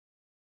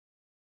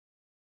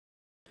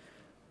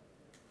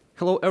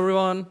Hello,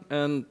 everyone,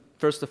 and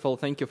first of all,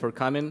 thank you for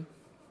coming,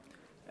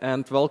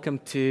 and welcome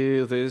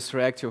to this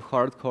Reactive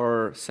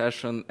Hardcore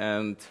session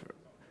and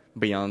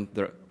beyond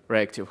the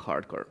Reactive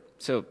Hardcore.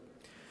 So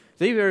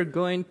today we are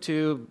going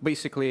to,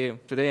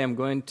 today I'm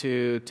going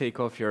to take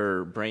off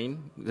your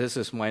brain. This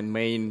is my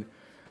main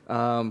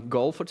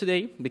goal for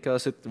today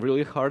because it's a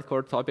really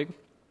hardcore topic.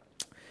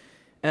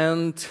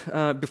 And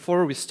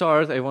before we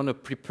start, I want to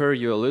prepare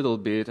you a little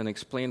bit and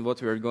explain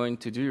what we are going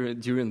to do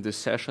during this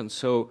session.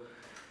 So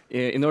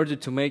in order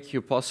to make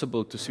you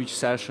possible to switch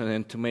session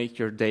and to make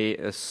your day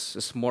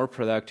as more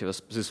productive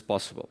as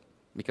possible.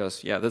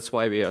 Because, yeah, that's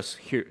why we are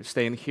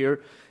staying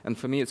here. And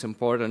for me, it's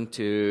important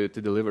to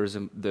deliver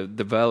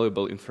the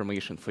valuable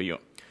information for you.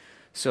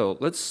 So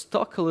let's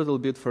talk a little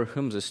bit for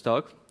whom this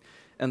talk.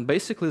 And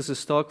basically,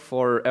 this talk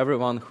for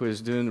everyone who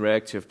is doing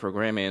reactive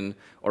programming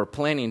or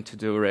planning to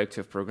do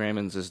reactive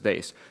programming these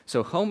days.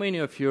 So how many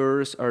of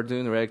yours are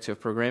doing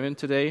reactive programming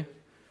today?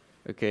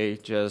 Okay,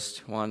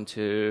 just 1,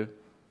 2,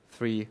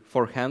 3,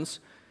 4 hands.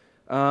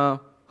 How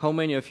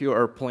many of you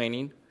are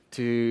planning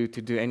to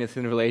do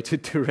anything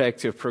related to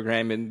reactive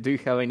programming? Do you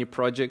have any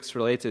projects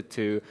related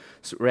to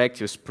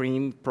Reactive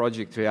Spring,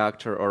 Project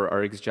Reactor, or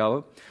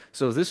RxJava?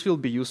 So this will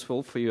be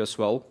useful for you as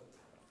well.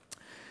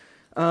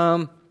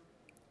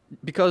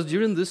 Because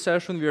during this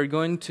session, we are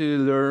going to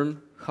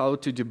learn how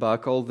to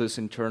debug all these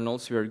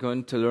internals. We are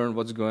going to learn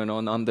what's going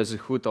on under the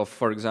hood of,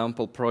 for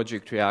example,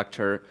 Project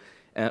Reactor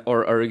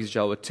or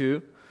RxJava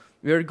 2.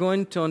 We are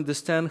going to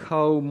understand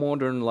how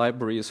modern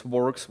libraries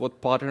works,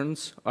 what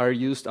patterns are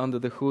used under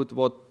the hood,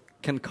 what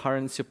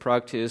concurrency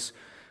practice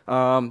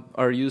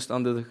are used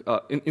under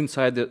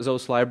inside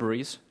those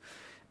libraries.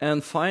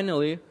 And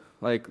finally,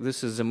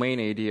 this is the main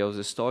idea of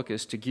this talk,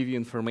 is to give you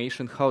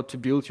information how to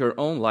build your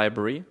own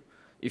library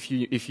if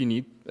you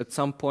need at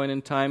some point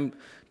in time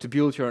to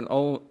build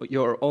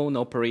your own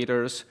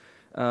operators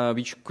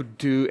which could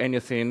do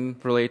anything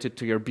related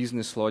to your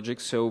business logic.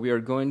 So we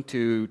are going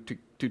to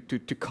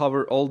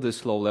cover all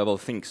these low-level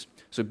things.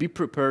 So be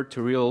prepared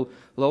to real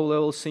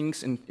low-level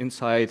things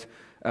inside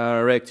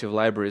reactive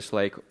libraries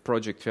like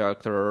Project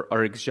Reactor or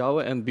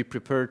RxJava, and be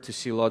prepared to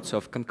see lots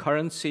of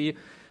concurrency,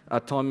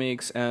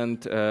 atomics,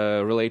 and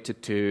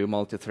related to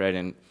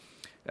multi-threading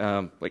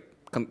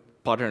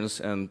patterns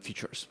and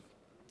features.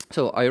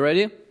 So are you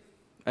ready?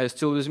 Are you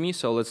still with me?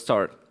 So let's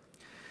start.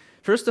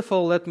 First of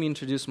all, let me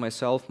introduce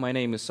myself. My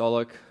name is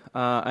Oleh.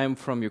 I'm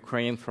from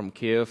Ukraine, from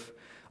Kiev.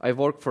 I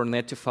work for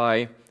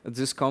Netifi. At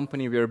this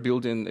company, we are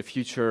building a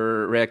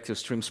future reactive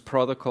streams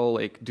protocol,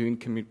 doing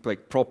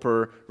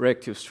proper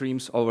reactive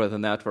streams over the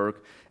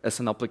network as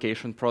an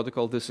application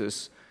protocol. This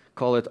is,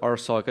 call it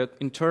RSocket.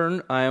 In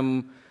turn,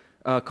 I'm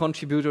a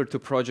contributor to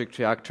Project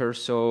Reactor,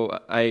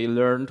 so I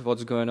learned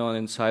what's going on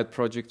inside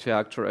Project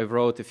Reactor. I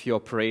wrote a few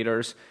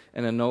operators,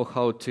 and I know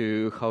how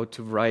to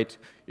write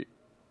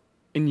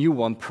a new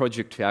one,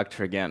 Project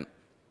Reactor again,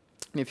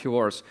 in a few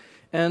words.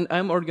 And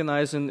I'm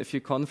organizing a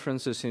few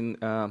conferences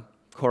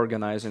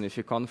co-organizing a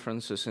few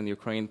conferences in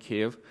Ukraine,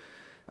 Kiev.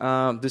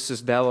 This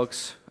is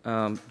Devoxxed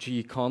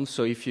GECon,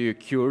 so if you're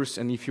curious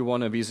and if you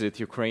want to visit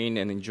Ukraine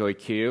and enjoy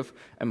Kiev,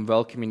 I'm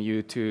welcoming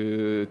you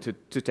to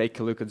take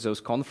a look at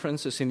those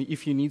conferences. And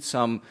if you need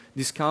some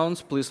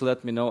discounts, please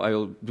let me know. I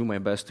will do my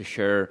best to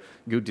share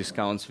good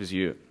discounts with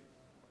you.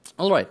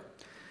 All right.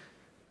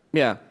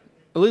 Yeah,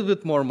 a little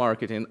bit more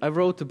marketing. I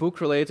wrote a book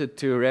related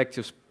to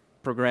reactive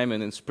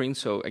programming in Spring.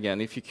 So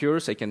again, if you're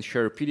curious, I can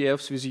share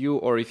PDFs with you,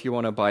 or if you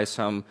want to buy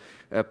some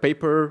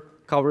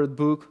paper-covered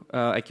book,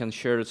 I can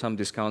share some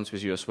discounts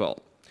with you as well.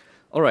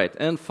 All right,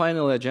 and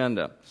final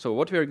agenda. So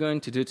what we are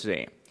going to do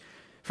today.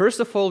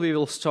 First of all, we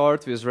will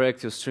start with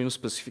reactive stream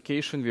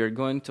specification. We are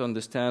going to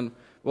understand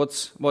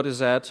what is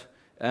that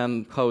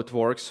and how it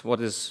works, what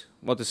is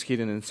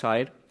hidden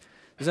inside.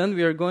 Then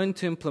we are going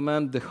to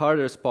implement the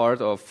hardest part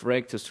of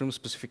reactive stream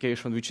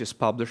specification, which is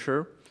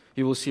publisher.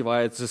 You will see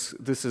why this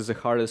is the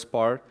hardest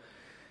part.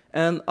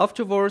 And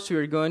afterwards, we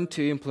are going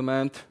to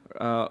implement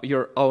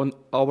our own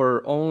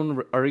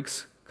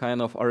Rx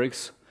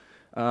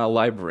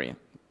library,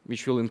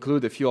 which will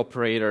include a few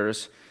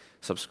operators,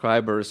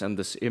 subscribers, and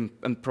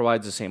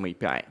provide the same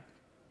API.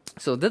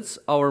 So that's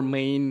our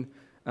main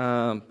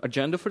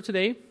agenda for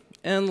today.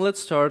 And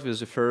let's start with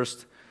the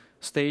first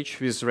stage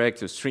with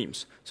reactive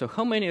streams. So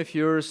how many of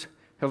yours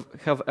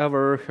have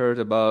ever heard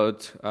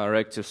about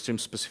reactive stream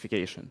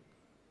specification?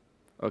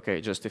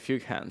 Okay, just a few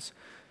hands.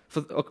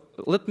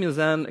 Let me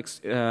then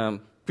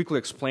quickly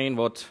explain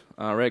what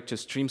reactive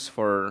streams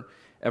for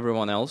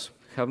everyone else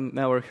have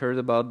never heard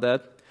about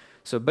that.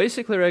 So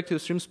basically,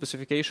 reactive stream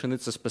specification,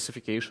 it's a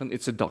specification,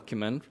 it's a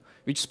document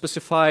which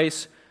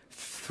specifies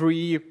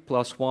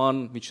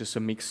 3+1, which is a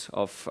mix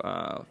of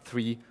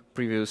 3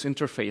 previous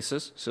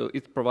interfaces. So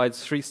it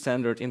provides 3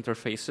 standard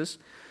interfaces,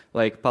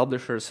 like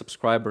publisher,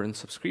 subscriber, and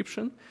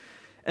subscription.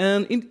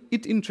 And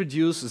it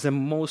introduces the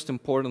most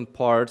important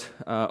part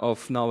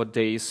of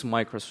nowadays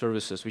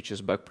microservices, which is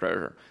back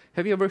pressure.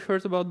 Have you ever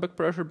heard about back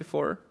pressure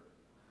before?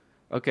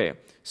 Okay,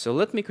 so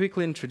let me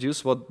quickly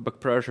introduce what back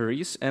pressure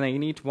is, and I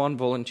need one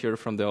volunteer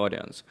from the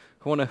audience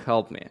who want to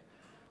help me.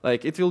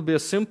 Like it will be a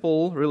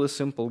simple, really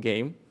simple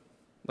game.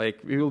 Like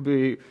we will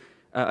be,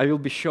 I will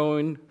be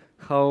showing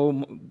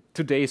how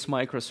today's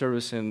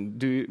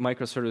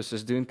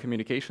microservices doing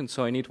communication.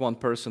 So I need one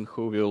person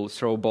who will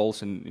throw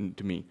balls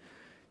into me.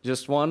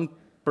 Just one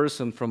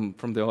person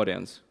from the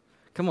audience.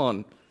 Come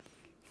on,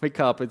 wake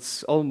up.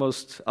 It's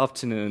almost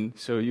afternoon,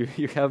 so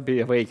you have to be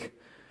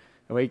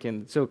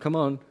awakened. So come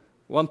on,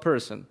 one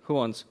person. Who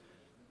wants?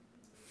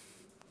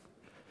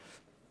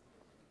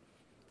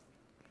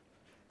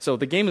 So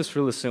the game is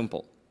really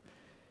simple.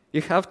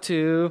 You have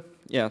to,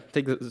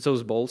 take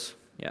those balls.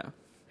 Yeah,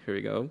 here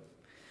we go.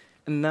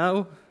 And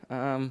now,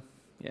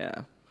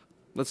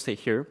 let's stay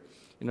here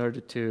in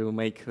order to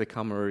make the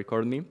camera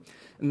record me.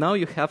 And now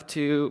you have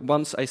to,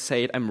 once I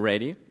say it, I'm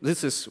ready.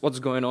 This is what's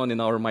going on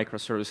in our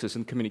microservices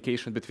and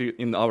communication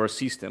in our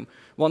system.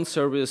 One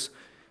service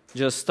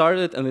just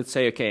started and it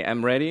say, okay,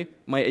 I'm ready.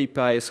 My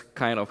API is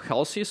kind of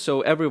healthy,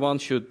 so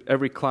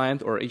every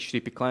client or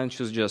HTTP client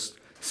should just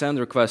send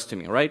requests to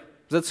me, right?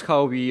 That's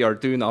how we are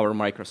doing our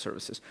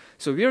microservices.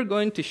 So we are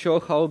going to show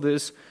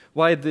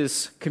why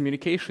this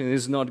communication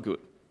is not good,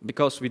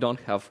 because we don't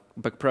have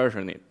back pressure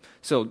in it.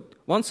 So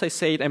once I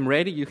say it, I'm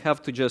ready, you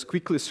have to just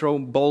quickly throw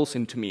balls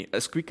into me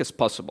as quick as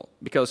possible,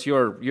 because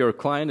you're a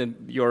client and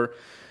your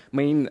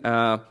main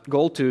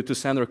goal to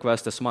send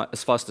requests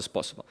as fast as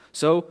possible.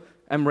 So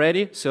I'm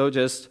ready, so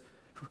just,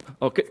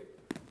 okay.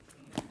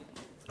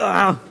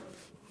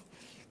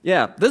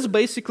 Yeah, that's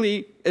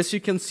basically, as you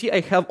can see,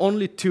 I have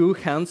only 2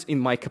 hands in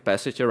my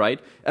capacity, right?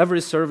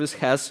 Every service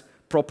has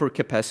proper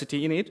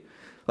capacity in it.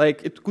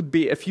 Like, it could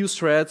be a few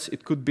threads,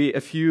 it could be a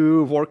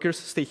few workers.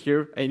 Stay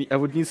here, I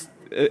would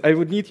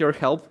need your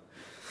help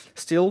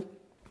still.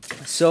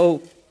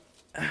 So,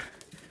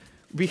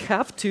 we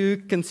have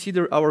to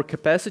consider our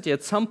capacity.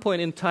 At some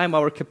point in time,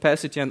 our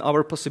capacity and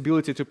our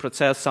possibility to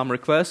process some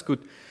requests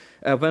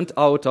went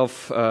out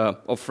of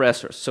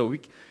resource. So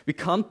we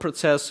can't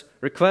process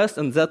requests,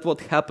 and that's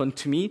what happened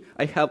to me.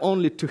 I have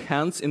only 2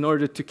 hands in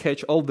order to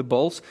catch all the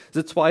balls.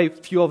 That's why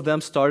few of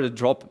them started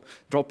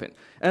dropping.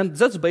 And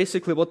that's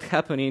basically what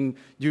happening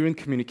during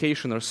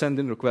communication or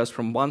sending requests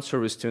from one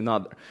service to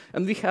another.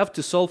 And we have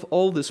to solve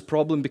all this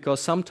problem because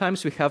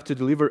sometimes we have to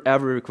deliver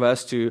every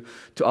request to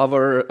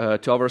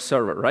our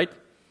server, right?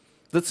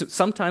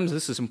 Sometimes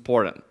this is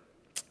important.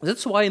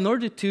 That's why in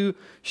order to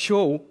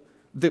show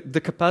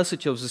the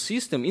capacity of the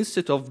system,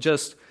 instead of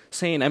just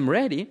saying I'm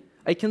ready,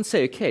 I can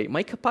say, okay,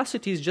 my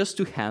capacity is just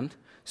 2 hands,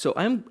 so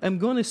I'm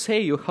going to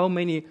say you how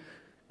many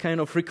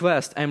kind of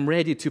requests I'm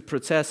ready to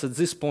process at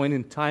this point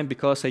in time,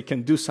 because I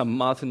can do some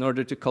math in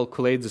order to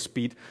calculate the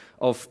speed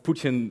of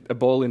putting a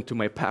ball into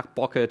my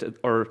pocket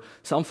or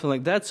something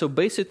like that. So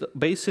based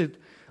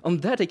on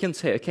that, I can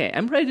say, okay,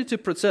 I'm ready to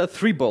process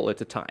 3 balls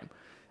at a time.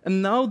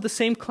 And now the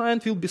same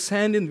client will be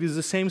sending with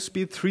the same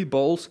speed 3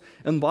 balls,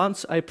 and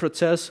once I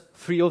process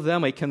 3 of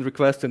them, I can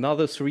request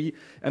another 3,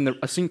 and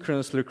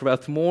asynchronously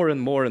request more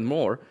and more and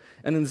more.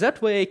 And in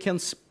that way, I can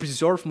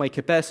preserve my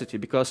capacity,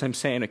 because I'm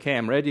saying, okay,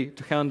 I'm ready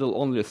to handle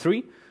only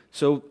 3,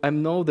 so I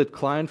know that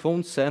client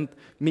won't send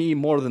me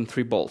more than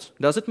 3 balls.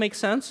 Does it make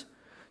sense?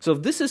 So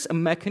this is a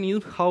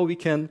mechanism how we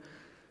can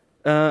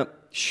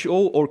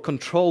show or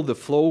control the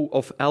flow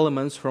of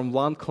elements from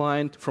one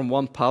client, from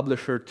one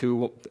publisher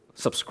to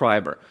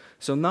subscriber.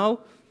 So now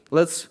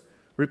let's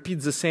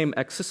repeat the same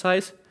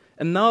exercise.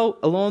 And now,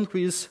 along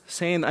with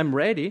saying I'm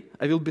ready,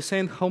 I will be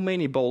saying how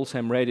many balls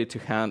I'm ready to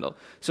handle.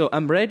 So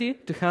I'm ready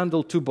to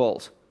handle 2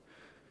 balls.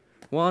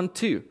 1,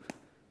 2.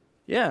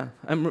 Yeah,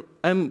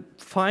 I'm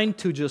fine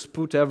to just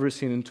put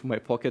everything into my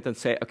pocket and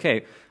say,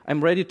 okay,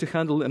 I'm ready to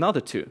handle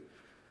another 2.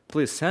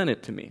 Please send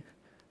it to me.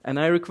 And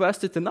I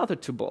requested another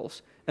 2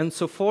 balls. And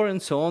so forth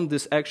and so on.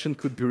 This action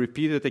could be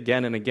repeated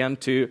again and again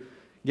to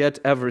get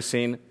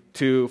everything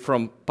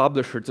from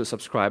publisher to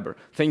subscriber.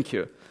 Thank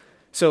you.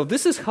 So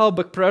this is how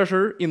back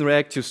pressure in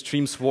reactive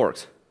streams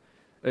works.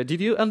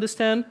 Did you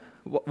understand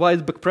why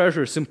back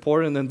pressure is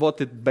important and what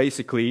it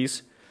basically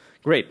is?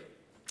 Great.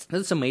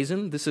 That's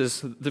amazing. This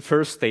is the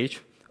first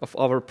stage of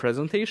our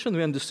presentation.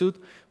 We understood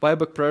why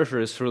back pressure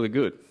is really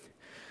good.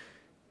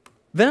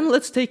 Then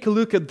let's take a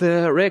look at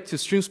the reactive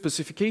stream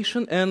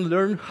specification and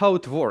learn how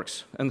it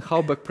works and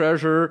how back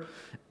pressure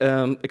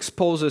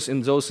exposes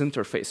in those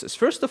interfaces.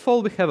 First of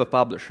all, we have a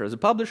publisher. The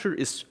publisher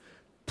is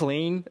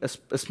plain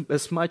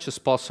as much as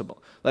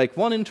possible. Like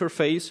one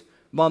interface,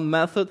 one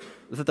method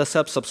that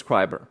accepts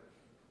subscriber.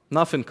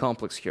 Nothing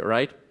complex here,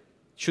 right?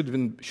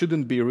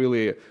 Shouldn't be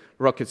really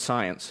rocket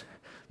science.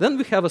 Then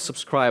we have a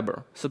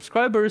subscriber.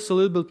 Subscriber is a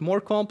little bit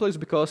more complex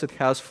because it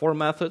has 4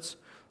 methods,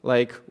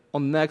 like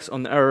on next,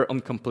 on error, on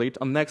complete.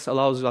 On next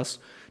allows us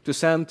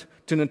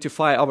to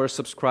notify our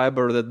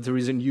subscriber that there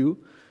is a new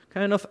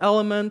kind of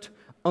element.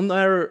 On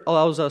error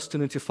allows us to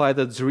notify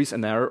that there is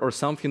an error or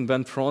something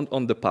went wrong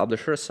on the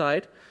publisher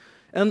side.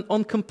 And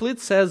on complete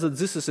says that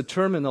this is a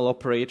terminal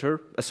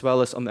operator, as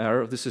well as on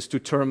error. This is 2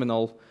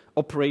 terminal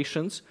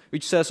operations,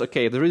 which says,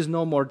 okay, there is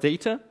no more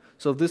data,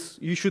 so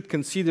you should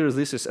consider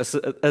this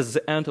as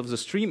the end of the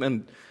stream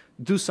and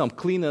do some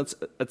cleanups,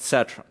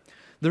 etc.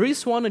 There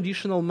is one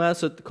additional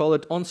method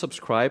called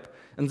onSubscribe,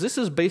 and this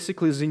is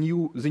basically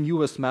the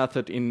newest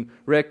method in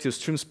Reactive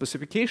stream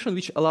specification,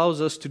 which allows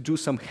us to do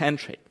some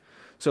handshake.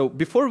 So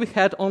before we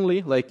had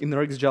only, like in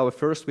RxJava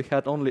first, we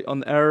had only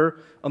on error,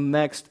 on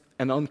next,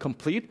 and on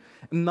complete.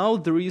 And now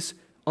there is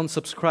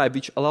onSubscribe,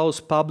 which allows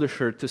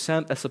publisher to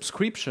send a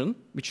subscription,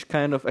 which is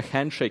kind of a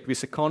handshake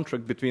with a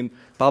contract between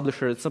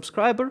publisher and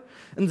subscriber.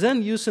 And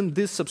then using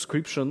this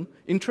subscription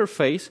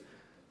interface,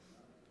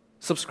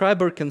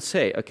 subscriber can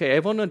say, okay, I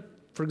want to,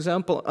 for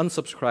example,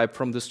 unsubscribe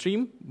from the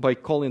stream by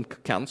calling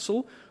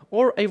cancel,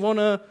 or I want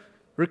to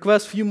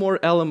request few more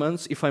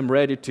elements if I'm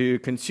ready to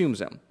consume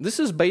them. This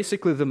is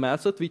basically the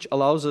method which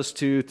allows us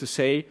to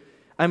say,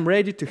 I'm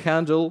ready to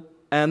handle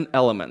n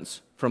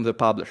elements from the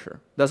publisher.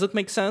 Does it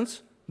make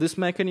sense, this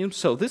mechanism?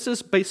 So this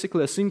is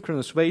basically a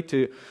synchronous way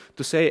to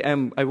say,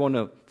 I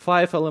want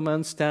 5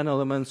 elements, 10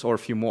 elements, or a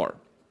few more.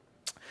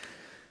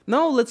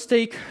 Now let's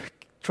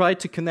try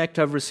to connect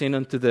everything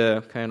into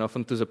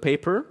the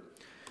paper.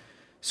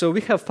 So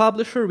we have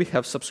publisher, we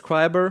have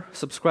subscriber.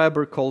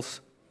 Subscriber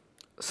calls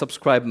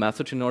subscribe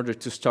method in order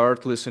to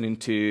start listening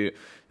to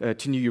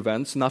new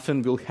events.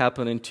 Nothing will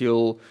happen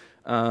until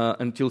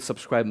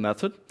subscribe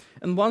method.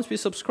 And once we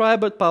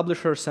subscribe it,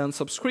 publisher sends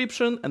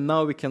subscription, and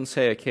now we can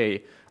say,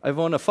 okay, I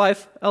want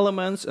 5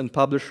 elements, and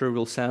publisher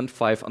will send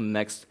 5 on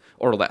next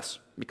or less,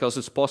 because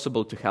it's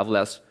possible to have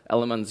less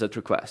elements that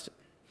requested.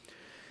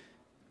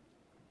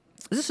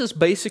 This is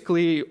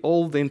basically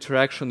all the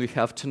interaction we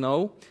have to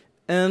know.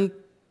 And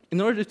in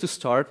order to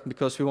start,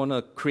 because we want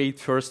to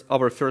create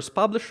our first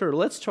publisher,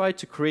 let's try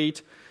to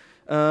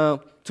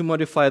to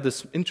modify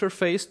this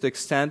interface, to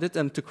extend it,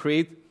 and to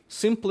create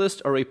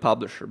simplest array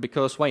publisher,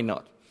 because why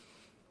not?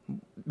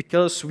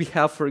 Because we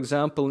have, for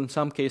example, in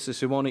some cases,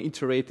 we want to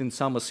iterate in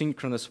some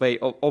asynchronous way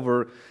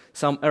over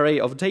some array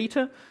of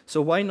data,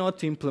 so why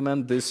not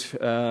implement this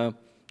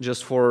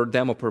just for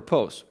demo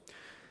purpose?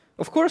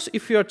 Of course,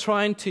 if you are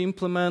trying to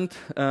implement,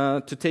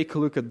 to take a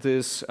look at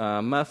this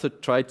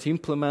method, try to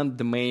implement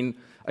the main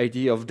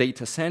idea of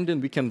data sending,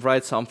 we can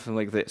write something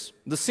like this.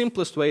 The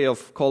simplest way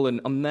of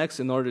calling on next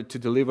in order to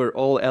deliver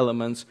all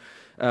elements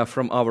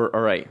from our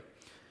array.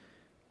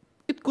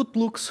 It could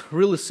look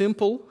really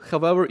simple,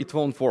 however, it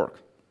won't work.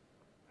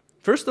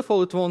 First of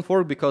all, it won't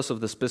work because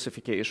of the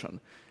specification,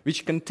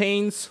 which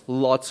contains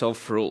lots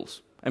of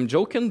rules. I'm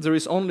joking, there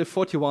is only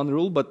 41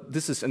 rules, but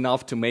this is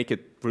enough to make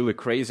it really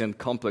crazy and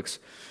complex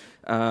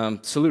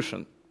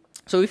solution.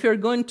 So if you're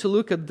going to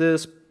look at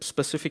this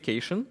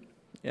specification,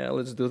 yeah,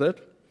 let's do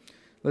that.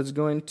 Let's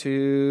go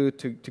to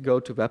go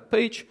to web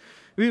page.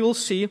 We will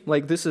see,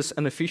 like, this is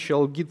an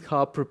official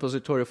GitHub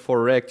repository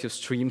for reactive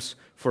streams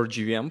for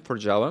JVM, for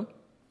Java.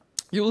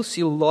 You will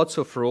see lots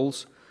of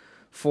rules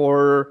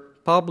for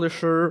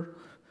publisher,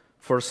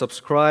 for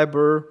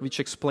subscriber, which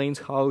explains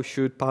how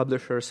should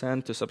publisher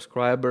send to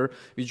subscriber,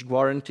 which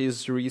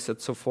guarantees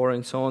reset, so forth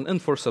and so on,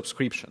 and for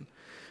subscription.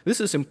 This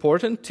is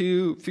important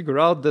to figure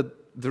out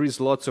that there is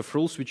lots of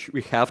rules which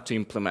we have to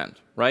implement,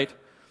 right?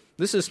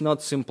 This is not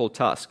a simple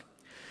task.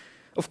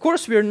 Of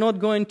course, we are not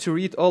going to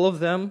read all of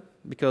them,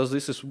 because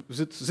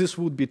this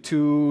would be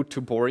too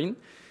boring.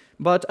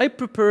 But I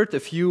prepared a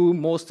few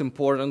most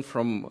important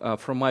from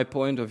my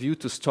point of view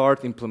to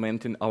start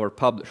implementing our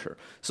publisher.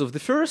 So the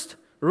first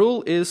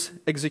rule is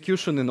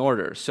execution in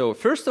order. So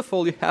first of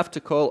all, you have to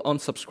call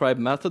onSubscribe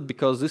method,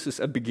 because this is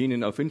a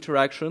beginning of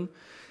interaction.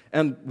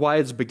 And why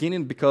it's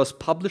beginning? Because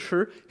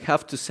publisher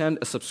have to send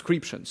a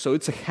subscription. So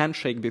it's a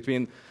handshake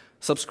between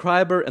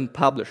subscriber and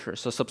publisher.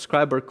 So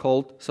subscriber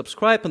called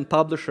subscribe, and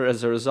publisher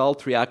as a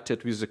result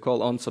reacted with the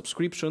call on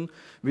subscription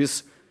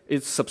with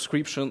its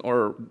subscription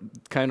or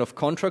kind of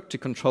contract to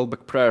control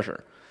back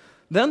pressure.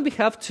 Then we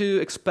have to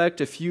expect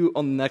a few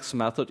on next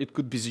method. It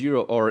could be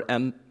 0 or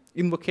n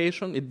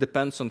invocation. It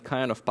depends on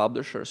kind of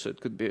publisher. So it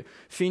could be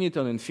finite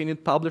or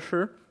infinite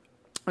publisher.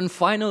 And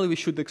finally, we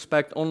should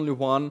expect only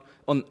one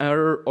on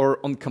error or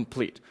on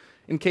complete.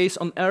 In case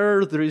on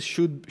error, there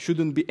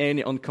shouldn't be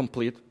any on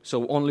complete,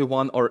 so only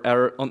one or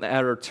error on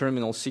error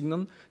terminal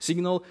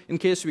signal. In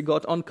case we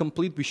got on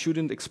complete, we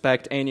shouldn't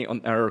expect any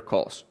on error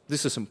calls.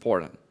 This is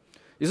important.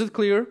 Is it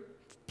clear?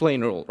 Plain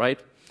rule, right?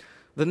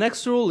 The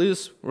next rule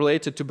is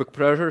related to back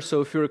pressure.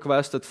 So if you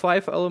requested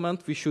 5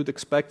 elements, we should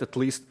expect at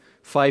least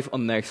 5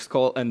 on next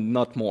call and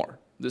not more.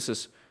 This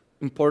is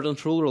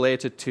important rule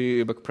related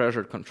to back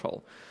pressure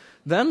control.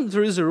 Then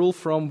there is a rule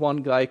from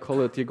one guy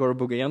called Yegor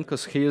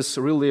Bugayenko. He is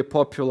really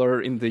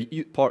popular in the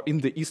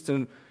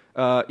Eastern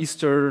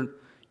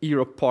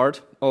Europe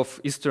part of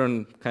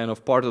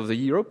the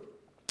Europe.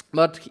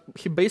 But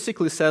he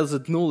basically says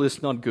that null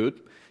is not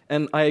good,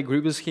 and I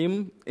agree with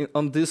him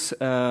on this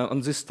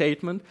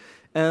statement.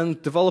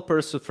 And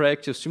developers of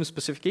Reactive Stream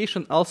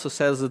specification also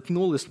says that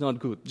null is not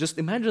good. Just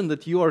imagine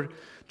that you are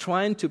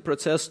trying to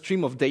process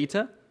stream of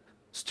data,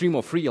 stream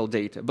of real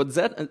data, but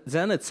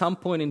then at some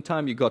point in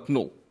time you got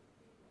null.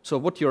 So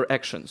what are your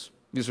actions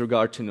with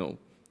regard to null?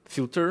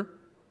 Filter.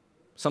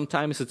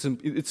 Sometimes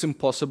it's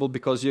impossible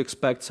because you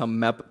expect some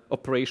map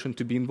operation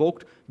to be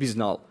invoked with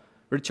null.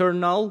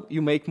 return null,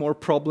 you make more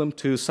problem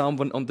to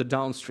someone on the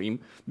downstream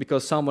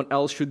because someone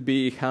else should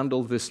be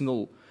handle this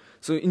null.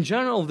 So in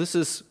general, this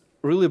is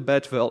really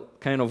bad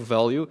kind of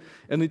value,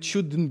 and it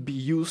shouldn't be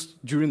used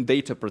during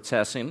data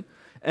processing.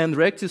 And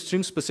reactive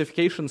stream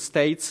specification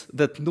states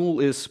that null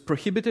is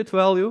prohibited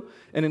value,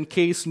 and in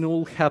case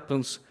null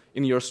happens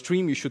in your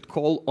stream, you should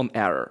call on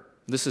error.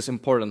 This is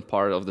important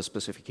part of the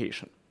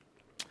specification.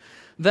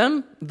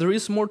 Then there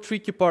is more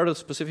tricky part of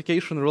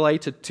specification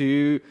related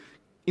to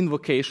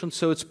invocation.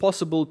 So it's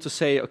possible to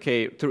say,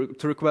 okay, to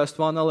request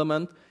one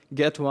element,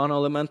 get one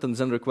element, and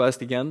then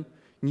request again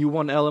new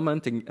one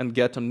element, and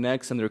get on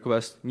next and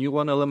request new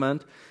one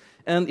element.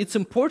 And it's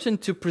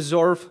important to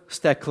preserve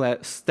stack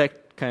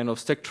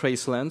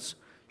trace lengths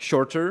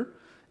shorter.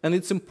 And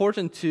it's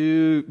important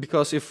to,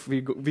 because if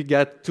we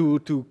get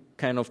too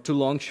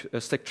long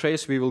stack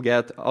trace, we will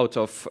get out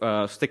of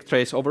stack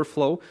trace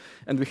overflow,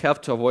 and we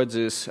have to avoid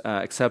this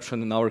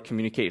exception in our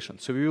communication.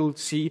 So we will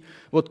see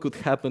what could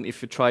happen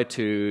if we try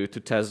to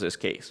test this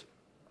case.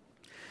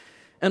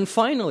 And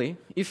finally,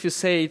 if you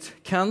say it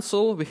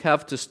cancel, we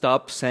have to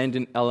stop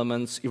sending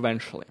elements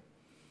eventually.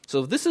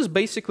 So this is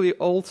basically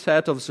all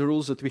set of the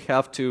rules that we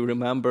have to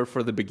remember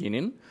for the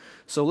beginning.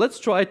 So let's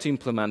try to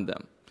implement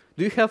them.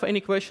 Do you have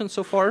any questions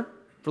so far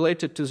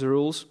related to the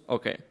rules?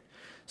 Okay.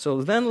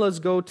 So then let's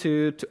go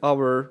to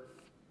our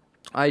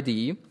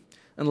IDE,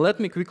 and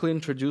let me quickly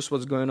introduce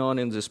what's going on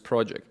in this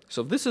project.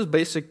 So this is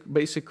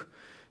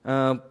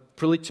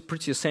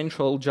pretty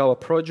essential Java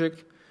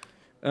project,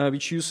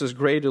 which uses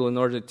Gradle in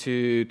order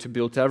to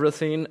build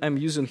everything. I'm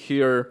using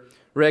here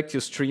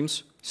reactive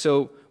streams.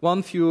 So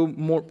a few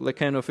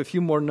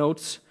more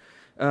notes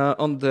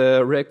on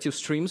the reactive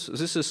streams.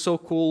 This is so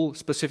cool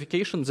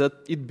specification that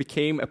it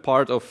became a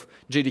part of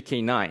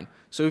JDK 9.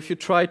 So if you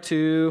try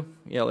to,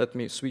 let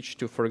me switch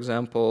to, for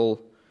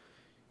example,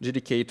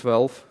 JDK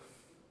 12,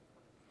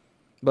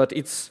 but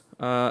it's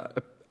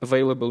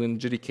available in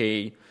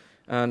JDK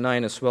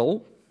 9 as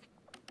well.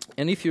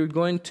 And if you're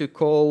going to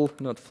call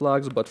not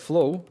Flux but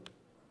Flow,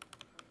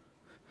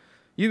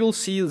 you will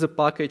see the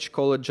package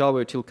called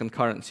Java Util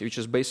Concurrency, which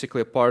is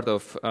basically a part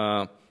of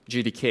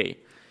JDK.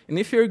 And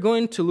if you're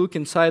going to look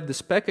inside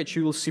this package,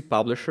 you will see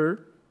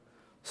publisher,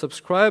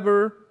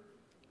 subscriber,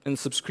 and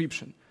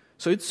subscription.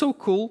 So it's so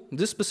cool.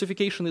 This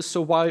specification is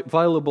so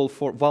valuable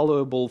for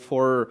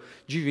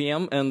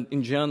JVM and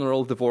in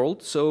general the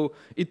world. So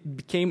it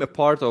became a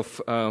part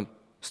of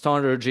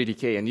standard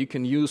JDK. And you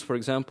can use, for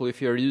example,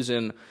 if you're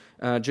using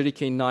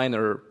JDK 9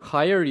 or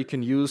higher, you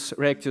can use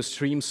reactive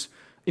streams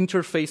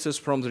interfaces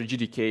from the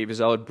JDK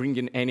without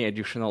bringing any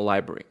additional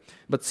library.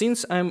 But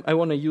since I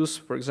want to use,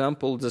 for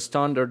example, the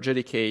standard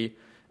JDK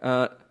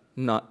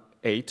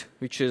 8,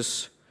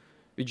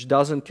 which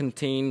doesn't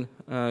contain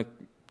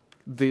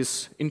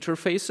these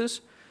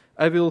interfaces,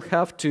 I will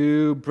have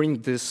to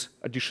bring this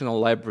additional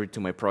library to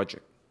my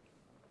project.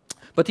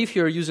 But if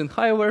you're using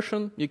higher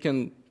version, you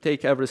can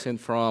take everything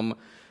from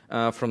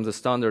the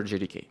standard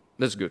JDK.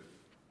 That's good.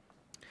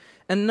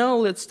 And now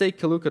let's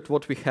take a look at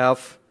what we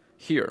have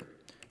here.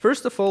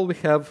 First of all, we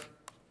have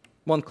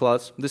one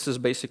class. This is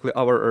basically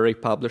our array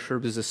publisher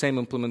with the same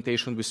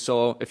implementation we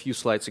saw a few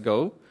slides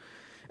ago.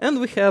 And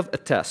we have a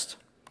test.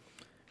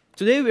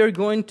 Today we are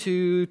going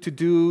to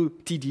do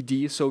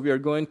TDD, so we are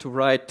going to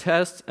write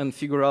tests and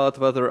figure out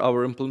whether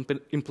our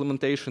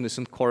implementation is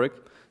incorrect.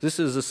 This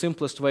is the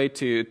simplest way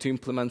to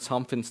implement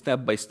something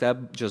step by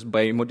step, just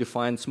by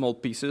modifying small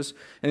pieces.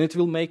 And it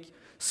will make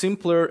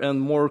simpler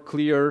and more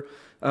clear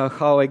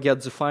how I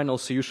get the final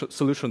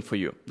solution for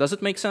you. Does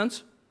it make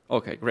sense?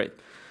 Okay, great.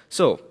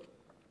 So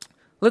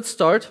let's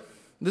start.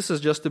 This is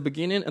just the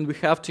beginning, and we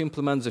have to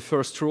implement the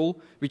first rule,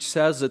 which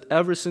says that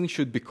everything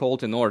should be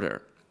called in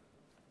order.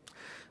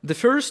 The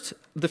first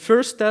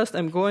test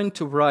I'm going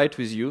to write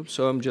with you,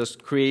 so I'm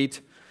just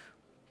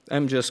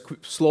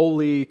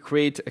slowly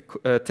create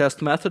a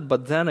test method,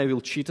 but then I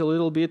will cheat a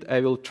little bit. I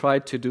will try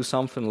to do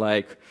something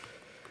like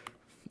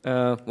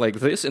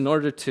this in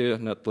order to,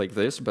 not like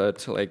this,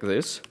 but like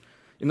this,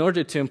 in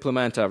order to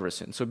implement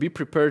everything. So be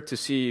prepared to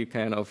see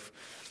kind of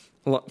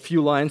a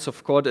few lines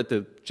of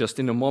code just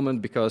in a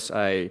moment, because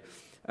I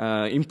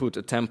input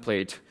a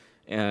template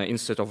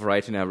instead of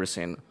writing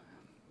everything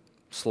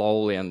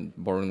slowly and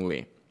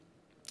boringly.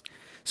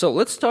 So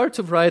let's start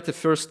to write the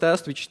first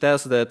test, which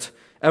tests that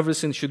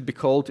everything should be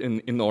called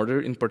in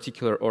order, in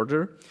particular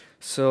order.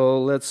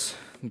 So let's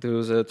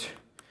do that.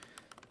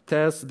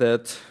 Test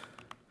that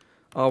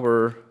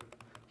our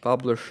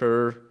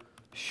publisher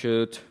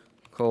should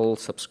call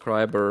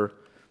subscriber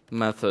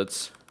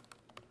methods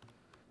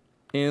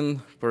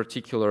in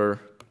particular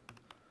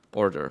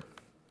order.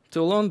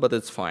 Too long, but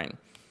it's fine.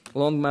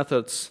 Long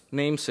methods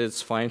names,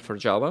 it's fine for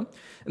Java.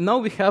 And now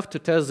we have to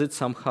test it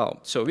somehow.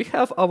 So we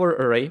have our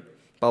array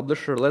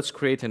publisher. Let's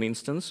create an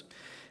instance.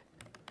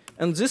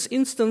 And this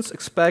instance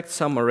expects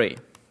some array,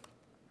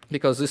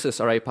 because this is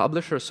array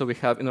publisher. So we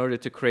have, in order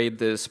to create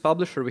this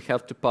publisher, we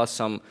have to pass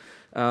some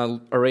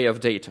array of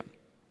data.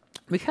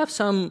 We have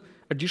some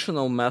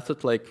additional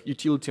method, like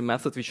utility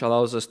method, which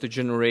allows us to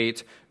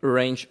generate a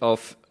range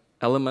of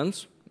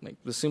elements like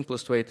the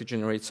simplest way to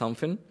generate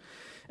something.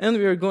 And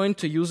we are going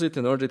to use it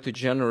in order to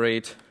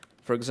generate,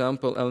 for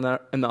example,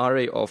 an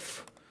array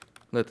of,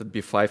 let it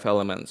be 5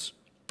 elements.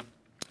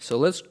 So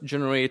let's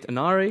generate an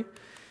array,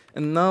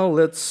 and now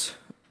let's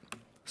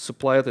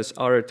supply this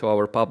array to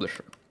our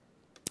publisher.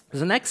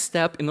 The next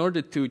step, in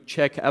order to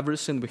check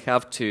everything, we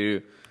have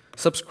to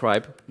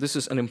subscribe. This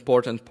is an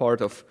important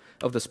part of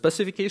the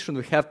specification.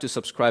 We have to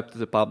subscribe to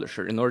the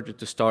publisher in order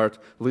to start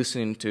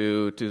listening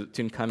to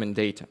incoming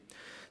data.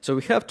 So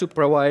we have to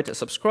provide a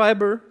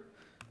subscriber.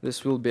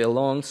 This will be a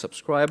long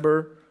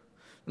subscriber.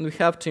 And we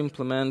have to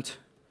implement,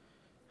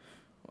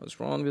 what's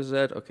wrong with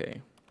that?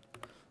 Okay,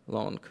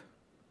 long.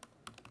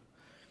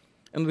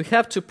 And we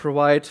have to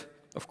provide,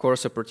 of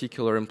course, a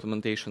particular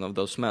implementation of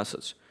those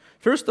methods.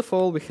 First of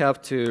all, we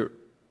have to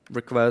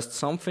request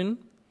something,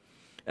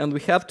 and we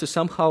have to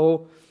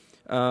somehow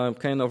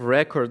kind of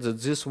record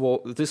that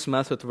this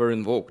method were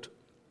invoked.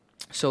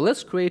 So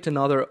let's create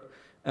another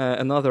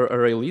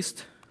array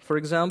list, for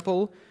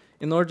example,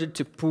 in order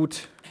to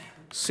put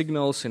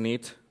signals in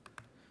it,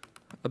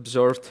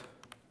 observed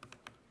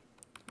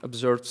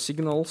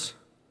signals.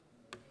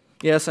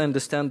 Yes, I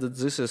understand that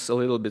this is a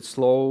little bit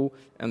slow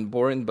and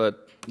boring,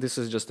 but this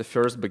is just the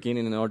first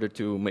beginning in order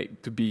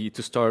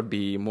to start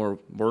be more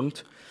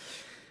burnt.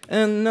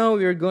 And now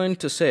we are going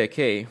to say,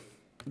 okay,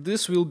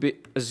 this will be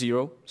a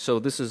 0, so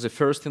this is the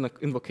first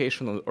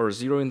invocation or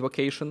 0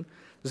 invocation.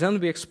 Then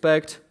we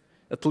expect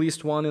at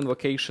least 1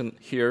 invocation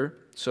here,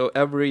 so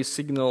every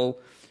signal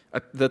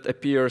that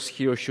appears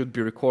here should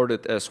be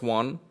recorded as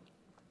 1.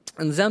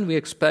 And then we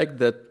expect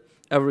that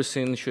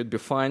everything should be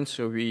fine,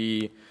 so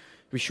we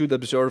should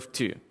observe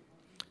 2.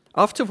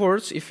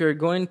 Afterwards, if you're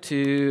going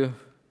to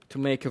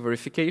make a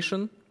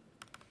verification,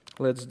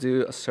 let's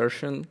do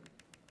assertion.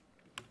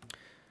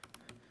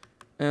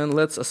 And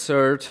let's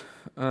assert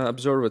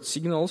observed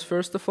signals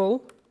first of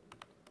all.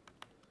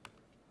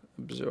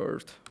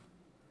 Observed,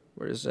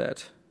 where is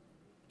that?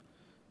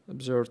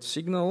 Observed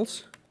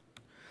signals.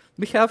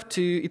 We have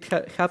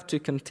to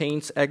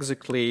contain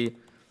exactly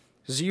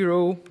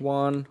 0,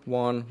 1,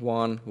 1,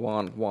 1,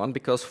 1, 1,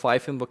 because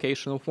 5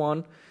 invocation of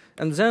 1,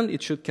 and then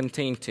it should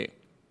contain 2.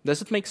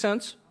 Does it make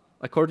sense?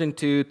 According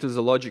to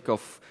the logic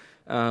of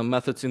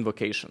methods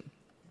invocation.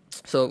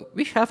 So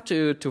we have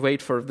to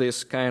wait for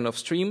this kind of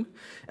stream,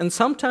 and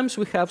sometimes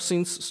we have,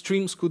 since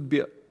streams could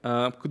be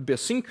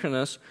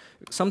asynchronous,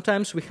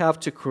 sometimes we have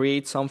to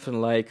create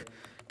something like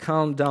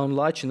countdown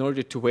latch in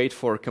order to wait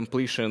for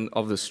completion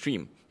of the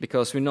stream,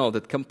 because we know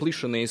that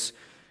completion is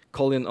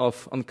calling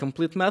off on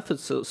complete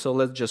methods. So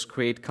let's just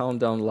create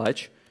countdown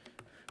latch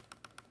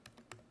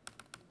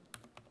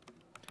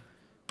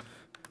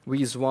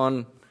with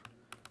one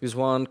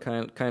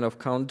kind of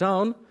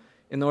countdown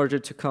in order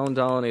to count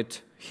down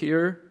it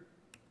here.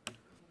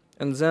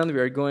 And then we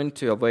are going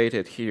to await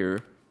it here.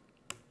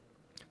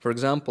 For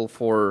example,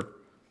 for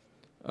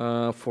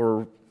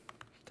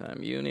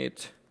time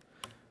unit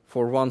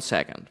for 1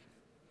 second.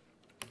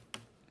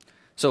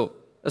 So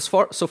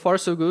so far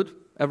so good.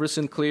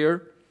 Everything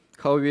clear.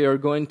 How we are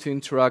going to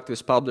interact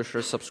with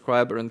publisher,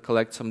 subscriber, and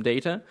collect some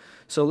data.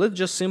 So let's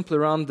just simply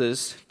run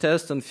this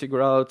test and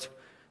figure out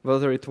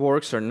whether it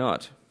works or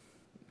not.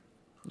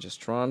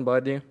 Just run,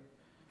 buddy.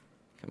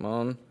 Come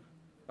on.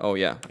 Oh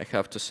yeah, I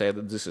have to say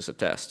that this is a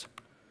test.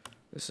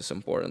 This is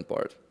important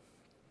part.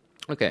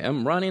 Okay,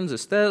 I'm running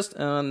this test,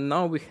 and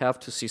now we have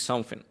to see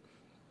something.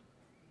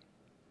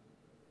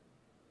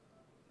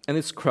 And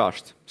it's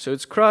crashed. So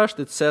it's crashed.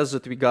 It says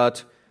that we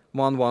got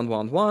 1, 1,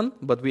 1, 1,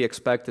 but we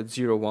expected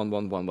 0, 1,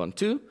 1, 1, 1,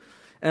 2.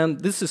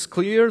 And this is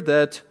clear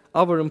that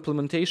our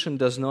implementation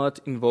does not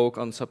invoke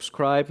on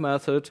subscribe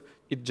method.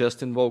 It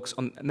just invokes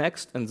on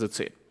next, and that's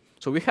it.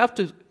 So we have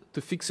to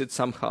fix it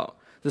somehow.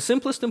 The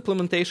simplest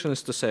implementation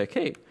is to say,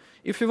 okay,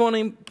 if you want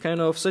to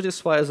kind of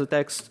satisfy the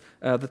tests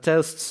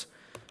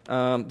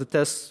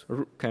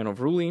kind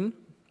of ruling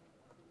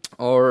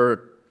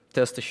or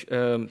test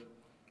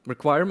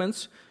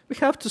requirements, we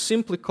have to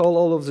simply call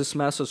all of these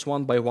methods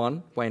one by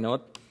one. Why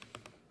not?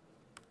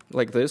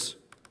 Like this.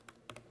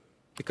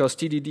 Because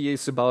TDD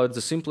is about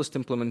the simplest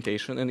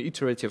implementation and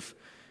iterative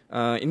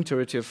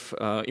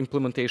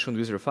implementation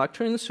with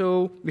refactoring.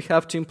 So we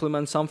have to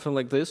implement something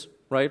like this,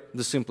 right?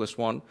 The simplest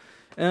one.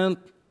 And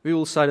we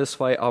will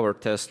satisfy our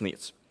test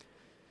needs.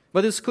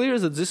 But it's clear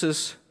that this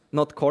is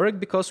not correct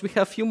because we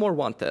have few more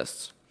one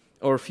tests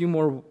or few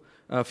more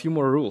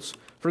rules.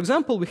 For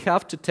example, we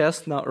have to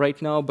test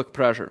right now back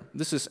pressure.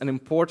 This is an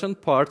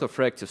important part of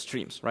reactive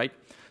streams, right?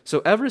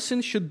 So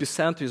everything should be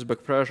sent with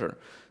back pressure.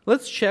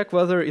 Let's check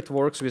whether it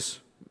works with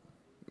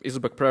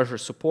back pressure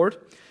support.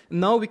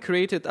 Now we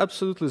created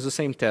absolutely the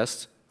same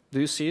test. Do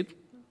you see it?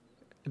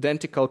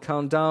 Identical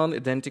countdown,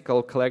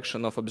 identical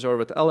collection of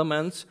observed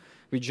elements.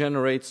 We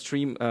generate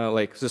stream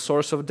like the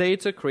source of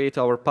data, create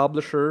our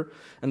publisher,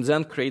 and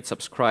then create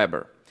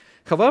subscriber.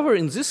 However,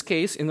 in this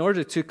case, in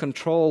order to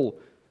control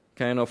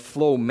kind of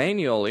flow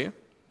manually,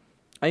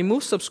 I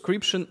move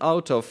subscription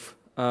out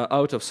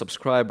of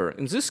subscriber.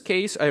 In this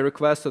case, I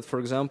requested, for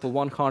example,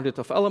 100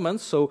 of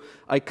elements, so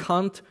I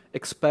can't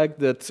expect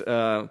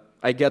that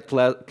I get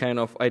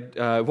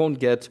I won't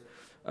get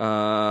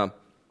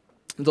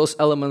those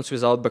elements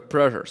without back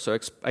pressure. So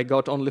I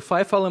got only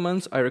 5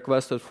 elements. I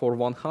requested for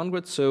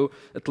 100, so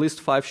at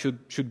least 5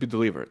 should be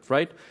delivered,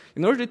 right?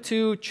 In order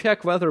to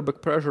check whether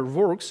back pressure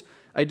works,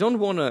 I don't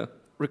want to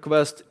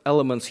request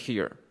elements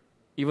here,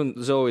 even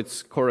though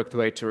it's correct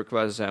way to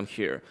request them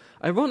here.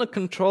 I want to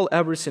control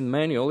everything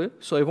manually,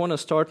 so I want to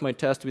start my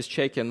test with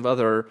checking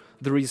whether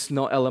there is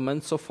no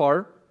element so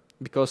far,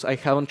 because I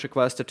haven't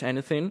requested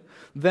anything.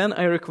 Then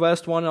I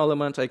request 1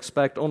 element, I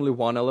expect only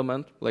 1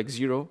 element, like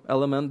 0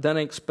 element. Then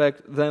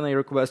I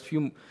request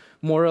few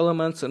more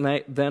elements,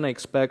 and then I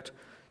expect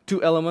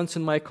 2 elements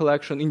in my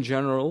collection in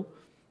general,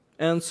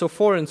 and so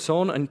forth and so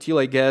on until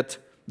I get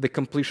the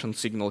completion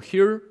signal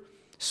here.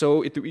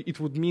 So it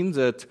would mean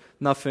that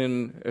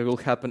nothing will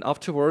happen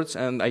afterwards,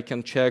 and I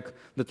can check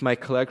that my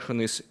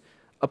collection is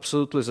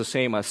absolutely the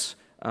same as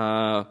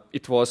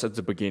it was at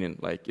the beginning,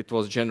 like it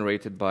was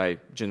generated by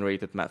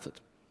generated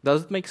method.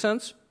 Does it make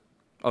sense?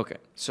 Okay,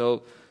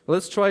 so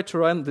let's try to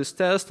run this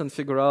test and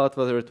figure out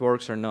whether it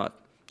works or not.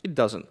 It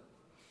doesn't.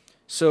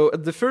 So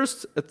at the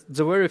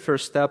very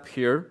first step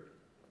here,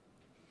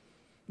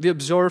 we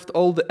observed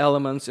all the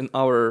elements in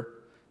our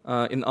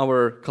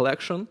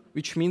collection,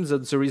 which means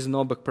that there is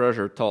no back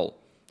pressure at all.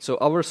 So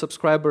our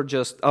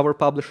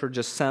publisher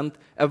just sent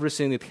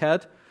everything it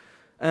had,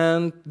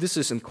 and this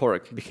is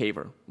incorrect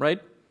behavior, right?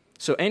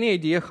 So any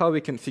idea how we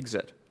can fix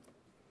that?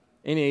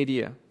 Any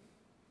idea?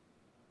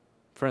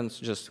 Friends,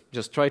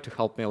 just try to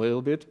help me a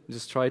little bit.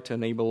 Just try to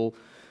enable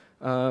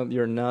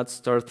your nuts,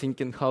 start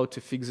thinking how to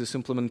fix this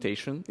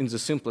implementation in the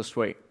simplest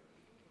way.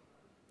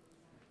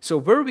 So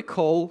where we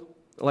call,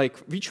 like,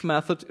 which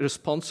method is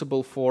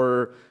responsible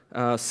for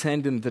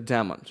sending the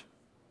demand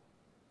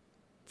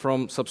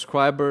from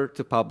subscriber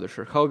to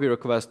publisher? How we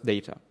request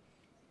data?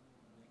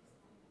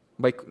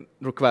 By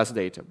request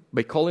data,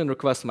 by calling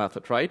request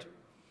method, right?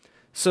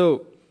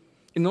 So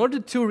in order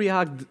to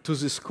react to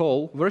this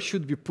call, where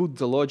should we put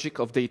the logic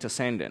of data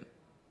sending?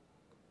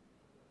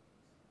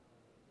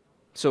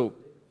 So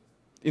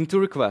into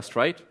request,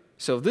 right?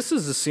 So this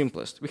is the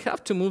simplest. We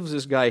have to move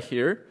this guy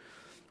here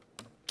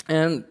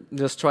and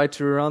just try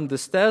to run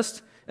this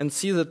test and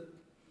see that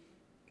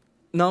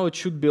now it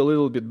should be a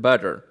little bit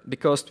better,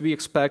 because we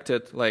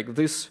expected like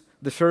this,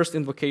 the first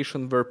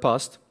invocation were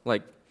passed,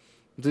 like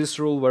this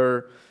rule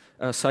were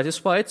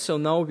satisfied, so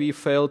now we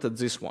failed at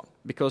this one,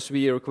 because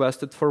we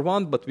requested for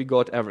 1, but we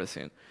got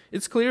everything.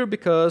 It's clear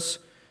because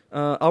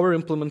our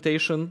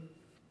implementation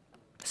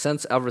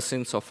sends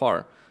everything so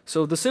far.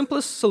 So the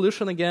simplest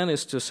solution again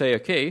is to say,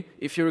 okay,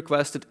 if you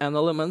requested n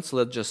elements,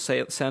 let's just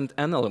say send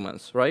n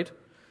elements, right?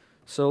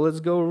 So let's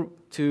go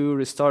to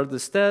restart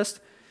this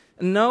test,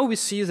 and now we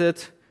see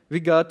that we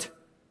got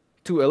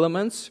 2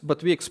 elements,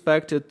 but we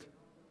expected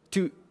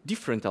 2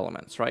 different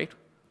elements, right?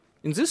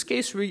 In this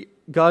case, we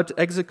got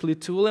exactly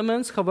 2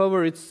 elements.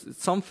 However, it's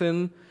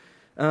something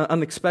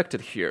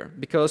unexpected here,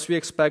 because we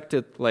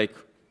expected like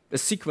a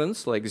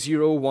sequence like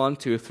 0, 1,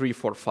 2, 3,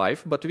 4,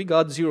 5, but we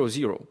got 0,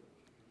 0.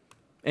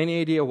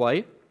 Any idea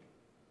why?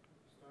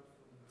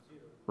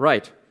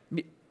 Right.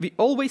 We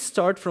always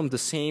start from the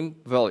same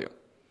value.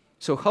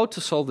 So how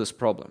to solve this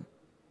problem?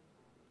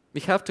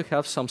 We have to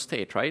have some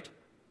state, right?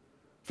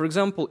 For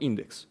example,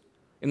 index.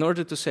 In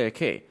order to say,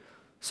 okay,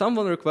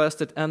 someone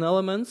requested n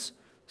elements,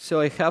 so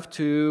I have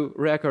to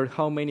record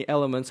how many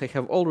elements I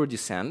have already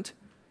sent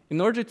in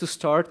order to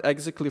start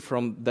exactly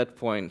from that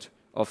point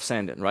of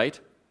sending, right?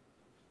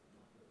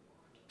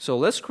 So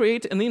let's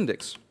create an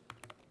index.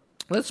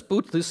 Let's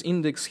put this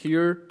index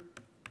here.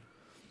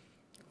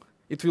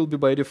 It will be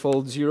by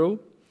default 0.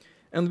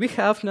 And we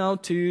have now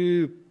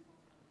to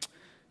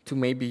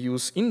maybe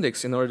use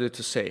index in order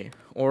to say,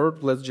 or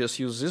let's just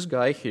use this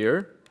guy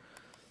here.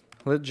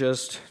 Let's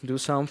just do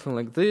something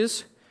like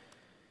this.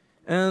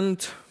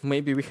 And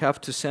maybe we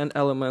have to send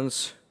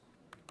elements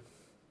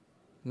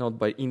not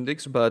by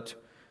index, but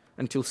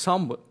until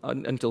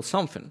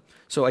something.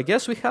 So I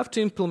guess we have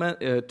to implement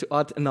to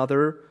add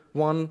another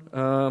one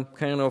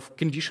kind of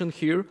condition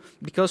here,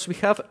 because we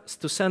have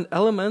to send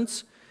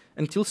elements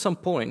until some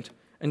point,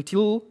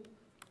 until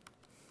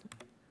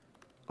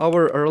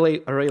our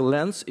array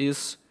length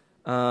is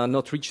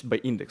not reached by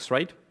index,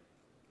 right?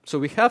 So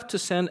we have to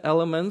send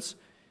elements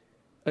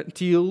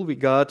until we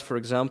got, for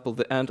example,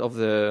 the end of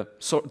the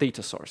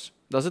data source.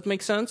 Does it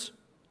make sense?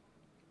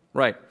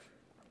 Right.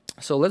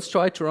 So let's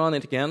try to run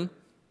it again.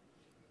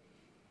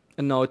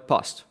 And now it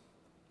passed.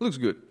 Looks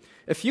good.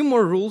 A few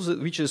more rules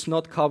which is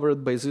not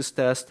covered by this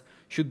test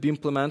should be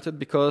implemented,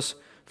 because,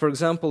 for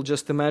example,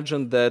 just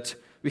imagine that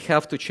we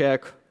have to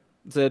check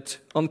that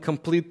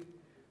onComplete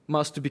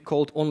must be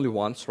called only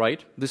once,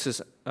 right? This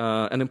is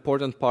an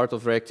important part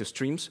of reactive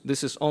streams.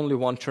 This is only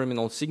one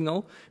terminal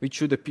signal, which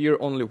should appear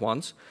only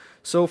once.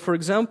 So, for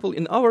example,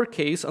 in our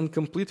case,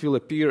 onComplete will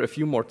appear a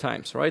few more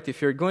times, right?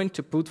 If you're going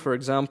to put, for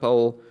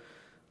example,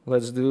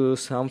 let's do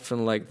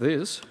something like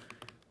this,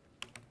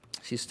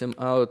 system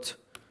out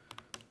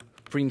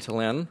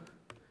println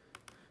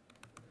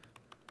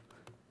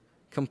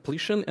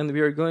completion, and we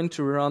are going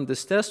to run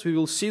this test, we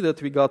will see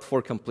that we got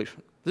for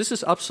completion. This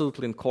is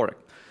absolutely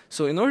incorrect.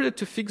 So in order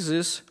to fix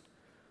this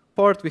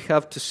part, we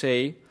have to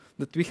say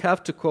that we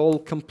have to call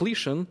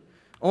completion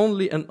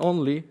only and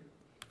only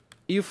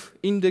if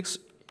index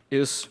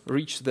is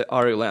reach the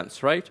array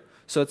length, right?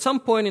 So at some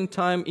point in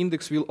time,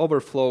 index will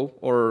overflow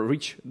or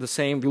reach the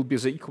same, will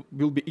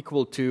be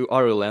equal to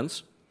array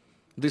length.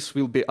 This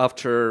will be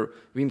after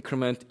we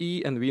increment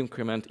e and we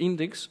increment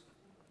index.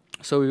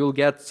 So we will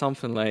get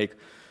something like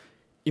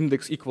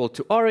index equal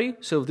to array,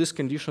 so this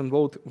condition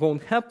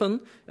won't happen,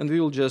 and we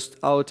will just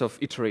out of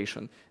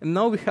iteration. And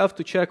now we have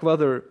to check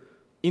whether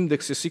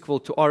index is equal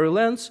to array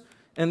length,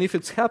 and if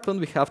it's happened,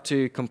 we have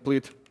to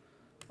complete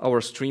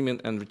our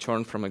streaming and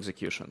return from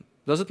execution.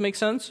 Does it make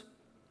sense?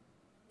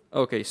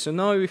 Okay, so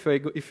now if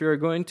we are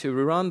going to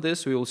rerun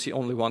this, we will see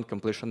only one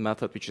completion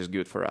method, which is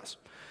good for us.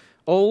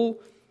 All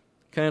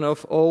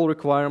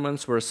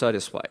requirements were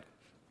satisfied.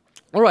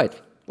 All right,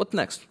 what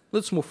next?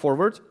 Let's move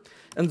forward.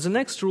 And the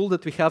next rule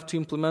that we have to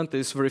implement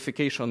is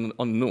verification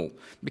on null,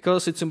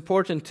 because it's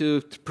important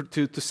to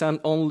send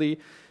only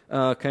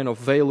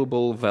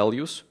valuable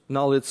values.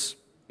 Null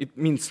it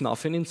means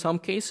nothing in some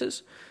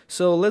cases.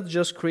 So let's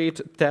just create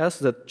a test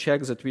that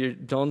checks that we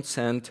don't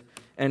send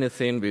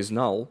anything with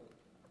null.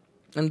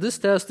 And this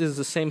test is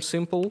the same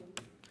simple,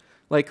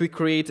 like we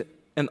create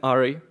an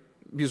array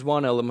with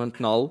one element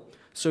null.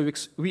 So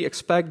we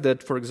expect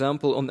that, for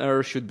example, on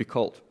error should be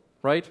called,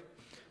 right?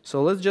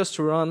 So let's just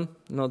run,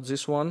 not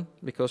this one,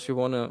 because we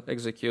want to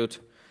execute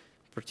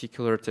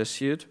particular test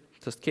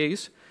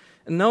case.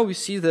 And now we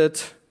see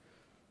that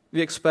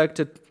we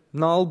expected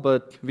null,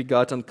 but we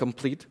got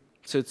incomplete.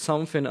 So it's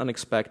something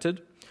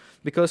unexpected.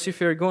 Because if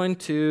you're going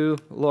to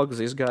log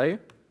this guy,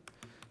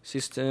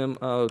 system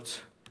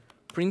out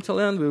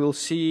println, we will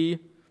see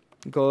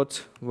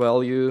got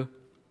value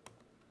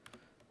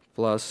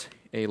plus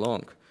a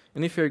long.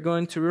 And if you're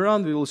going to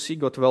rerun, we will see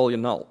got value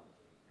null.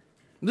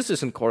 This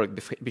is incorrect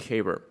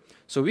behavior.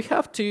 So we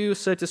have to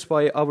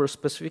satisfy our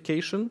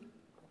specification,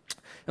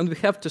 and we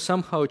have to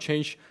somehow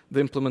change the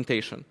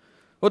implementation.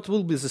 What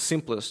will be the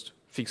simplest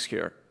fix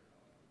here?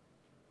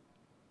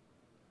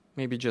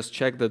 Maybe just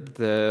check that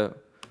the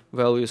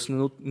value is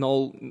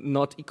null,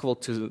 not equal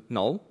to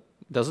null.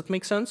 Does it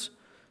make sense?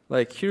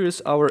 Like here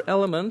is our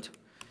element,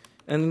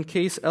 and in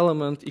case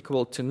element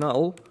equal to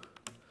null,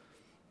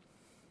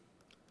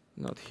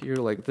 not here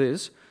like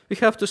this, we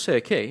have to say,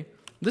 okay,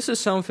 this is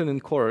something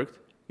incorrect.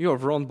 You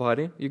have wrong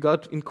body, you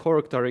got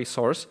incorrect array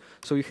source,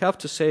 so you have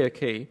to say,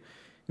 okay,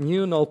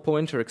 new null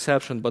pointer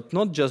exception, but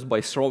not just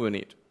by throwing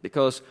it,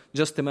 because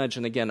just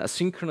imagine again,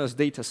 asynchronous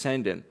data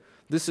sending.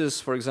 This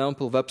is, for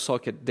example,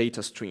 WebSocket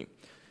data stream,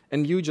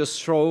 and you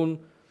just thrown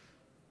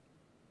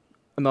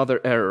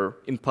another error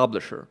in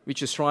publisher,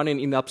 which is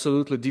running in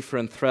absolutely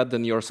different thread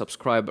than your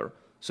subscriber.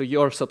 So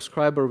your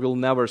subscriber will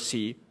never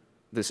see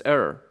this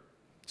error.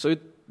 So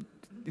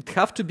it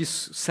have to be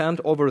sent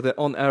over the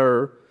on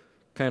error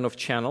kind of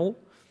channel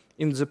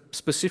in the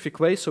specific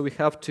way. So we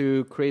have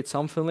to create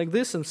something like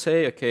this and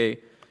say, okay,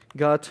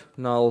 got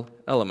null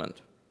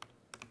element.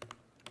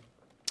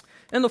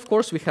 And of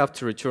course, we have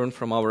to return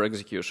from our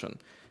execution.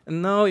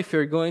 And now if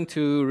you're going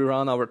to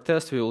rerun our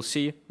test, we will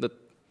see that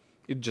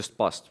it just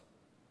passed.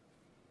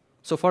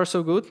 So far,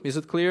 so good. Is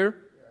it clear?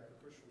 Yeah, I have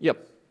a question.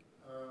 Yep.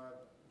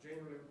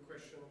 Genuine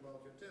question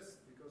about your test,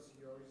 because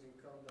you are using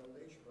countdown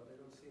H, but I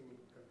don't see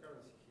any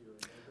concurrency here.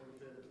 Are you going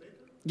to add it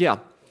later? Yeah.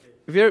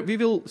 Okay. We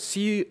will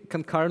see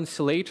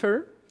concurrency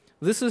later.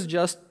 This is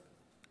just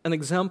an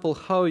example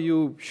how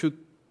you should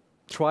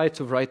try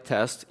to write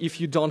tests if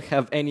you don't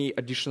have any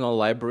additional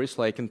libraries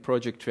like in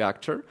Project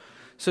Reactor.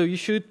 So you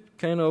should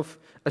kind of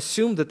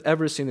assume that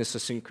everything is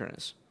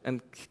asynchronous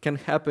and can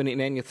happen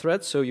in any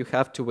thread, so you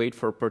have to wait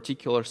for a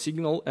particular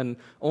signal, and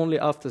only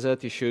after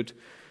that you should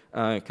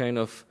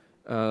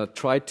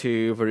try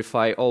to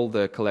verify all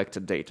the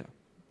collected data.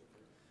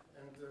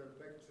 And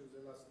back to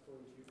the last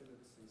point, you added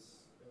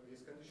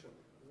this condition.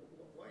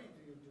 Why do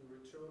you do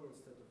return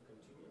instead of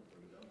continue, for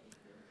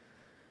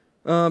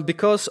example?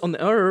 Because on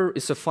error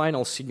is a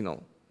final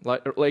signal.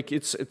 Like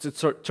it's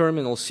a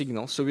terminal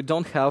signal, so we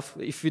don't have,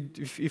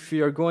 if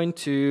we are going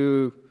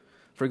to,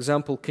 for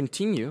example,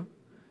 continue,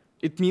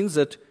 it means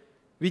that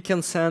we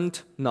can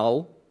send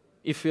null.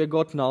 If we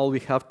got null, we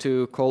have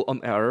to call on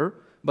error.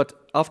 But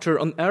after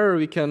on error,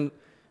 we can,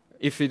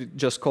 if we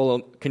just call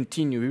on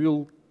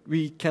continue,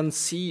 we can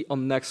see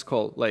on next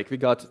call, like we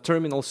got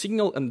terminal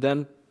signal and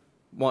then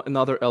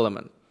another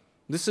element.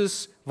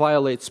 This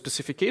violates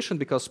specification,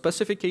 because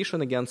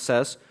specification again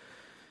says,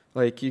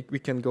 like we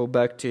can go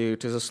back to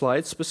the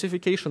slide.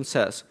 Specification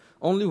says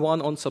only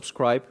one on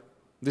subscribe.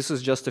 This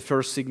is just the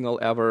first signal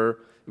ever.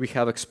 We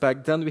have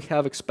expect, then we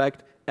have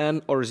expect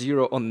n or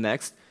 0 on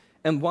next.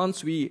 And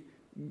once we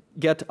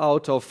get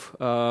out of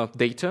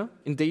data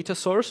in data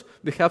source,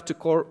 we have to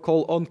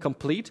call on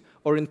complete,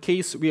 or in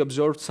case we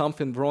observed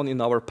something wrong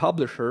in our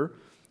publisher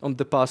on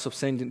the path of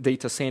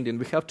data sending,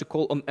 we have to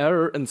call on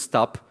error and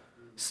stop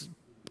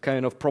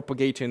kind of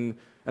propagating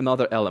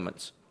another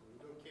elements. We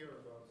don't care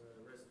about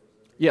the rest of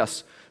the data.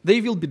 Yes,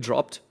 they will be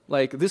dropped.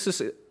 Like this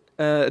is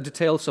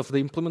details of the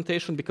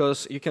implementation,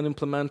 because you can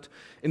implement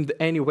in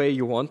any way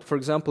you want. For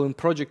example, in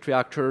Project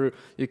Reactor,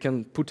 you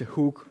can put a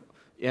hook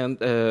and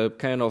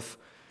kind of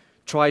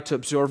try to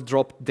observe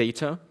dropped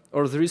data.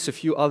 Or there is a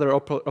few other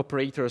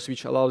operators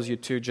which allows you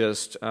to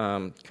just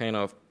kind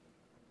of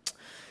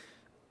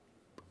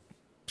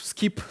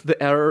skip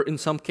the error in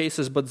some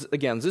cases. But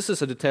again, this is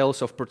the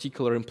details of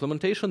particular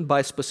implementation.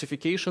 By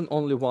specification,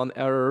 only one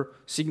error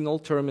signal,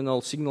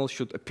 terminal signal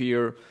should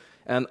appear.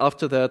 And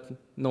after that,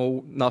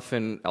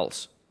 nothing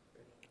else.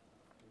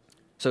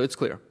 So it's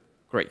clear.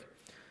 Great.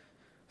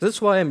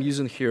 That's why I'm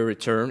using here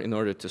return in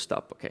order to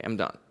stop. OK, I'm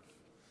done.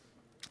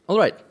 All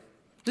right.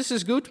 This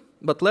is good,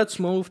 but let's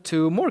move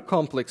to more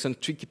complex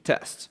and tricky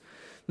tests.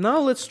 Now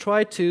let's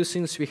try to,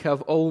 since we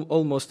have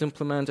almost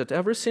implemented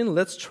everything,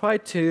 let's try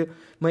to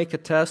make a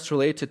test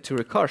related to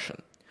recursion.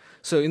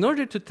 So in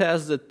order to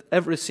test that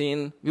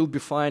everything will be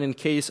fine in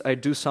case I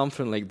do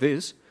something like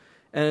this,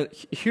 and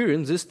here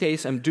in this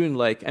case I'm doing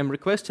like, I'm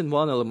requesting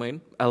one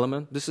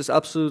element. This is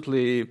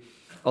absolutely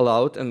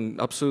allowed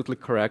and absolutely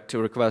correct to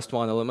request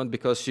one element,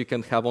 because you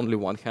can have only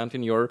one hand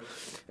in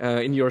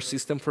your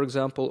system, for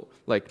example,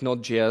 like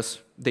Node.js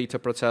data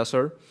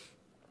processor.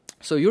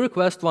 So you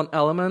request one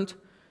element,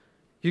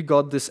 you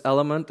got this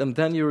element, and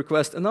then you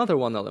request another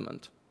one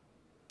element.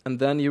 And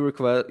then you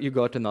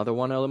got another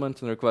one element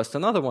and request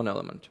another one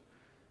element.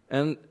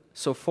 And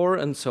so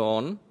forth and so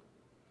on.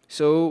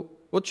 So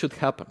what should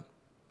happen?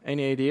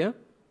 Any idea?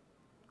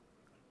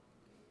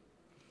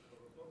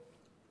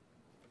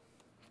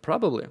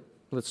 Probably.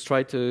 Let's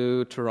try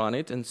to run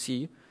it and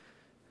see.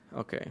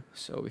 OK,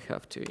 so we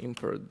have to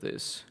import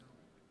this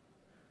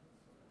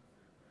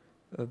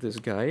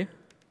guy.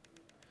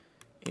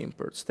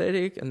 Import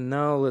static, and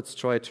now let's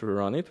try to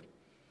run it.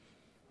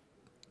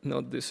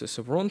 No, this is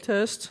a run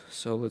test,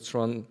 so let's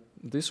run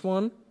this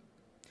one.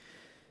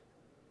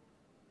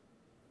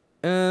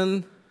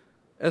 And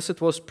as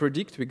it was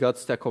predicted, we got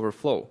Stack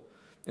Overflow.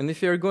 And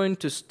if you are going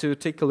to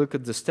take a look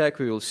at the stack,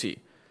 we will see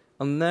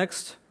on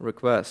next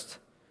request,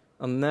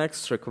 on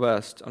next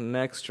request, on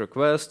next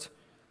request,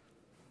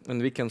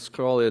 and we can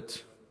scroll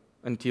it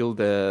until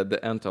the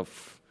end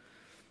of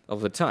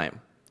the time.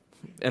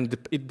 And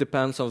it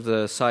depends on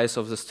the size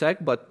of the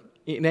stack, but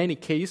in any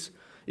case,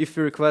 if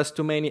we request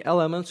too many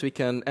elements, we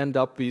can end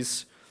up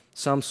with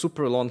some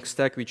super long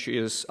stack which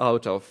is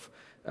out of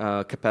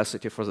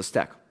capacity for the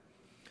stack.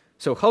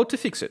 So how to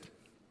fix it?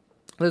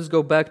 Let's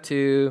go back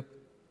to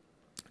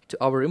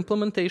our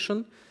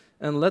implementation,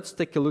 and let's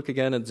take a look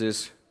again at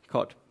this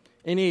code.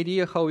 Any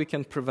idea how we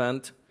can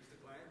prevent? Is the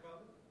client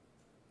valid?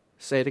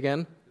 Say it again.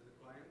 Is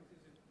the client,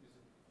 is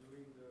it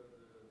doing the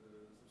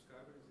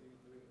subscriber, is it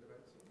doing the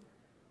right thing?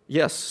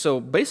 Yes, so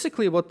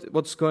basically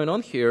what's going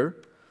on here,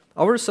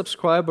 our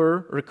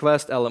subscriber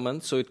requests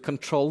elements, so it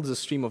controls the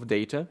stream of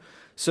data.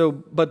 So,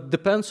 but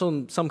depends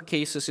on some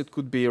cases, it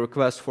could be a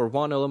request for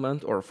one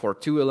element or for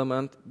two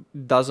elements,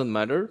 doesn't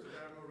matter. So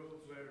there are no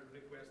rules where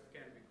request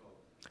can be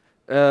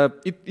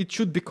called? It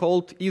should be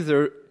called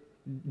either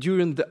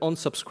during the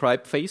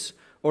onSubscribe phase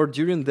or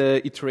during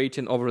the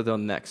iterating over the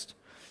next.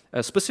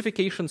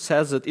 Specification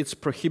says that it's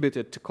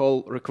prohibited to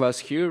call requests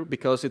here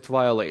because it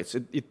violates.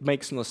 It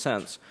makes no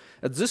sense.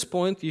 At this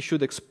point, you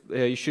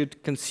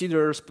should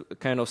consider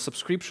kind of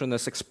subscription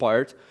as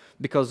expired,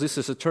 because this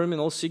is a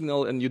terminal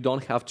signal and you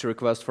don't have to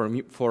request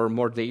for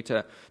more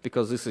data,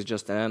 because this is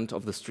just the end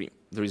of the stream.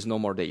 There is no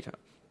more data.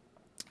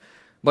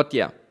 But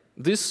yeah,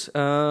 this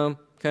kind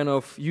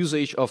of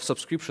usage of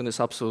subscription is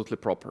absolutely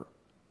proper.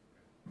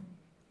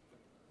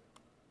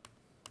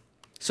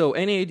 So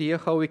any idea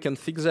how we can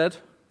fix that?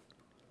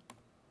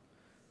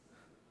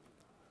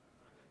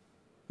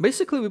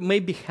 Basically, we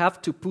maybe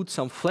have to put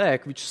some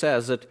flag which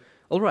says that,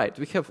 all right,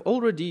 we have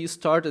already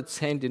started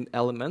sending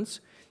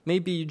elements.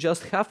 Maybe you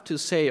just have to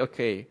say,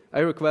 OK, I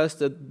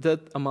requested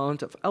that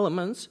amount of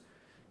elements,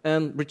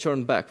 and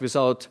return back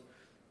without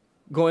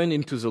going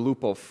into the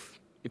loop of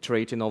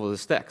iterating over the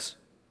stacks.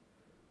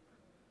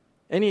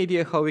 Any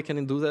idea how we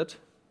can do that?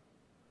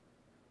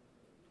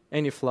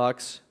 Any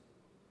flags?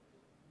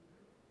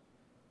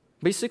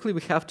 Basically,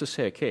 we have to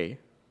say, OK,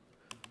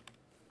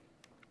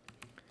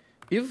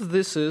 if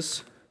this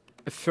is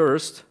a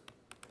first,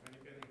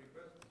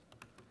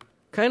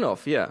 kind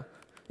of, yeah.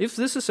 If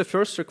this is a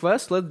first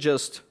request, let's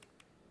just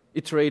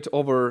iterate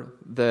over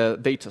the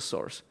data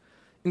source.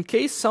 In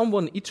case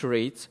someone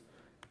iterates,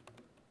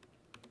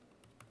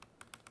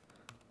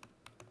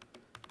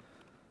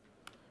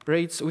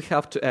 we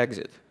have to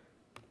exit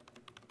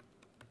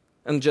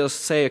and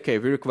just say, OK,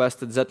 we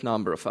requested that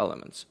number of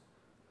elements.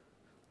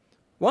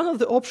 One of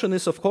the options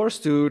is, of course,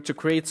 to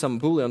create some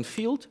Boolean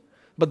field.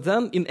 But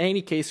then, in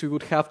any case, we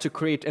would have to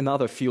create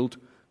another field,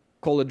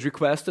 call it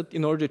requested,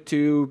 in order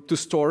to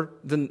store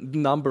the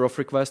number of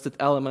requested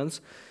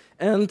elements.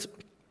 And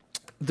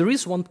there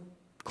is one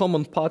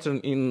common pattern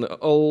in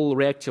all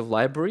reactive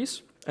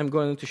libraries I'm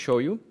going to show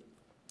you,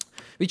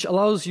 which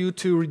allows you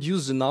to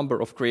reduce the number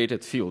of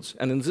created fields,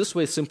 and in this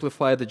way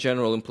simplify the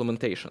general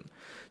implementation.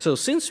 So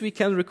since we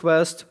can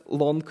request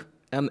long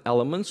n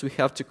elements, we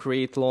have to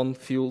create long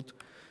field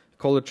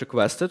call it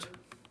requested.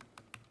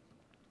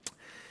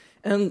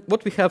 And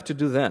what we have to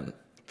do then?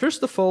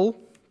 First of all,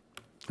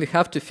 we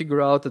have to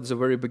figure out at the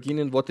very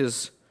beginning what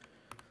is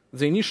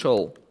the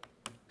initial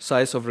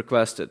size of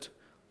requested.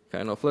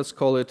 Kind of, let's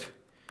call it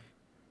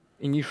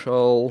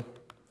initial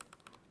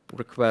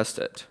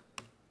requested.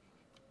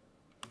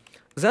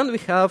 Then we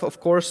have, of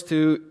course,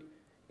 to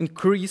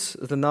increase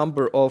the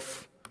number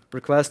of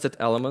requested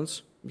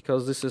elements,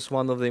 because this is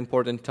one of the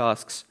important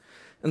tasks.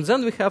 And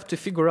then we have to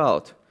figure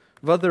out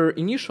whether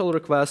initial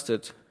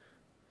requested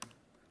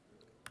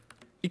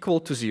equal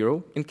to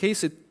 0. In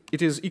case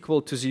it is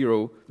equal to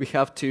 0, we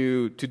have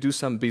to do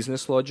some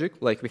business logic,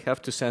 like we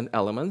have to send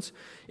elements.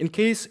 In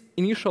case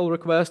initial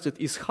requested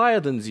is higher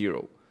than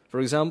 0, for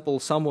example,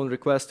 someone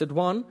requested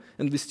 1,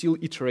 and we're still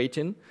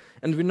iterating,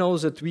 and we know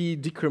that we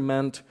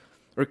decrement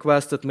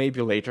requested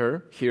maybe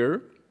later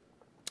here,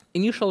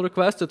 initial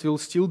requested will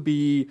still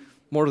be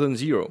more than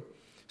 0.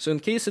 So in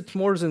case it's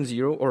more than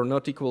 0 or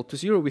not equal to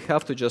 0, we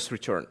have to just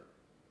return.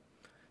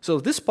 So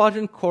this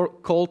pattern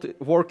called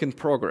work in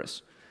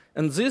progress.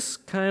 And this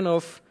kind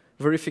of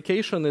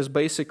verification is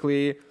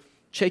basically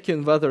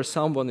checking whether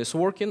someone is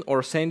working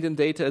or sending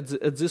data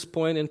at this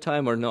point in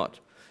time or not.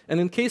 And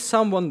in case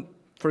someone,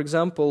 for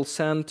example,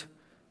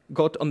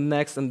 got on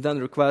next and then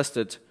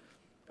requested,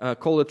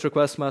 call it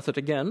request method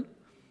again,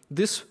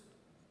 this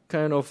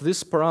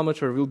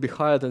parameter will be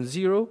higher than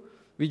 0.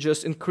 We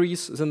just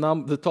increase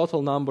the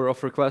total number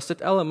of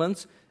requested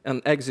elements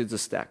and exit the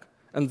stack.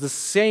 And the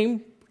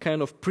same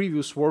kind of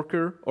previous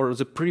worker or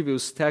the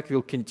previous stack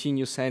will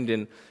continue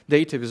sending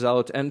data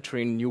without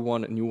entering new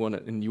one, new one,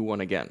 and new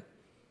one again.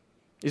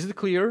 Is it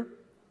clear?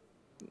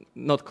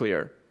 Not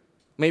clear.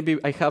 Maybe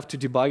I have to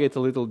debug it a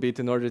little bit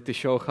in order to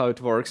show how it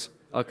works.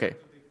 Okay.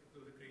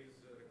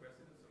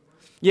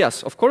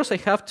 Yes, of course I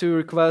have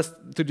to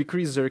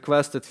decrease the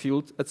requested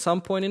field at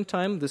some point in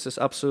time. This is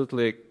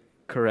absolutely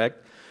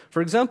correct.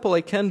 For example,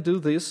 I can do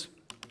this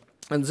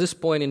at this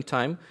point in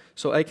time.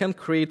 So I can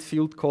create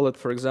field, call it,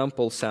 for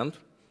example, send,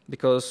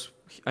 because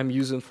I'm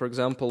using, for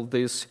example,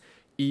 this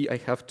E. I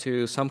have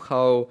to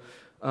somehow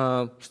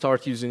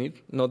start using it,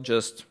 not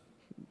just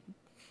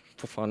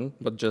for fun,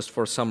 but just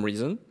for some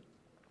reason.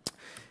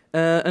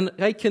 And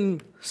I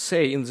can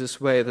say in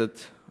this way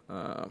that,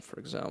 for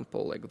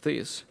example, like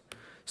this.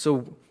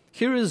 So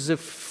here is the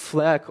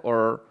flag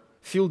or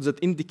field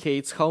that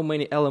indicates how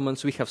many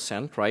elements we have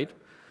sent, right?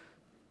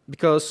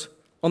 Because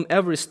on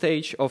every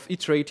stage of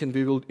iterating,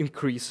 we will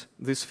increase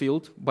this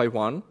field by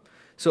 1.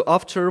 So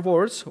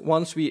afterwards,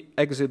 once we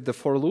exit the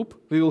for loop,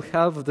 we will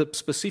have the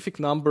specific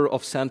number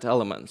of sent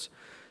elements.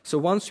 So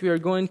once we are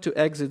going to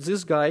exit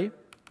this guy,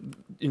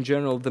 in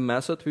general the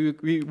method,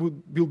 we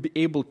will be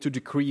able to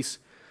decrease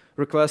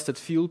requested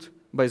field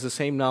by the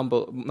same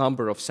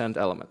number of sent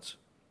elements.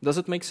 Does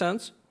it make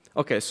sense?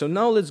 Okay, so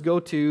now let's go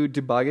to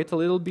debug it a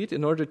little bit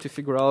in order to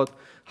figure out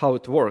how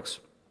it works.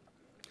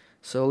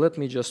 So let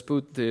me just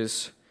put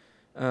this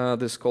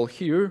call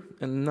here,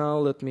 and now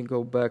let me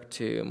go back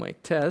to my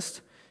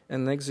test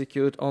and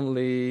execute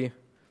only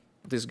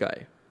this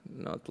guy.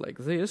 Not like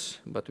this,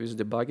 but with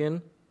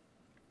debugging.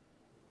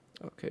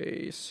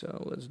 Okay,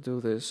 so let's do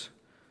this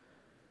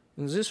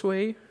in this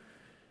way.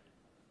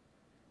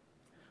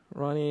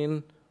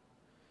 Running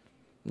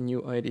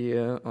new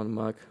idea on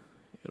Mac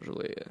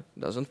usually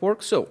doesn't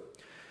work. So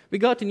we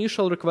got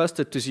initial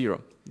requested to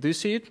 0. Do you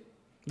see it?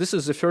 This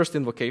is the first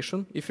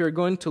invocation. If you're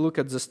going to look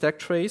at the stack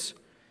trace,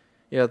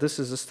 yeah, this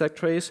is the stack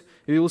trace.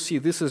 You will see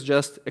this is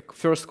just a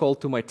first call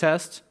to my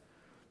test.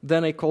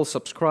 Then I call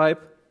subscribe,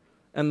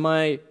 and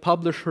my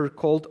publisher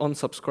called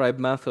onSubscribe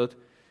method.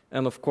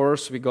 And of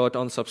course, we got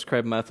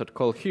onSubscribe method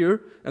call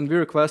here, and we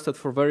requested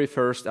for very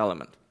first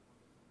element.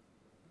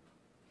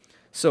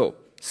 So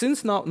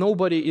since now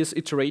nobody is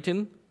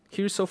iterating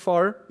here so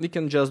far, we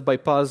can just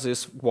bypass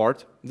this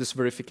guard, this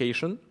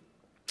verification,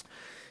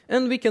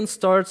 and we can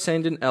start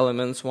sending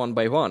elements one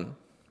by one.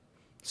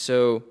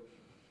 So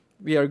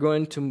we are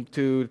going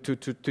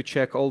to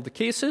check all the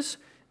cases,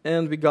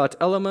 and we got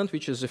element,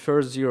 which is the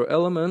first 0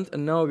 element,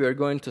 and now we are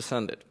going to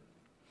send it.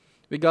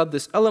 We got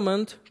this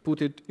element,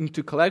 put it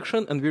into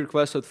collection, and we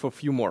requested for a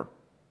few more,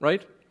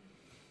 right?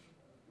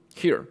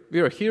 Here, we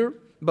are here,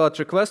 but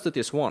requested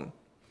is 1.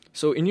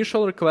 So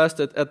initial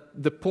requested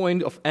at the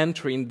point of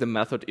entering the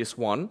method is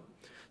 1.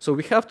 So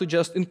we have to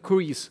just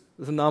increase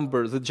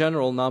the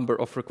general number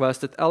of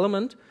requested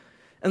element,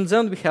 and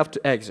then we have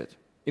to exit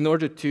in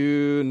order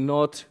to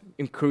not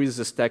increase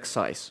the stack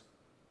size,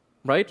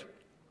 right?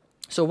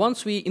 So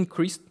once we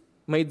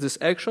made this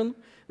action,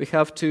 we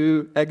have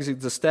to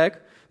exit the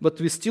stack, but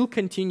we still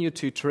continue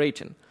to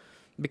iterating.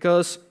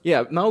 Because,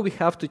 yeah, now we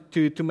have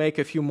to make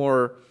a few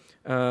more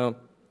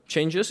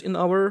changes in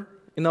our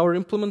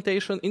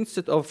implementation.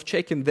 Instead of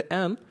checking the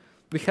n,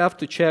 we have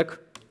to check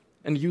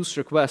and use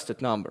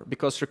requested number,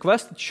 because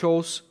requested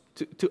shows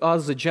to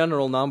us the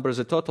general number,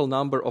 the total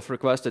number of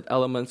requested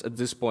elements at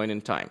this point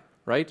in time,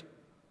 right?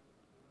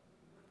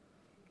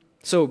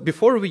 So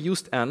before we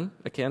used n,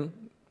 again,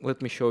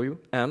 let me show you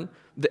n.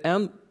 The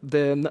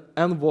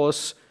n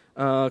was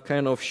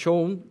kind of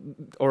shown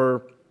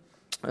or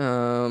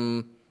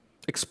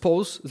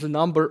expose the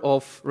number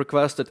of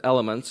requested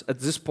elements at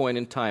this point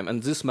in time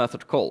and this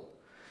method call.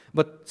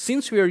 But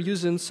since we are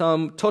using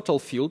some total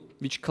field,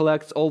 which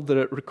collects all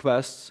the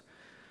requests,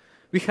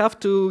 we have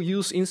to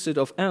use, instead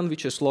of n,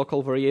 which is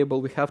local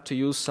variable, we have to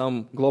use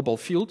some global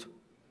field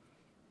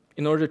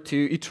in order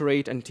to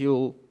iterate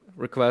until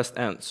request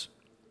ends.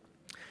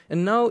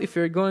 And now if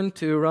we're going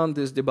to run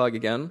this debug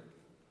again,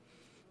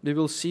 we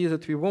will see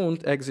that we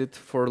won't exit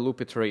for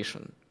loop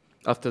iteration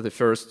after the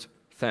first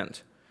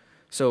thend.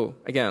 So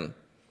again,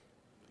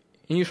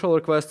 initial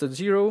request at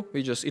 0,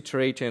 we just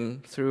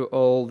iterating through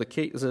all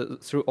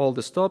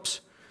the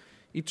stops.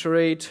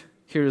 Iterate,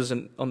 here's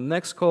on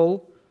next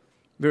call,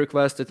 we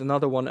requested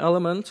another one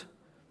element.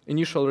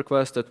 Initial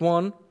request at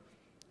 1,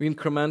 we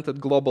incremented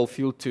global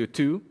field to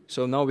 2,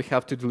 so now we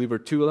have to deliver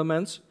 2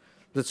 elements.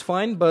 That's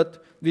fine,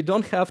 but we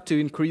don't have to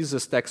increase the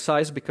stack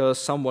size because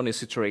someone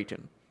is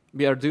iterating.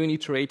 We are doing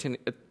iterating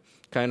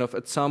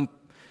at some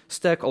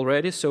stack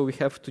already, so we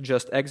have to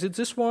just exit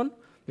this one.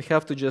 We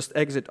have to just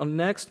exit on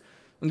next,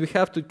 and we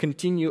have to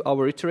continue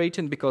our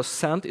iterating because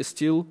send is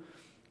still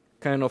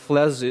kind of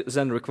less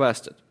than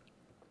requested.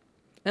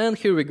 And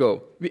here we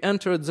go. We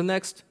entered the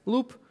next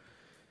loop.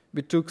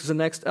 We took the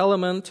next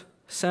element,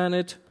 sent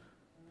it,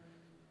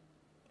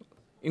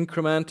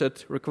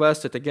 incremented,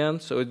 requested again,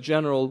 so its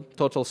general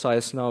total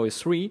size now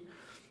is 3,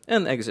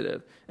 and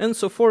exited. And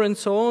so forth and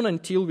so on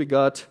until we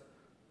got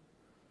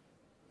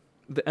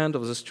the end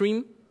of the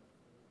stream.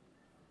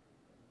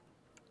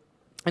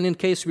 And in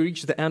case we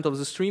reach the end of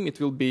the stream, it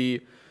will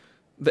be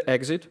the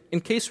exit.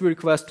 In case we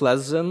request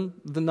less than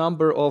the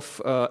number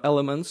of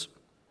elements,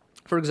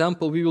 for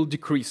example, we will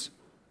decrease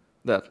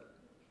that.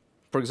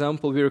 For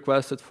example, we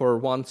requested for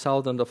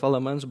 1,000 of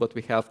elements, but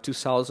we have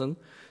 2,000.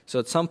 So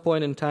at some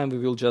point in time, we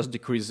will just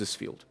decrease this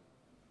field.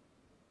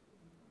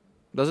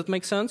 Does it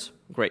make sense?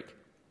 Great.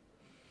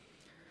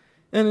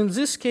 And in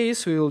this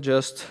case, we will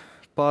just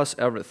pass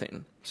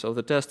everything. So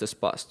the test is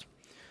passed.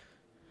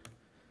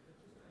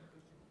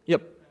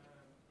 Yep. In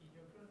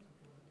your current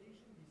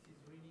implementation, this is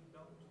reading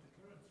down to the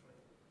current thread.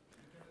 You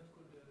cannot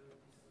call this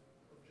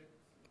object.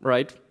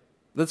 Right.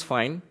 That's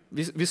fine.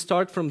 We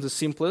start from the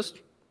simplest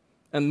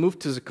and move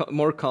to the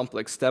more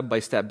complex step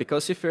by step.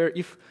 Because if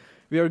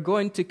we are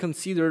going to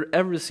consider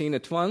everything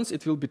at once,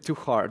 it will be too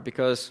hard.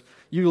 Because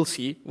you will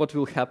see what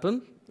will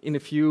happen in a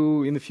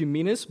few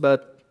minutes.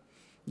 But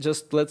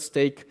just let's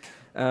take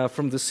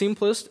from the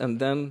simplest and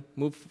then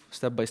move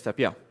step by step.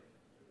 Yeah.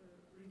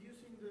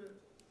 Reducing the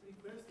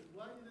requested.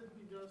 Why didn't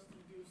we just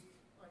reduce,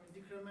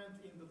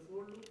 decrement in the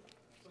for loop,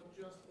 but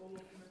just all of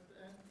them at the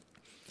end?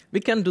 We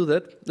can do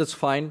that. That's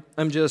fine.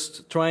 I'm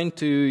just trying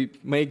to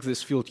make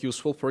this field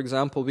useful. For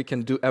example, we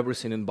can do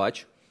everything in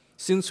batch.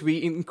 Since we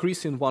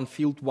increase in one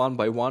field one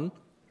by one,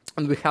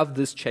 and we have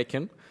this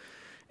check-in,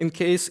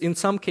 in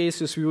some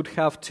cases, we would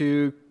have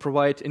to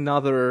provide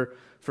another,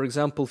 for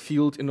example,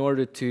 field in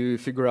order to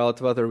figure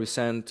out whether we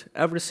send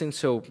everything.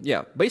 So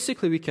yeah,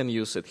 basically we can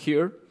use it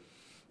here,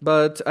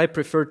 but I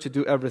prefer to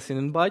do everything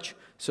in batch.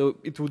 So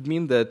it would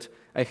mean that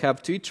I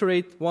have to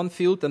iterate one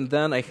field and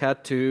then I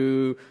had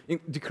to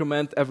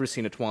decrement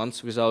everything at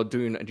once without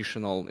doing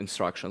additional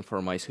instruction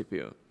for my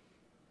CPU.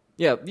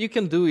 Yeah, you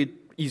can do it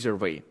either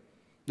way.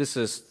 This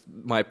is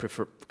my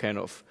preferred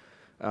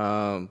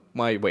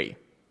my way.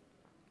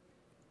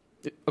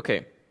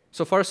 Okay,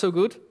 so far so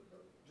good?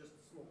 Just a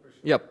small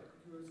question. Yep.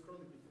 You were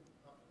scrolling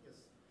before.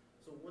 Yes.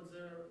 So what's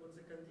the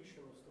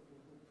condition of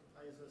stopping loop?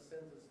 Either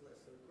send is less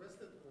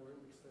requested or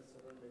index less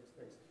than index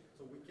next.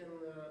 So we can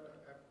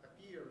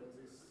appear in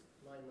this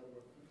line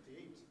number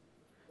 58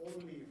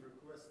 only if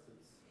requested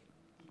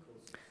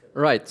equals 7.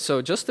 Right,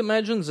 so just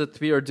imagine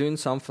that we are doing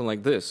something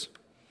like this.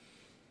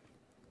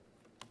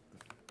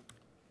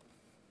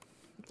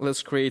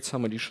 Let's create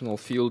some additional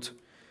field,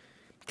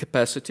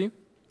 capacity.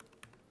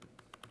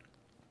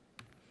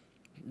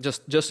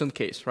 Just in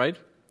case, right?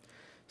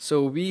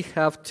 So we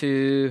have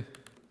to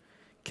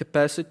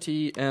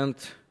capacity and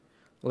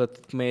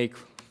let's make,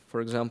 for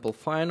example,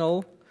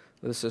 final.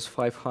 This is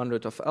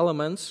 500 of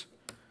elements.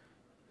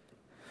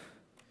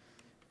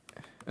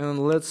 And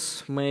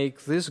let's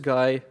make this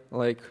guy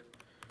like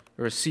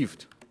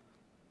received.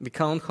 We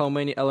count how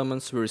many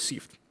elements we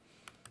received.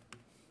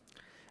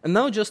 And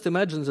now just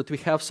imagine that we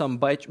have some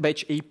batch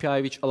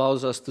API which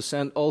allows us to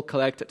send all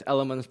collected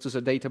elements to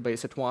the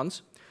database at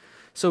once.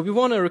 So we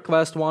want to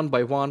request one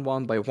by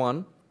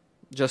one,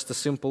 just a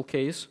simple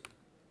case.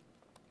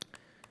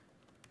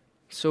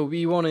 So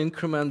we want to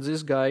increment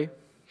this guy,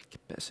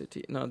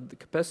 capacity, not the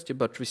capacity,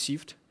 but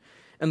received.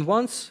 And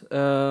once,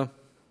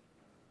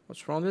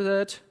 what's wrong with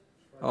that?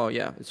 Oh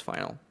yeah, it's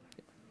final.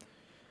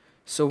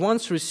 So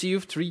once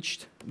received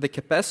reached the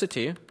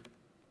capacity,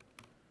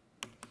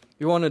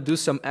 we want to do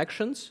some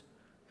actions,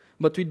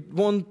 but we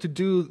want to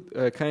do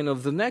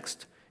the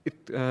next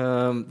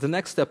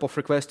step of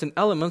requesting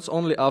elements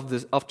only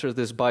after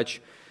this batch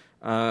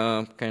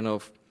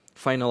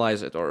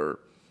finalize it or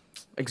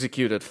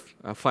execute it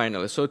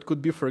finally. So it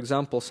could be, for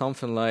example,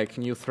 something like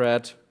new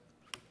thread.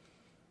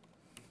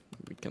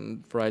 We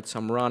can write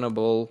some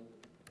runnable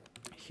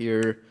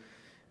here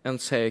and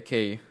say,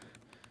 okay,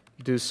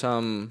 do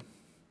some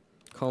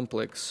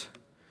complex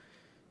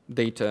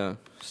data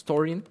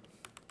storing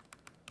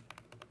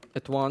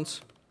at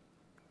once.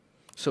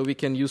 So we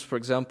can use, for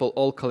example,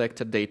 all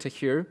collected data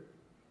here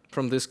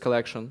from this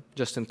collection,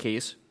 just in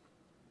case.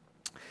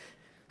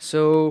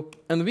 So,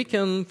 and we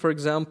can, for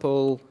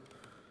example,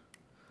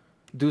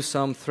 do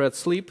some thread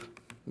sleep,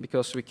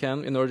 because we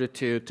can, in order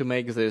to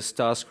make this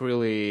task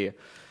really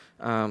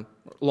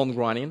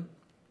long-running.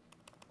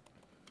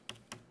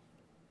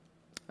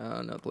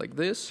 Not like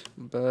this,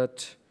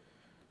 but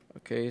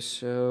okay,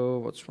 so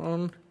what's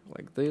wrong?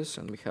 Like this,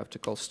 and we have to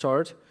call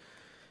start.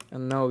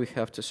 And now we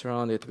have to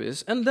surround it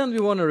with, and then we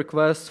want to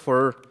request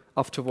for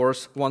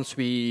afterwards, once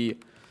we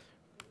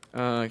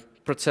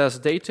process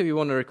data, we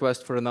want to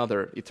request for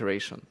another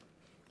iteration.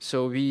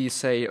 So we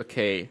say,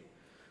 okay,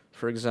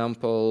 for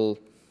example,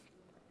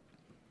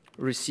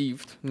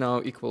 received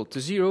now equal to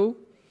 0,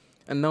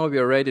 and now we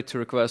are ready to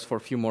request for a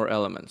few more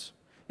elements.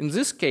 In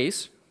this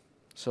case,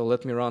 so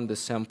let me run this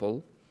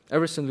sample,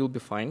 everything will be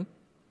fine.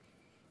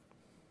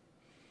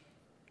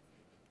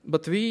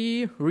 But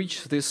we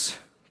reach this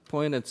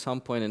point at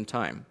some point in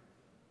time.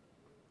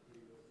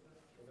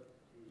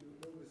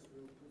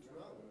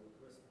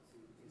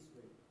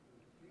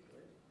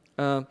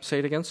 Say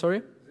it again,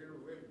 sorry? Zero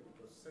value,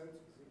 because sent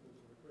is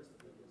equal to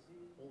requested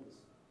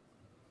always.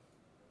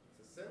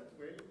 The sent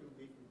value will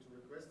be equal to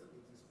requested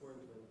at this point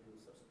when you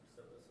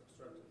subtract it.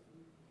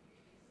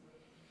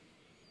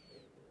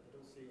 I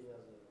don't see any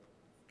other.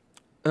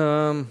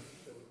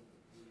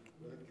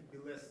 Well, it could be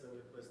less than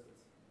requested.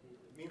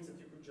 It means that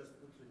you could just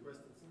put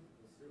requested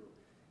equals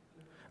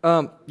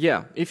 0.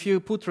 Yeah, if you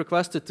put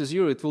requested to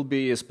 0, it will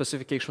be a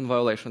specification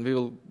violation. We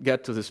will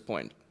get to this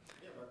point.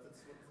 Yeah, but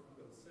that's not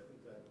typical setting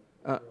time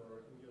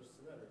in your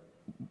scenario.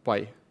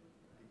 Why?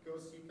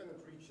 Because you cannot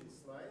reach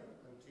this line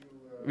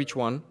until... Which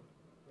one?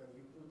 When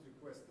you put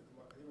requested,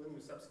 when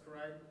you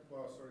subtract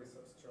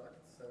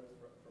send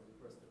from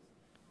requested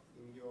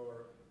in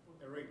your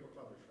array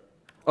publisher.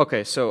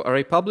 Okay, so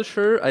array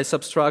publisher, I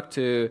subtract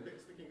to...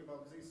 Speaking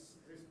about this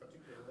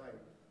particular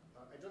line,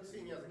 I don't see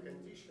any other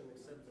condition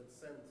except that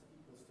send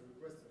equals to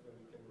requested when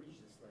you can reach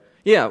this line.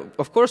 Yeah,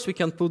 of course we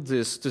can put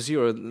this to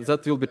 0.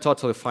 That will be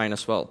totally fine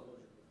as well.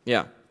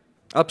 Yeah,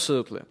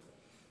 absolutely.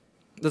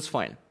 That's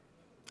fine.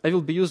 I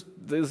will be used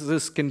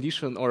this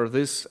condition or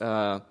this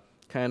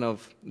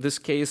this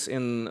case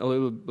in a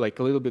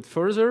little bit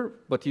further,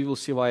 but you will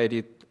see why I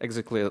did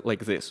exactly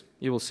like this.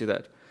 You will see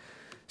that.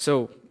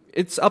 So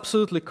it's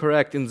absolutely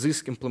correct in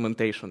this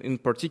implementation, in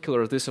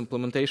particular this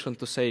implementation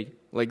to say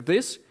like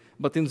this,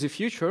 but in the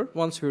future,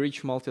 once we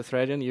reach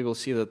multi-threading, you will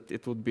see that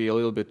it would be a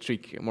little bit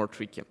tricky, more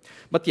tricky.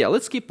 But yeah,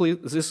 let's keep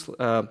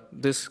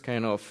this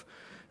kind of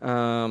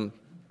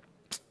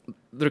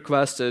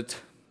requested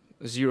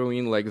 0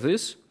 in like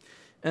this,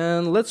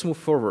 and let's move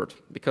forward,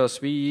 because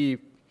we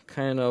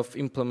kind of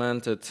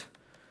implemented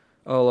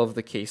all of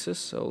the cases.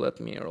 So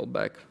let me roll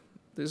back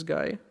this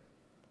guy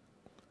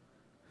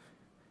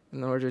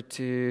in order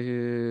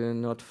to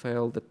not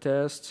fail the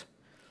test,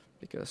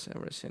 because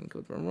everything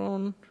could run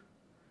wrong.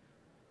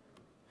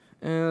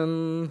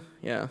 And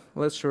yeah,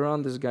 let's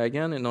run this guy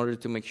again in order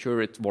to make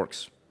sure it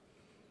works.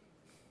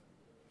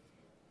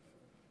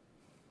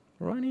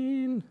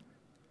 Running.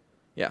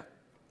 Yeah,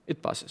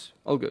 it passes.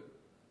 All good.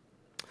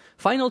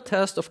 Final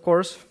test, of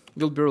course,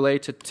 will be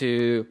related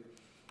to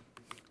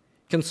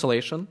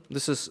cancellation.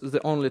 This is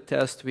the only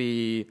test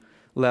we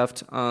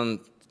left on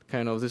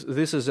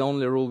this is the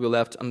only rule we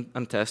left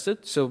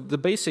untested. So the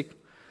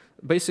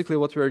basically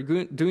what we are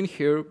doing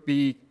here,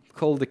 we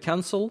call the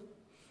cancel,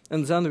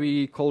 and then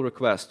we call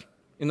request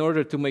in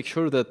order to make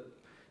sure that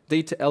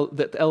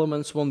that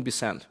elements won't be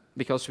sent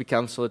because we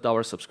canceled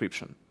our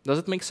subscription. Does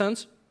it make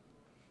sense?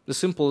 The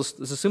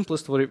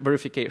simplest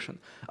verification.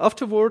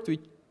 Afterward, we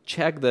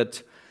check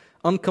that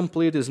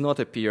uncomplete is not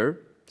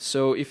appear.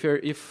 So if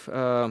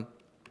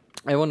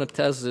I want to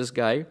test this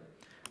guy,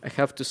 I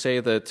have to say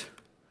that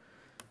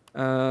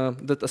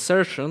that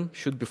assertion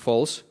should be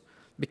false,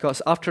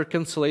 because after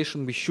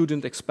cancellation we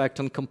shouldn't expect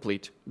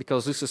incomplete,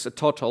 because this is a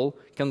total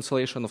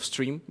cancellation of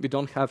stream. We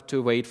don't have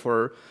to wait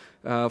for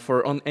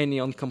any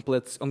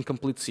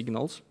incomplete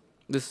signals.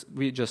 This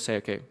we just say,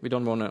 okay, we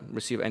don't want to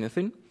receive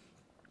anything.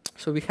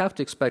 So we have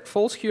to expect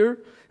false here,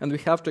 and we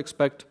have to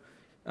expect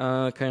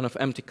kind of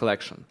empty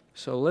collection.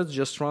 So let's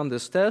just run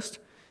this test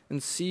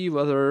and see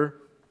whether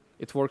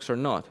it works or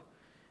not.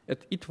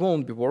 It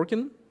won't be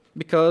working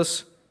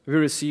because we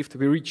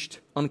reached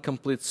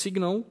incomplete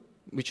signal,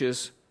 which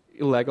is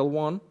illegal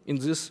one in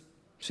this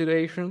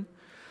situation.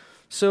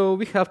 So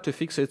we have to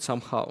fix it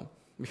somehow.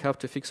 We have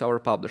to fix our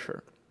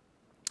publisher.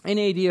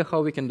 Any idea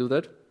how we can do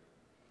that?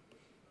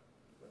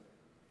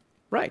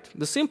 Right.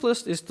 The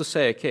simplest is to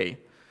say, okay,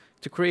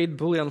 to create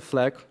Boolean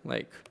flag,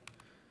 like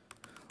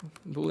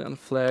Boolean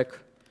flag,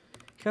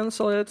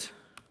 cancel it,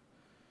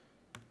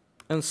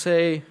 and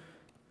say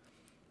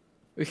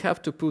we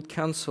have to put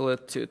cancel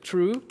it to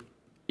true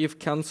if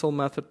cancel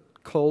method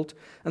called,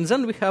 and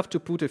then we have to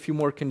put a few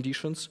more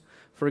conditions.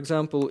 For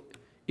example,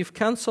 if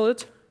cancel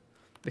it,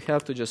 we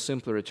have to just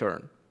simply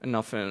return and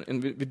nothing,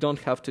 and we don't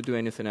have to do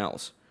anything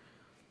else.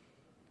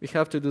 We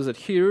have to do that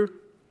here.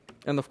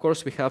 And of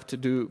course, we have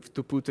to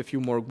put a few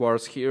more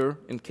bars here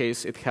in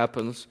case it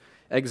happens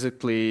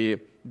exactly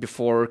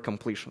before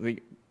completion.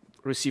 We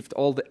received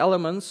all the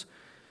elements.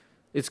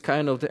 It's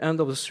kind of the end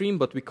of the stream,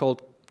 but we call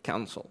it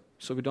cancel.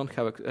 So we don't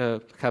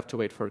have to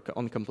wait for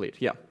on complete.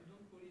 Yeah. You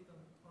don't put it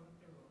on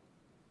error.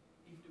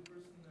 If the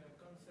person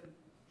cancels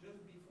just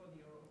before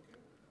the error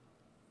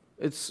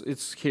occurs.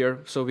 It's here,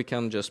 so we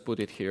can just put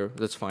it here.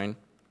 That's fine.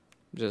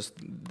 Just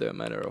the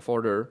matter of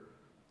order.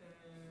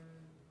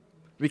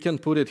 We can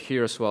put it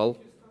here as well.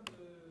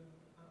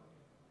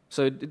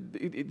 So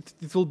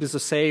it will be the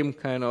same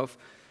kind of,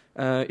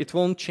 it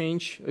won't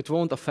change, it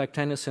won't affect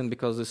anything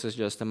because this is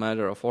just a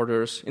matter of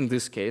orders in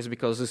this case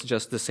because it's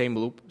just the same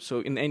loop. So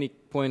in any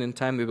point in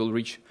time we will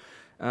reach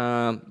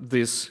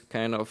this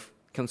kind of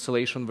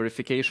cancellation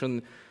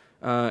verification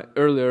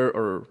earlier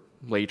or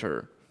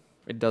later.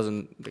 It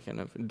doesn't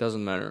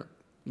matter,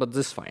 but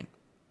this is fine.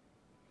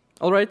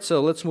 All right, so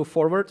let's move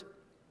forward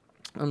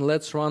and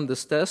let's run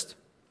this test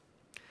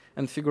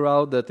and figure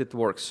out that it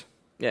works.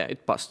 Yeah,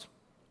 it passed.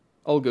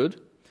 All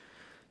good.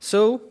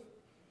 So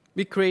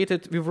we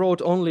wrote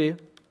only,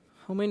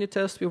 how many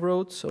tests we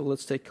wrote? So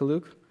let's take a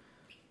look.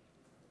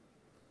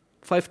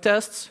 5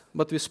 tests,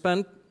 but we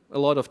spent a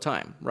lot of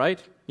time, right?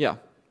 Yeah,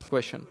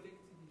 question.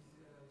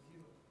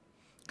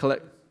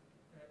 Collect.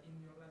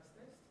 In your last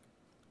test,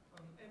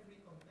 on every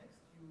context,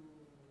 you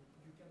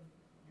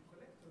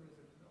collect the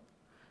result, no?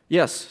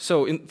 Yes,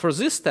 so for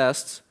these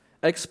tests,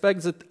 I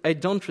expect that I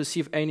don't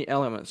receive any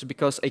elements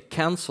because I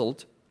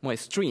canceled my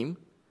stream,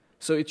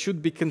 so it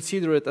should be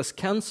considered as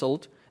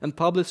canceled, and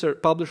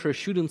publisher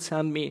shouldn't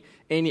send me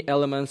any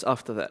elements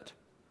after that.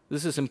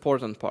 This is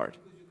important part.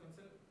 Because you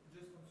cancel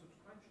just on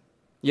subscription.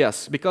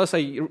 Yes, because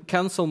I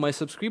cancel my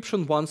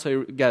subscription once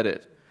I get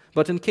it.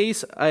 But in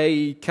case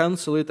I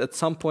cancel it at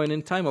some point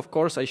in time, of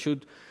course I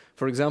should,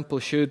 for example,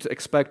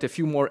 expect a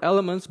few more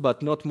elements,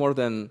 but not more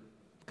than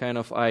kind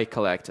of I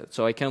collected.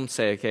 So I can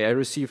say, okay,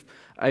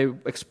 I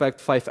expect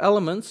 5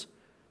 elements,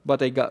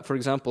 but I got, for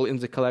example, in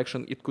the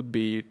collection, it could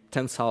be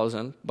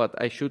 10,000, but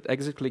I should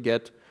exactly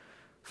get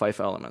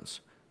 5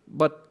 elements.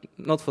 But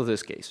not for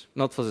this case,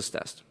 not for this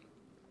test.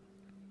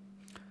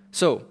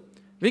 So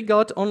we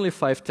got only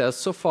 5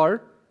 tests so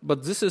far,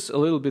 but this is a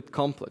little bit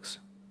complex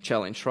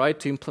challenge, right?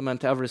 To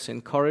implement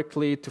everything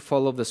correctly, to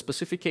follow the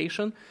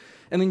specification.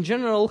 And in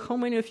general, how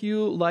many of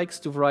you likes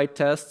to write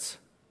tests?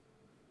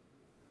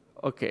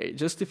 Okay,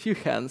 just a few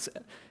hands.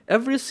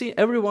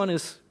 Everyone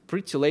is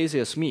pretty lazy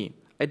as me.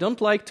 I don't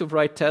like to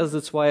write tests,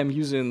 that's why I'm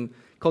using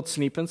code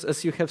snippets,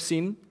 as you have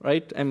seen,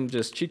 right? I'm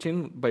just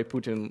cheating by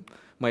putting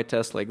my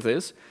test like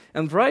this.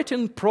 And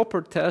writing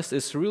proper tests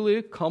is really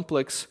a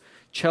complex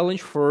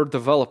challenge for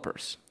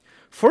developers.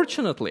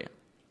 Fortunately,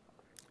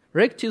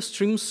 Reactive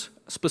streams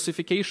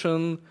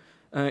specification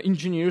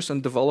engineers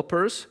and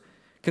developers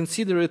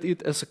considered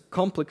it as a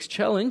complex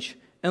challenge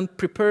and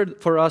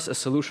prepared for us a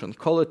solution,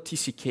 call it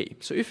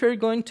TCK. So if you're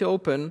going to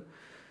open,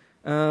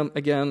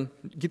 again,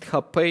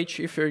 GitHub page,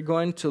 if you're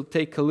going to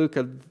take a look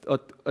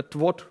at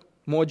what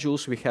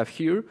modules we have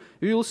here,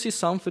 you will see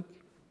something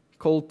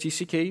called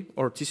TCK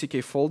or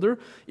TCK folder.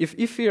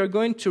 If we are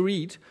going to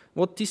read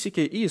what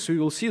TCK is, we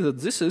will see that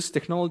this is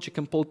technology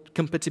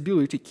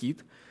compatibility kit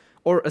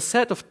or a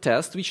set of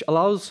tests which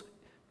allows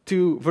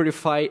to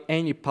verify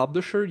any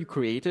publisher you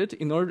created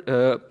in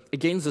order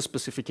against the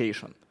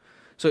specification.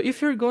 So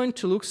if you're going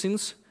to look,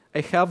 since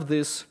I have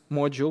this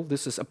module,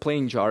 this is a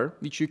plain jar,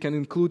 which you can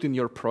include in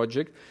your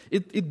project.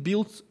 It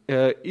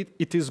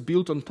is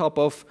built on top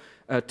of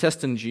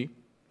testng.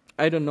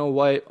 I don't know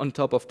why on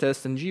top of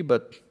testng,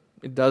 but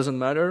it doesn't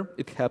matter.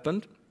 It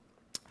happened.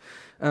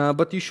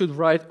 But you should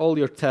write all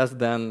your tests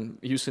then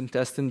using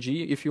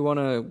testng. If you want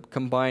to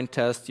combine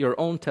your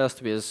own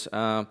test with,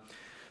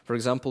 for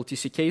example,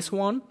 TCK's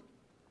one,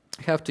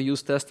 you have to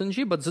use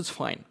testng, but that's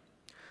fine.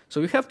 So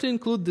you have to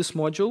include this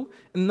module.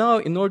 And now,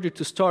 in order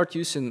to start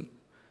using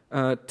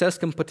test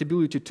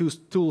compatibility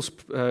tools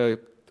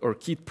or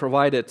kit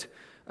provided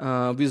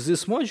with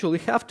this module, you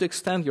have to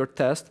extend your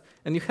test,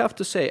 and you have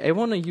to say, I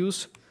want to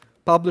use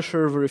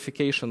publisher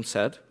verification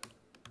set.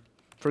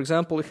 For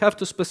example, you have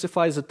to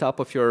specify the type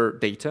of your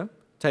data,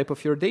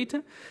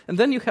 and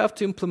then you have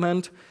to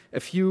implement a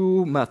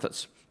few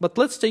methods. But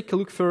let's take a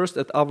look first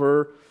at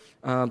our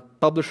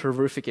publisher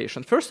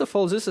verification. First of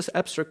all, this is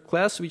abstract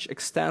class which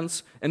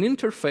extends an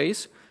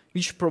interface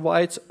which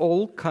provides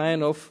all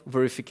kind of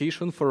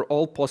verification for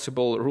all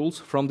possible rules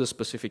from the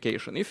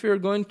specification. If we are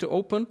going to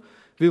open,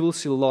 we will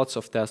see lots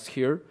of tests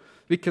here.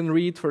 We can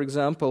read, for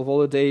example,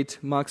 validate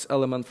max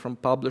element from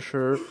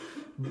publisher,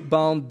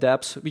 bound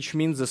depths, which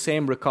means the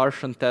same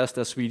recursion test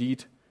as we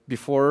did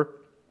before.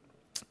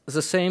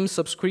 The same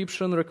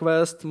subscription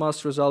request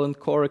must result in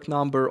correct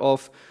number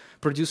of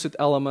produced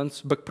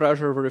elements, back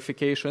pressure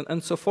verification,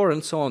 and so forth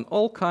and so on.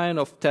 All kind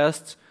of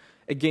tests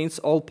against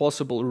all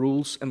possible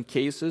rules and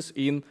cases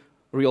in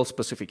real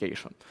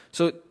specification.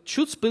 So it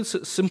should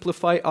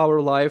simplify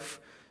our life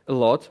a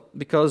lot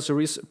because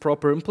there is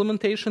proper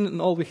implementation, and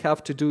all we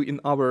have to do in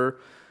our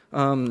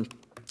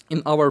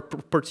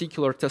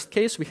particular test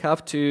case, we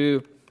have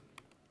to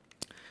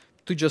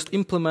to just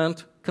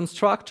implement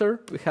constructor,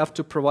 we have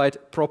to provide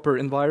proper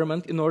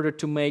environment in order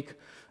to make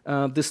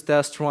this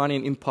test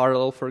running in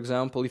parallel. For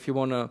example, if you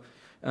want to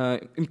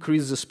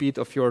increase the speed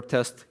of your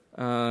test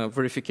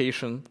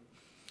verification.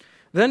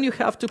 Then you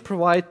have to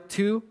provide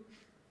two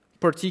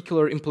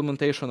particular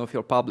implementation of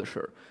your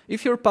publisher.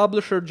 If your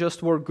publisher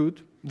just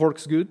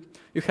works good,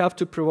 you have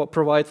to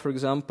provide, for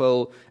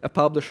example, a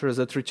publisher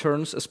that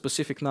returns a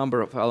specific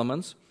number of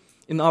elements.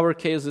 In our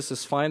case, this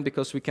is fine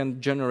because we can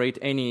generate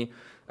any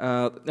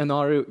an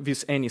array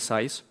with any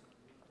size.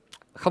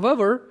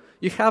 However,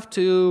 you have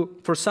to,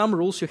 for some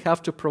rules, you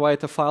have to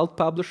provide a filed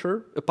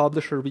publisher, a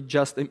publisher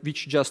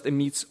which just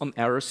emits an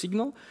error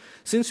signal.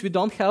 Since we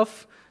don't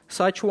have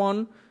such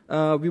one,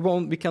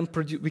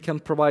 we can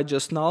provide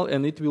just null,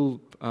 and it will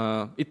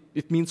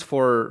it means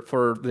for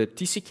the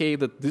TCK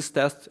that this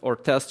test or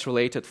test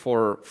related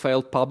for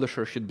failed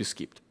publisher should be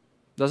skipped.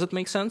 Does it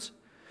make sense?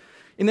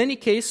 In any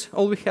case,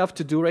 all we have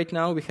to do right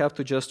now, we have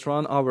to just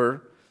run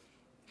our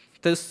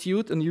test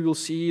suite, and you will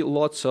see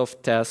lots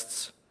of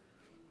tests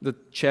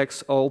that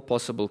checks all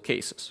possible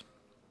cases.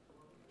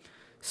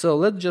 So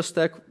let's just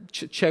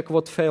check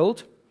what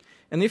failed.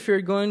 And if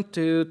you're going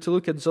to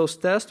look at those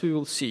tests, we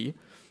will see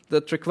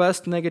that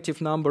request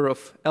negative number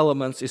of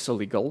elements is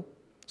illegal.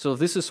 So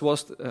this is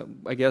what,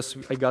 I guess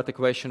I got a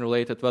question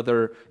related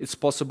whether it's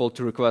possible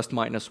to request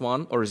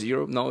 -1 or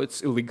 0. No,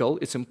 it's illegal,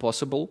 it's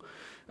impossible.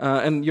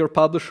 And your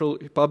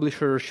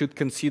publisher should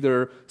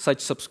consider such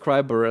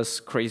subscriber as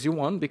crazy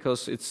one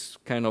because it's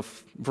kind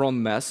of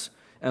wrong mess.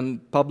 And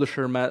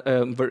publisher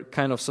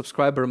kind of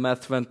subscriber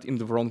math went in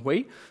the wrong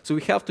way. So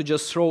we have to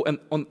just throw an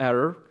on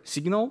error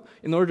signal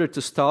in order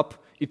to stop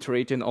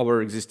iterating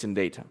over existing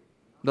data.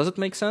 Does it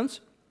make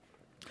sense?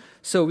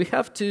 So we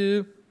have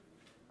to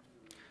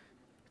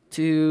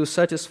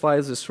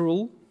satisfy this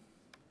rule.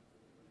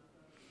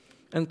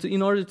 And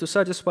in order to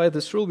satisfy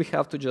this rule, we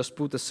have to just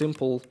put a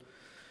simple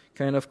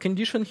kind of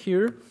condition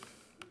here,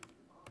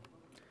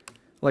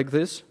 like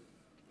this.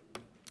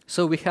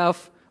 So we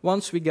have,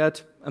 once we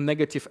get a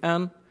negative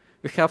n,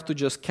 we have to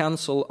just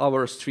cancel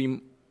our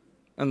stream,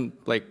 and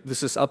like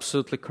this is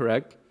absolutely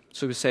correct.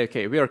 So we say,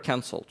 okay, we are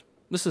canceled.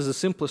 This is the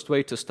simplest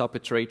way to stop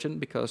iterating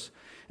because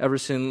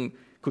everything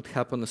could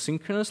happen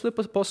asynchronously,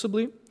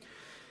 possibly.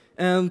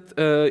 And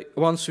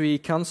once we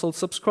cancel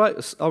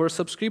our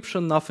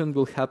subscription, nothing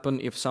will happen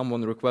if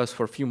someone requests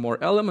for a few more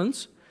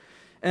elements.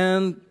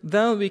 And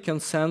then we can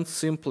send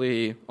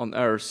simply an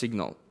error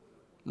signal,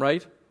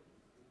 right?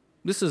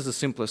 This is the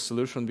simplest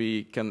solution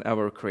we can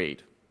ever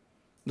create.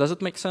 Does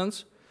it make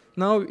sense?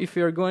 Now, if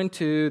we are going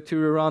to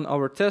rerun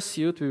our test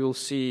suite, we will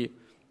see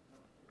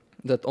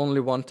that only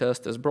one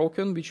test is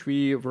broken, which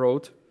we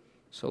wrote.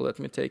 So let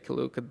me take a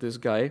look at this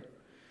guy.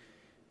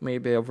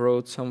 Maybe I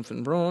wrote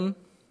something wrong.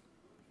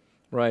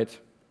 Right.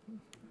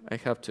 I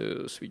have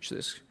to switch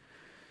this.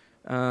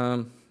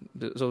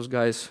 Those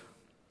guys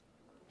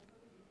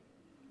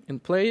in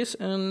place,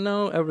 and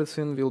now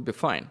everything will be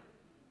fine.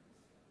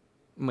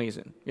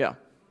 Amazing. Yeah.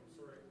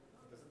 Sorry.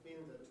 Does it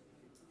mean that if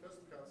you first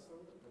cancel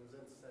and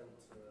then send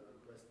a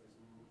request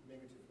with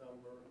negative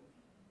number,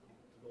 it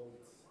won't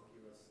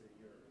give us a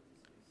error?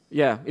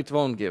 Yeah, it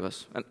won't give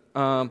us. And,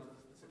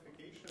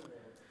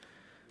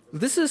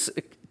 this is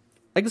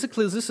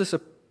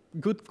a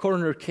good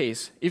corner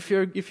case. If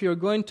you're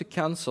going to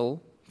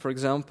cancel, for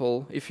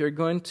example, if you're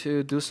going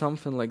to do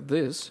something like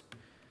this,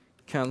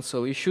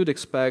 cancel, you should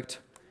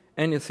expect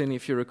anything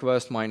if you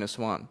request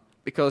 -1.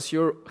 Because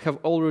you have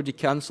already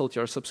canceled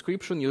your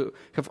subscription, you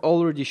have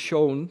already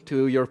shown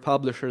to your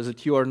publisher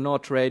that you are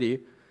not ready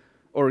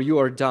or you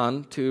are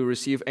done to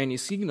receive any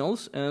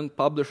signals, and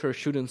publisher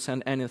shouldn't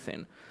send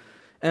anything.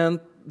 And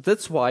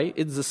that's why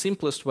it's the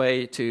simplest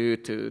way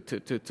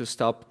to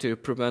stop, to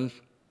prevent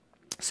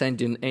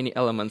sending any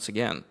elements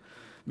again.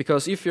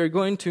 Because if you're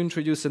going to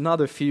introduce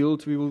another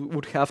field, we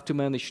would have to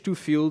manage two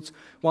fields.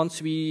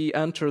 Once we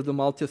enter the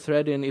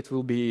multi-threading, it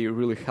will be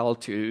really hell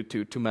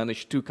to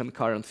manage two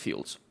concurrent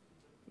fields.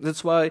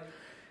 That's why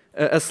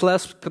as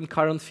less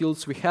concurrent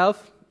fields we have,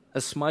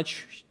 as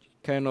much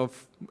kind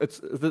of,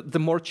 the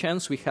more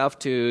chance we have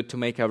to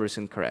make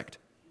everything correct.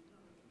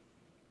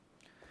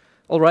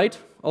 All right,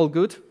 all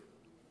good?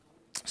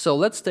 So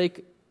let's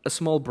take a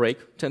small break,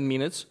 10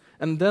 minutes.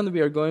 And then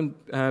we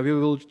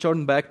will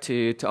turn back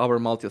to our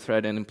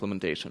multi-threading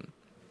implementation.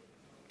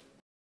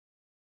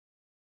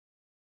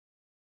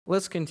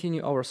 Let's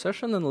continue our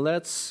session, and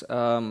let's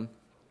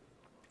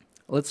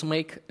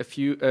make a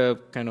few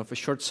kind of a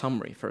short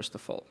summary first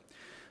of all.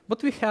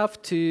 What we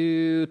have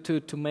to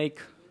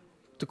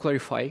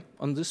clarify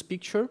on this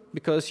picture,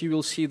 because you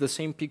will see the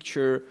same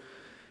picture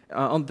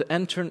on the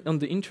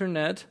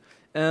internet,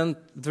 and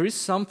there is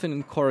something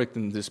incorrect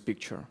in this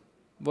picture.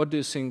 What do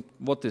you think?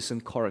 What is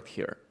incorrect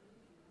here?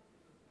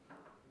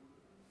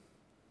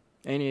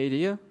 Any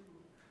idea?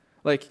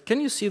 Like,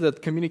 can you see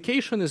that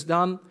communication is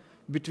done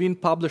between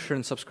publisher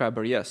and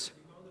subscriber? Yes.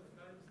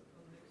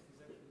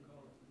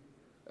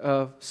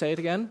 Say it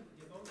again.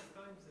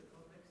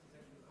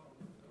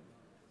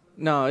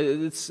 No,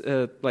 it's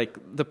like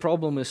the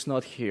problem is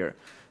not here.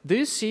 do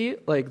you see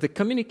like the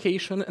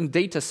communication and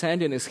data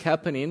sending is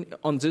happening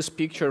on this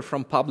picture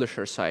from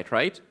publisher side,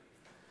 right?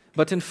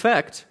 But in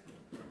fact,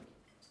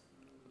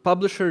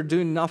 publisher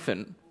doing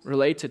nothing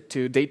related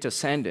to data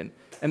sending,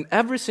 and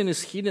everything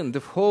is hidden. The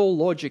whole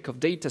logic of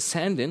data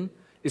sending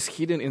is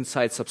hidden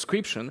inside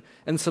subscription,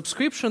 and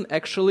subscription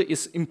actually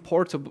is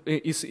importable,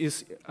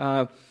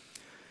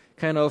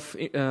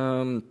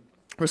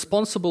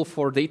 responsible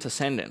for data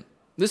sending.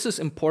 This is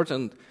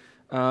important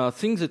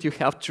thing that you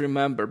have to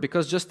remember,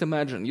 because just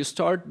imagine you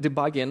start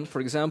debugging,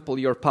 for example,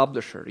 your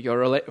publisher,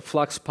 your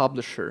Flux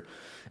publisher,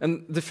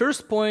 and the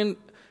first point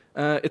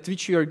at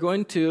which you are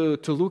going to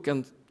look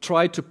and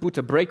try to put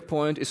a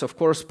breakpoint is, of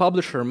course,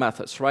 publisher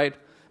methods, right?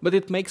 But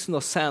it makes no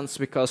sense,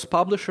 because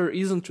publisher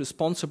isn't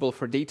responsible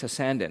for data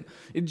sending.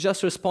 It's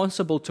just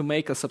responsible to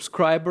make a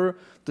subscriber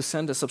to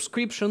send a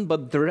subscription,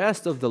 but the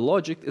rest of the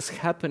logic is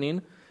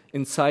happening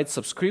inside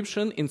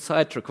subscription,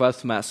 inside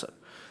request method.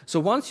 So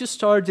once you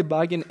start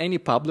debugging any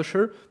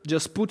publisher,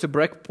 just put a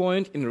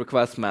breakpoint in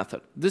request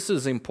method. This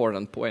is the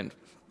important point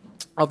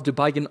of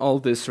debugging all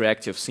these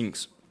reactive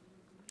things.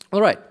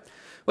 All right.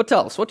 What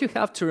else? What you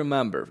have to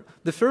remember?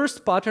 The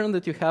first pattern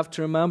that you have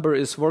to remember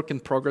is work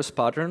in progress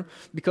pattern,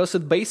 because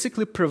it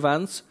basically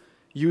prevents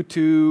you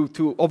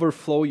to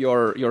overflow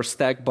your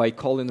stack by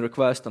calling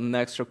request on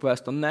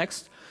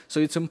next. So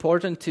it's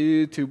important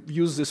to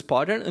use this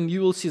pattern, and you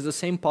will see the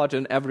same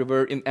pattern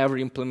everywhere in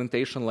every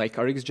implementation. Like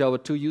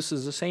RxJava 2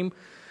 uses the same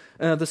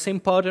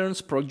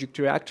patterns, Project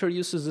Reactor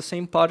uses the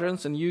same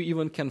patterns, and you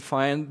even can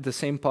find the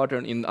same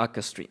pattern in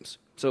Akka streams.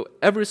 So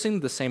everything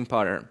the same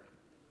pattern.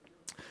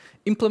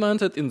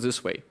 Implemented in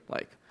this way,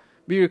 like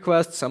we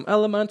request some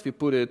element, we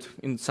put it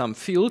in some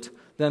field,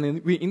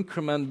 then we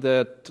increment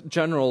the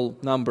general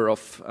number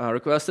of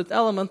requested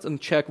elements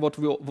and check what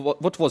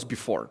was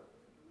before.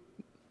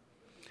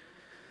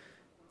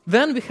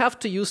 Then we have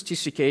to use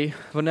TCK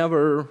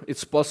whenever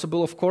it's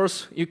possible. Of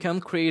course, you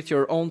can create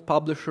your own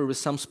publisher with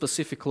some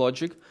specific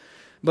logic,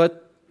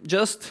 but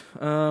just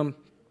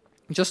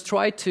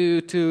try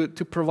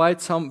to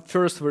provide some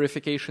first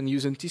verification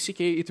using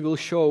TCK. It will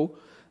show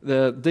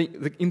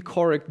the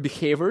incorrect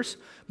behaviors,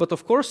 but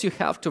of course you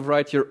have to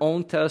write your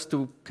own test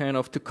to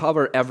to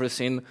cover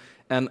everything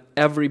and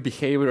every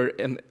behavior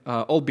and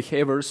all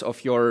behaviors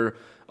of your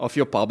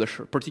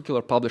publisher,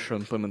 particular publisher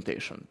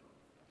implementation.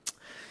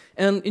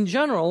 And in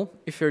general,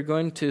 if you're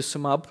going to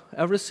sum up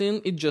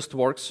everything, it just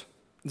works.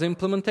 The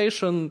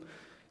implementation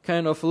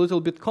a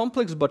little bit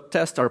complex, but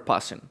tests are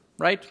passing,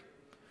 right?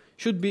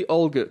 Should be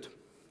all good.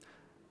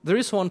 There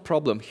is one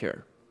problem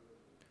here.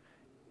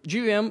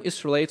 GUM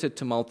is related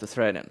to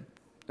multi-threading,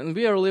 and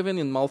we are living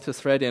in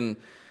multi-threading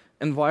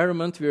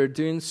environment. We are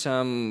doing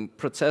some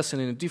processing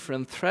in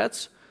different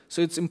threads,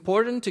 so it's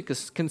important to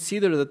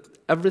consider that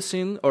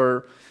everything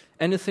or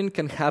anything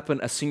can happen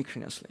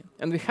asynchronously.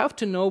 And we have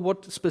to know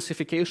what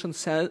specification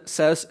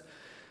says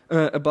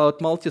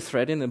about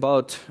multi-threading,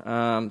 about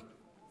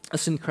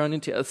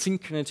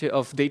asynchronity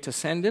of data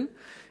sending.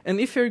 And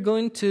if you're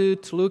going to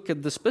look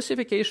at the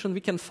specification,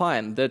 we can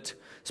find that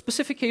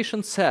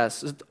specification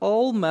says that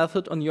all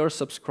method on your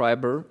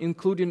subscriber,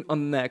 including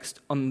on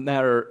next, on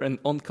error, and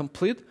on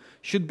complete,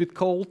 should be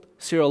called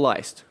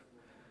serialized.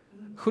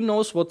 Who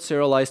knows what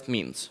serialized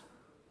means?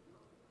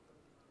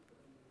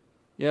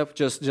 Yeah,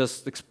 just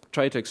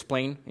try to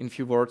explain in a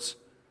few words.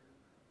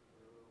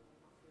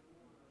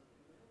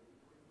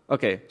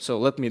 Okay, so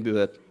let me do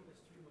that.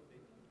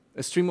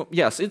 A stream of,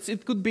 yes,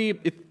 it could be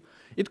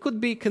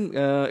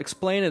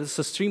explained as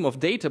a stream of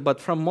data, but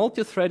from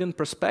multi-threading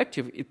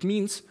perspective, it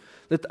means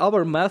that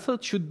our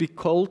method should be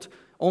called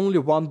only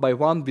one by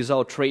one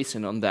without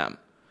tracing on them.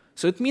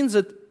 So it means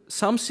that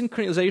some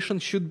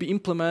synchronization should be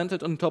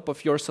implemented on top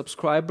of your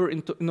subscriber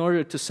in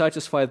order to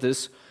satisfy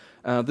this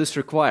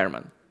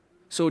requirement.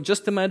 So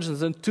just imagine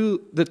that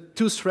the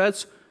two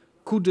threads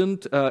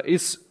couldn't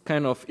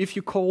if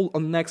you call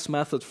on next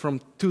method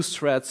from two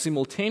threads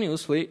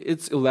simultaneously,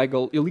 it's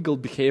illegal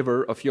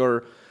behavior of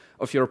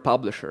your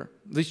publisher.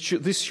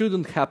 This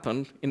shouldn't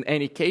happen in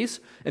any case,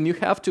 and you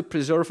have to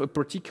preserve a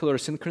particular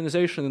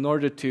synchronization in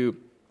order to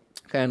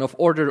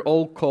order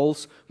all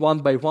calls one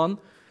by one,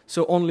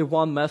 so only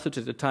one method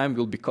at a time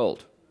will be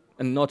called,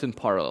 and not in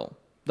parallel.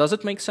 Does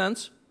it make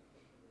sense?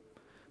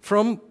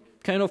 From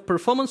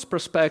performance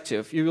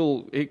perspective,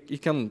 you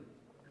can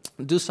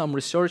do some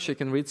research, you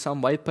can read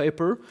some white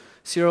paper.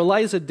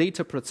 Serialized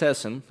data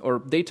processing, or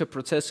data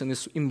processing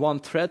is in one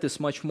thread, is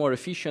much more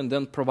efficient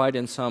than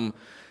providing some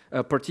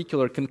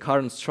particular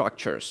concurrent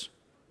structures.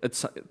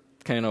 It's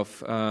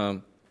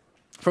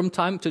from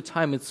time to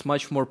time, it's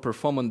much more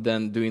performant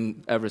than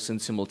doing everything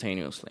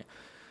simultaneously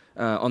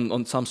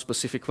on some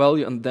specific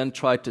value, and then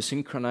try to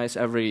synchronize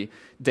every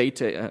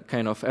data,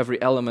 every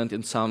element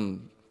in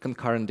some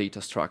concurrent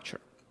data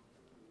structure.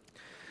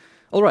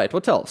 All right,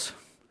 what else?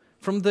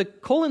 From the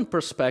calling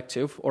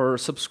perspective or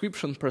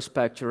subscription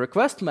perspective,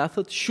 request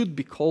method should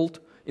be called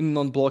in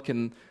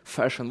non-blocking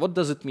fashion. What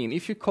does it mean?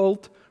 If you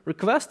called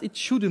request, it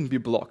shouldn't be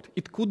blocked.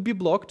 It could be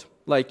blocked,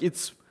 like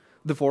it's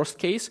the worst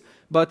case,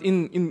 but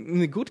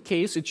in a good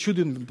case, it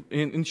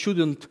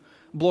shouldn't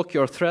block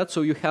your thread,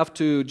 so you have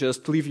to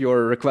just leave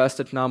your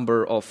requested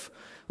number of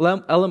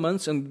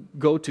elements and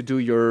go to do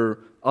your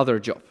other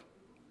job.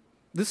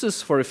 This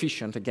is for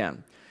efficient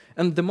again.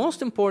 And the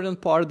most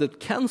important part, that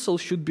cancel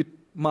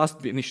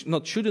must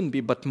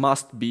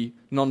be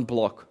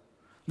non-block,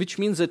 which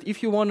means that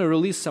if you want to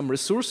release some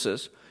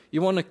resources,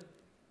 you want to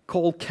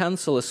call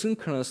cancel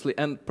asynchronously,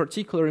 and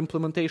particular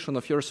implementation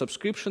of your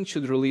subscription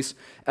should release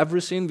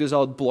everything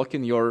without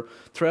blocking your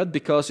thread,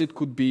 because it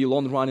could be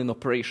long-running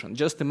operation.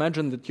 Just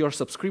imagine that your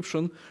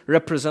subscription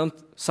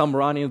represents some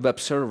running web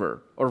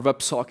server or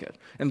WebSocket,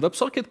 and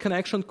WebSocket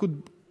connection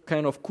could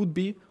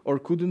be or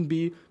couldn't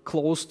be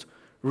closed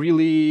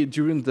really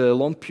during the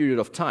long period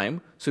of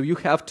time. So you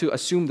have to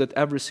assume that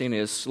everything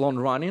is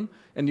long-running,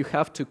 and you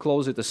have to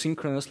close it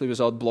asynchronously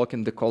without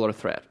blocking the caller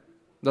thread.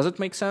 Does it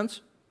make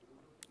sense?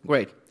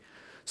 Great.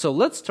 So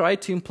let's try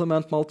to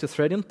implement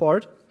multi-threading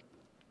part.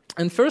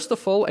 And first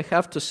of all, I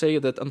have to say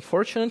that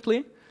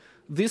unfortunately,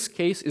 this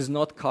case is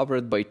not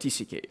covered by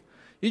TCK.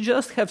 You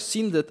just have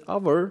seen that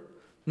our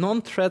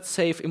non-thread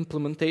safe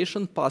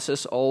implementation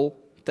passes all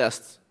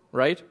tests,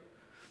 right?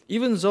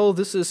 Even though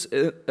this is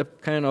a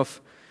kind of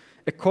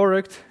a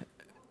correct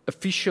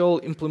official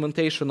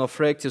implementation of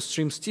Reactive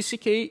Streams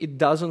TCK, it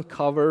doesn't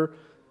cover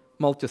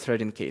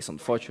multi-threading case,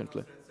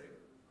 unfortunately.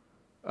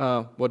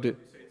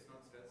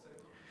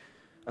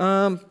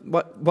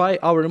 Why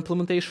our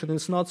implementation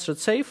is not thread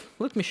safe?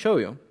 Let me show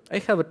you. I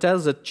have a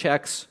test that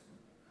checks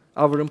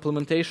our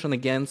implementation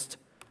against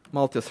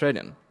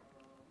multi-threading.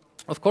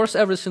 Of course,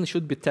 everything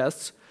should be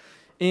tests.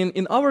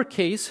 In our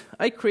case,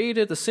 I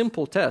created a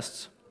simple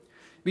test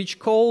which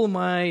call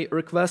my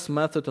request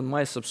method on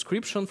my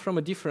subscription from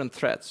a different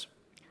threads.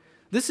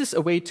 This is a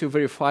way to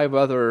verify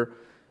whether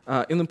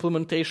an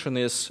implementation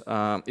is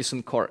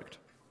incorrect.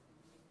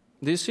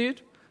 Do you see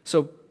it?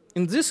 So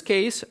in this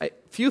case,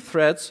 few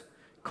threads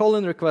call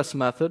in request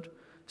method,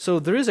 so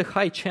there is a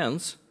high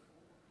chance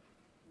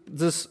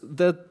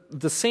that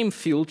the same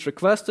field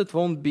requested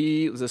won't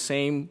be the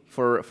same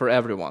for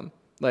everyone.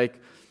 Like,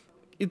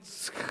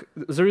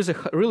 there is a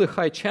really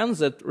high chance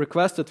that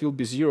requested will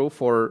be 0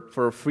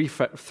 for free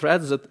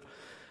threads that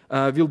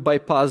will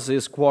bypass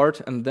this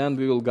quart, and then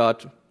we will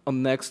get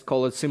on next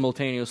call it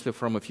simultaneously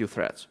from a few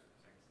threads.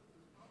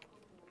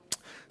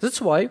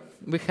 That's why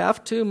we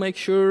have to make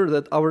sure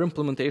that our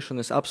implementation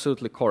is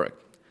absolutely correct.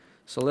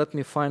 So let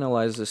me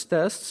finalize this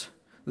test.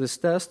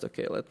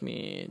 Okay, let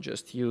me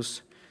just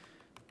use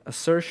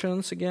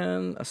assertions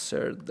again.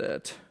 Assert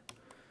that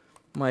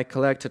my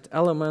collected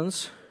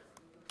elements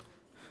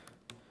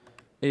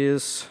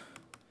is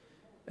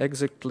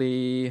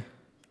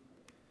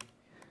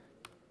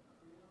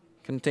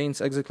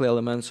contains exactly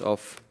elements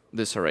of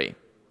this array.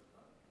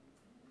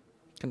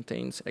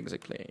 Contains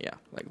exactly, yeah,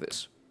 like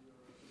this.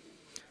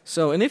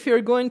 So, and if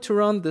you're going to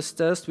run this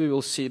test, we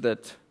will see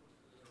that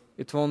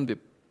it won't be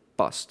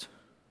passed.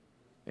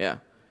 Yeah,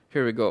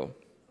 here we go.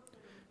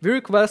 We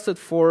requested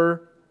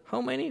for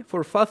how many?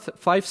 For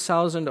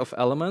 5,000 of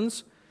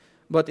elements,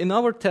 but in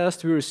our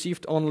test we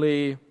received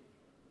only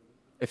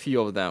a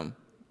few of them.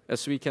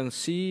 As we can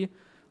see,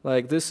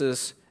 like this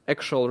is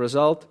actual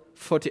result,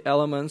 40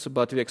 elements,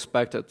 but we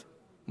expected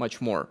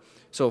much more.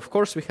 So of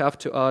course we have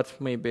to add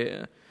maybe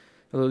a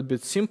little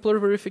bit simpler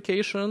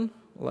verification,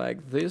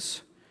 like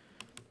this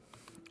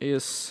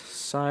is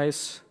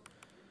size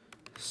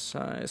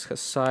has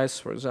size,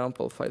 for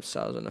example,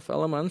 5,000 of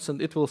elements,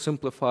 and it will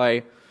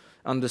simplify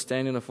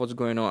understanding of what's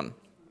going on.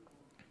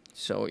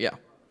 So yeah,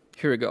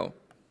 here we go.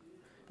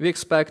 We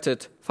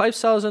expected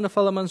 5,000 of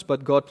elements,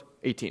 but got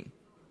 18.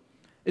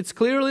 It's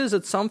clearly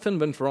that something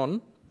went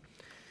wrong,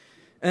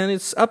 and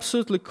it's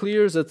absolutely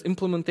clear that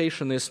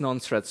implementation is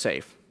non-thread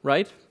safe,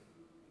 right?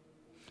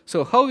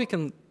 So how we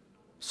can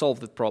solve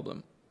that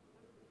problem?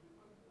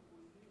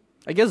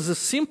 I guess the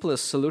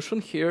simplest solution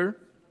here,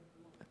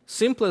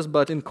 simplest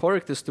but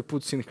incorrect, is to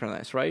put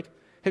synchronize, right?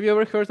 Have you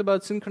ever heard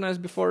about synchronize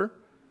before?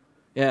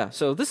 Yeah,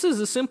 so this is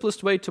the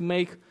simplest way to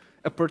make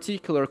a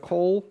particular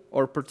call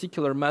or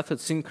particular method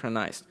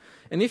synchronized.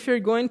 And if you're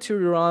going to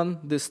run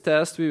this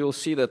test, we will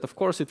see that, of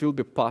course, it will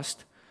be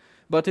passed.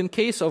 But in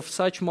case of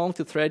such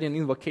multi-threading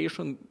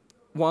invocation,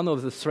 one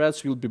of the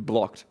threads will be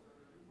blocked,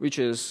 which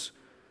is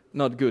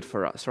not good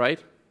for us,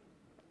 right?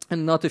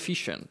 And not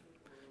efficient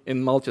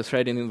in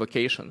multi-threading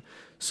invocation.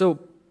 So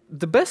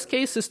the best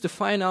case is to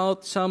find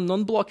out some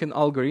non-blocking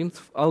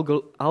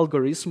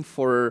algorithm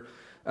for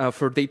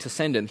data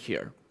sending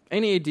here.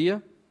 Any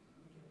idea?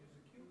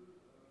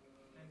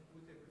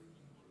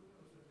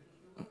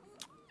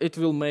 It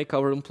will make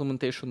our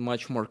implementation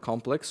much more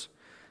complex.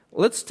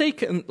 Let's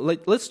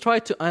try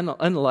to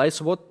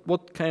analyze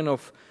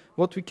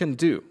what we can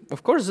do.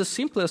 Of course, the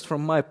simplest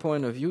from my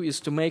point of view is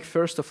to make,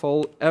 first of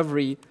all,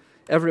 every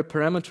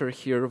parameter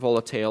here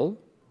volatile,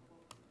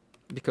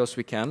 because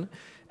we can.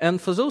 And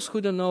for those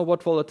who don't know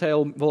what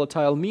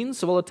volatile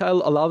means,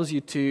 volatile allows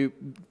you to,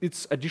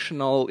 it's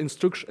additional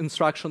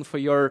instruction for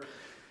your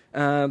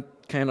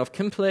kind of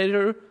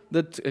compiler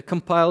that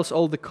compiles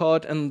all the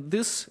code, and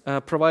this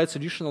provides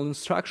additional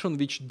instruction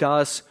which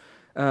does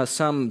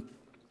some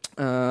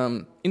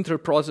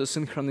inter-process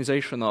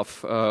synchronization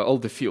of all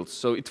the fields.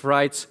 So it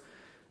writes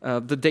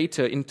the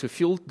data into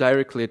field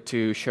directly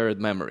to shared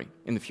memory,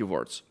 in a few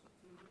words.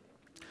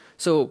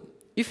 So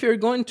if you're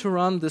going to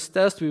run this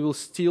test, we will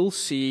still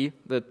see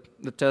that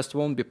the test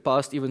won't be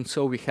passed, even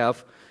so we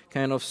have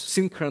kind of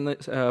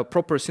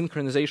proper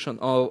synchronization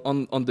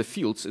on the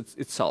fields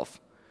itself.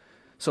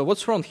 So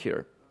what's wrong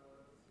here?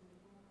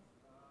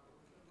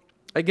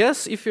 I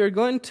guess if you're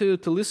going to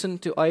listen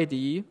to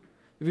IDE,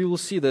 we will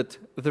see that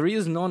there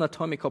is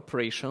non-atomic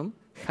operation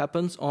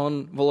happens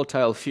on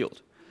volatile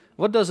field.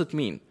 What does it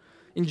mean?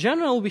 In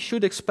general, we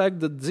should expect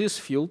that this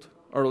field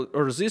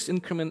or this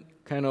increment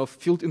kind of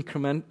field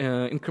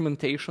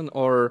incrementation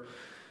or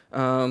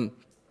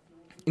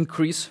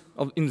increase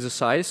in the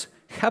size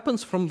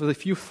happens from the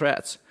few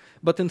threads.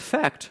 But in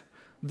fact,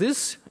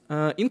 this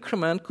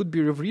increment could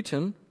be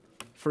rewritten,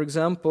 for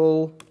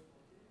example,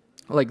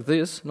 like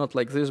this, not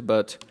like this,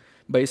 but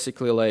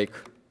basically like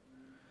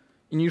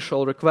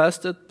initial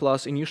requested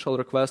plus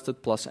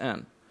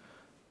n.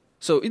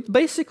 So it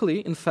basically,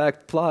 in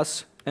fact,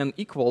 plus and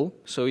equal,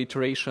 so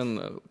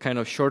iteration, kind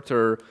of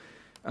shorter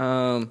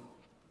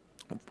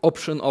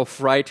option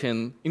of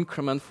writing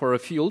increment for a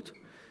field,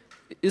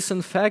 is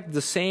in fact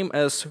the same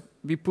as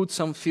we put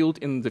some field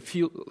in the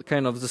field,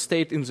 kind of the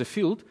state in the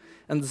field,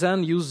 and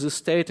then use the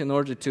state in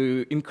order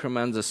to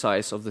increment the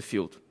size of the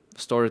field,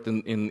 store it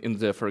in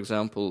the, for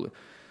example,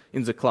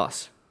 in the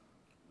class.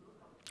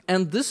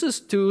 And this is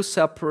two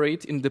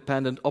separate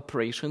independent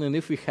operation, and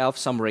if we have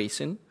some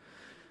racing,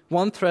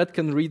 one thread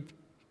can read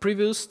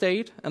previous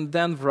state and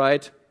then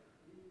write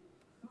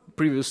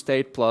previous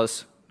state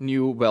plus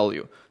new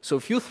value. So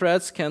few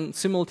threads can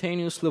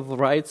simultaneously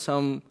write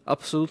some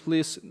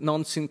absolutely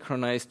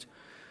non-synchronized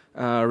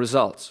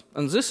results.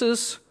 And this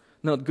is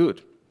not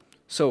good.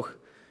 So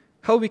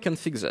how we can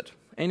fix it?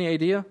 Any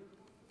idea?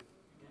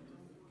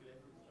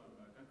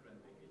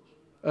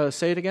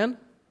 Say it again?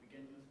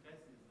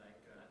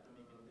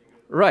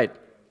 Right.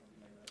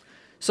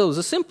 So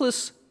the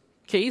simplest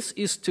case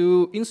is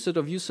to, instead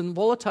of using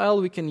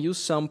volatile, we can use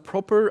some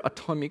proper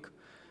atomic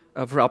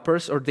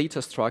wrappers or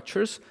data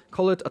structures,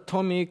 call it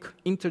atomic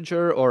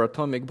integer or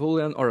atomic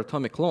boolean or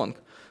atomic long.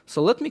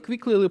 So let me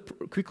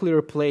quickly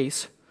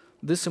replace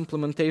this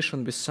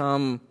implementation with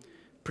some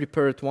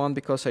prepared one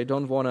because I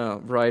don't want to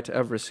write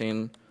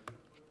everything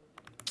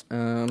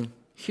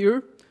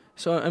here.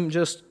 So I'm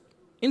just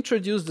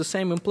introduce the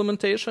same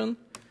implementation,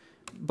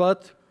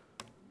 but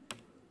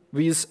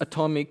with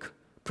atomic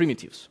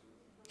primitives.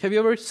 Have you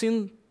ever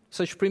seen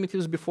such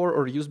primitives before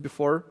or used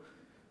before?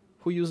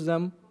 Who used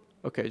them?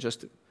 Okay,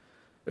 just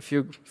a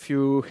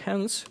few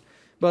hands.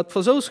 But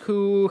for those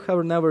who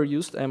have never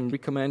used, I'm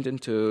recommending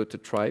to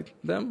try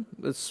them.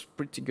 It's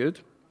pretty good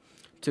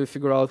to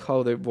figure out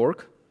how they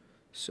work.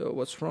 So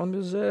what's wrong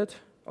with that?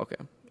 Okay,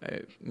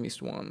 I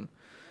missed one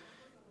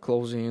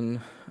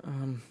closing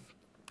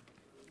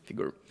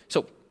figure.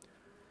 So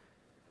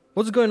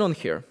what's going on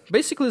here?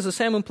 Basically, it's the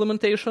same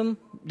implementation,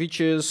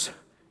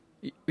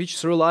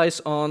 which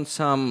relies on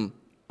some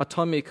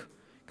atomic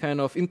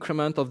kind of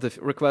increment of the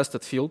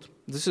requested field.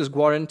 This is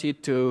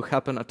guaranteed to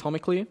happen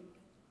atomically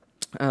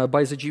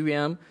by the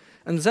GVM.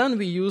 And then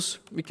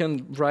we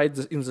can write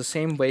in the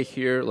same way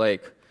here,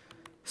 like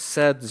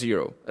set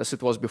 0 as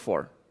it was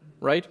before,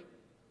 right?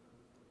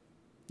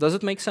 Does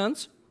it make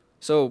sense?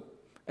 So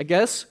I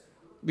guess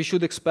we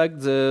should expect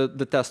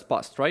the test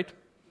passed, right?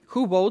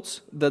 Who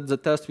votes that the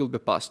test will be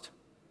passed?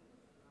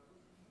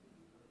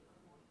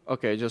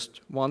 Okay,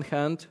 just one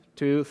hand,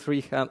 2,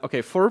 3 hands.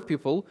 Okay, 4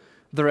 people.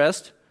 The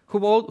rest, who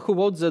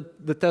votes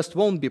that the test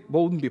won't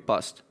be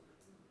passed?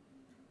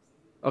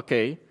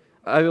 Okay,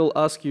 I will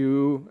ask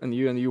you and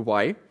you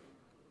why.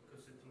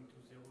 Because setting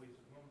to 0 is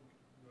 1,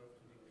 you have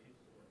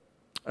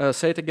to decrease.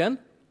 Say it again.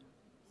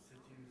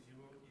 Setting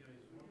 0 here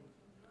is 1.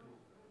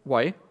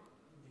 Why? Different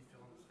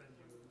thread,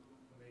 you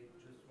may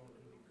just want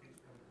to decrease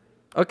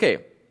one.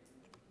 Okay,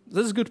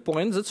 that's a good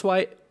point. That's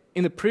why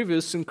in the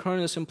previous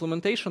synchronous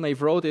implementation, I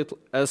wrote it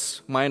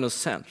as minus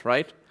send,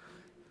 right?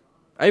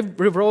 I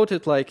rewrote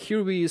it like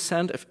here we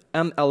send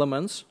n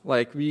elements,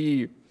 like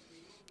we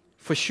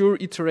for sure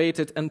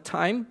iterated n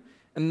time,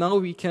 and now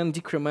we can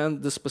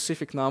decrement the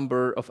specific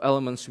number of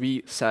elements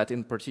we set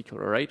in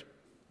particular, right?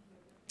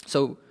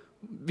 So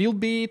will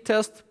be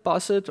test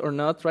pass it or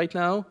not right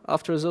now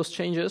after those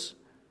changes?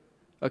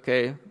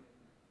 Okay.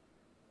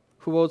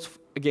 Who votes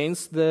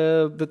against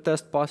the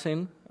test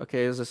passing?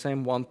 Okay, it's the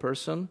same one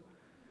person.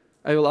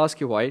 I will ask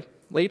you why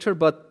later,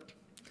 but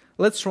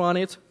let's run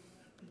it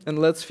and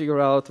let's figure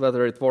out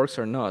whether it works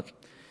or not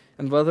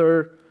and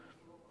whether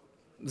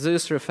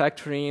this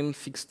refactoring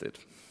fixed it.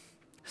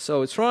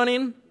 So it's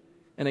running,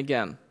 and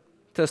again,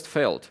 test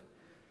failed.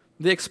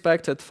 They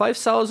expected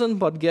 5,000,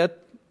 but get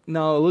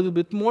now a little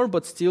bit more,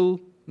 but still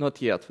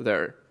not yet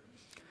there.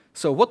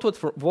 So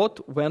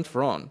what went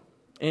wrong?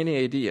 Any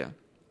idea?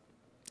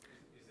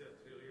 Is that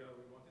really how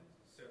we want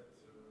it? Set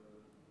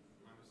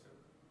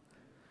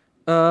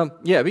minus 7?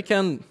 Yeah, we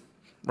can.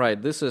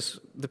 Right, this is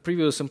the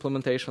previous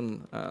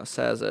implementation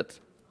says it.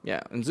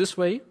 Yeah, in this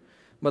way,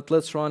 but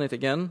let's run it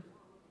again.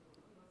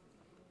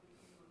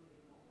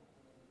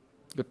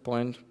 Good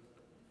point.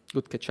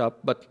 Good catch up.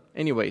 But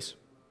anyways,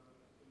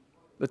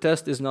 the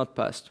test is not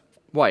passed.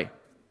 Why?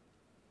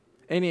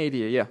 Any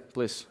idea? Yeah,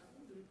 please.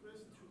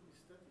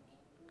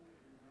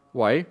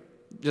 Why?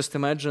 Just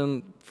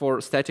imagine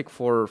for static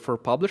for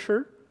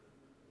publisher.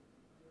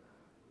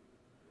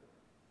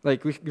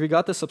 Like we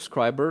got a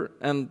subscriber,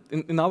 and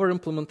in our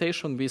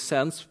implementation we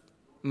sense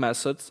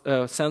methods,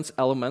 sense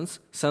elements,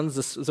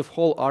 sense the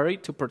whole array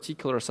to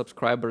particular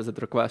subscribers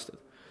that requested.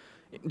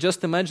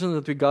 Just imagine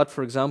that we got,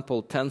 for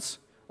example, tens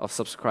of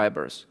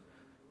subscribers.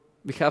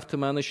 We have to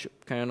manage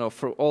kind of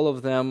for all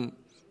of them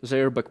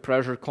their back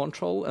pressure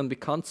control, and we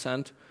can't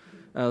send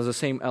the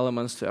same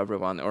elements to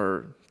everyone,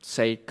 or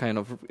say kind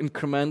of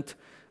increment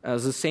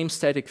the same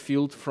static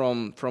field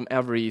from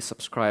every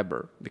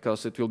subscriber,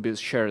 because it will be a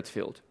shared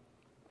field.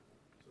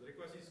 So the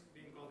request is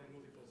being called in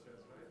multiple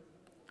threads, right?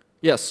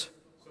 Yes.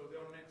 So the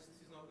on next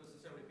is not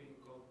necessarily being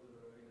called in a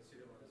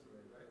serialized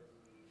way, right?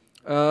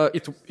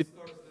 It stores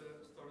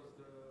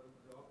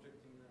the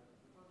object in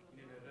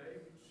an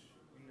array, which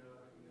in a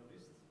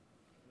list.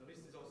 The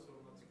list is also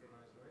not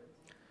synchronized, right?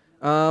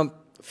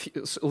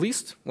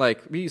 List,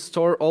 like we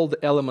store all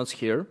the elements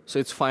here, so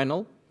it's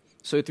final,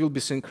 so it will be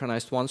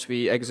synchronized once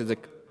we exit the.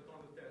 But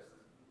on the test,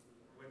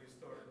 when you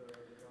store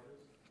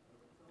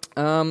the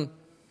values.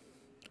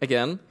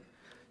 Again,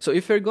 so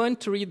if you're going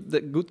to read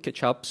the good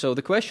catch-up, so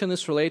the question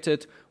is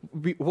related,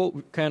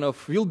 what kind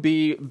of will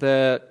be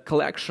the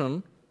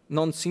collection,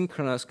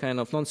 non-synchronous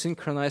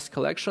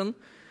collection,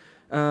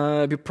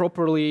 be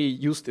properly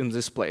used in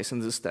this place, in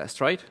this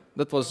test, right?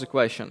 That was the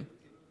question.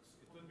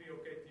 It would be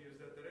okay to use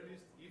that array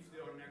list if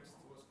the on next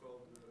was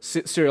called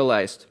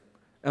Serialized.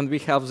 And we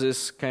have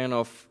this kind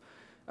of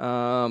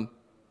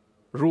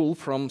rule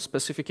from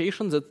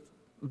specifications that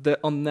the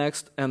on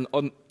next and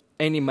on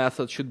any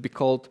method should be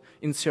called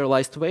in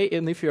serialized way.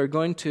 And if you are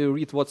going to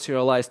read what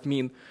serialized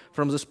mean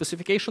from the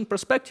specification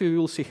perspective, you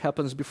will see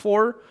happens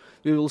before,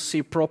 we will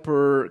see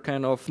proper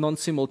kind of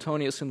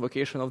non-simultaneous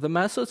invocation of the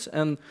methods,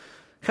 and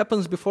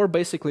happens before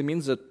basically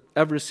means that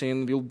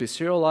everything will be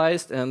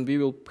serialized and we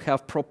will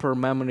have proper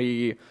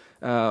memory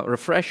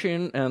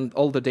refreshing and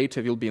all the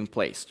data will be in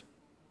place.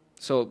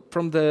 So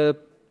from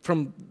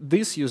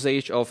this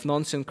usage of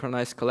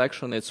non-synchronized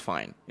collection, it's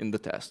fine in the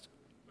test.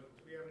 But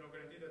we have no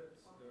guarantee that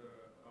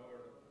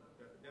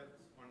that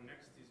on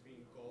next is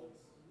being called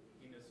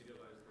in a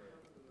serialized way.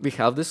 We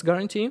have this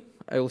guarantee.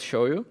 I will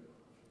show you.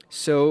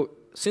 So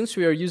since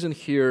we are using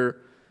here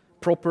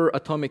proper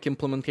atomic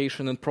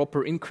implementation and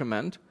proper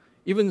increment,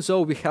 even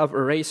though we have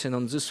erasing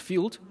on this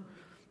field,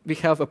 we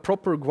have a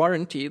proper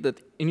guarantee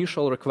that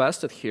initial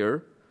requested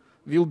here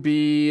will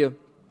be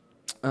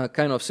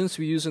kind of, since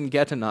we're using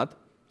get and not,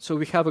 so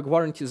we have a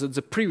guarantee that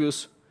the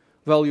previous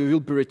value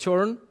will be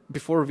returned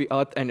before we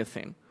add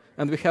anything.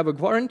 And we have a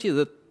guarantee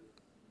that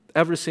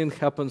everything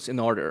happens in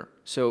order.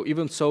 So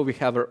even so we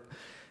have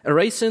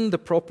erasing, the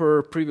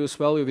proper previous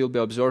value will be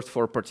observed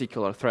for a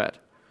particular thread.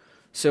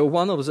 So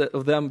one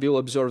of them will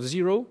observe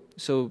 0,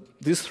 so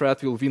this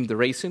thread will win the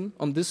racing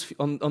on this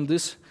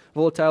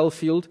volatile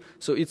field.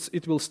 So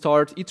it will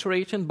start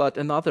iterating, but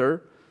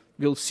another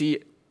will see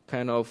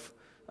kind of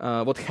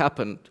what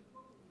happened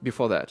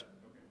before that.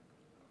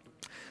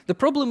 The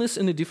problem is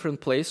in a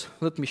different place.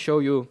 Let me show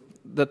you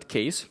that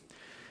case.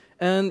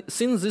 And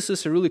since this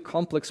is a really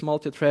complex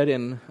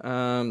multi-threading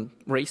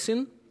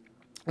racing,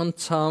 on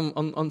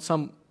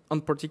some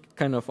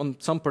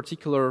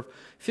particular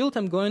field,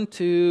 I'm going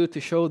to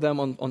show them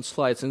on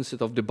slides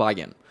instead of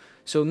debugging.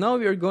 So now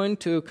we are going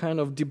to kind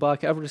of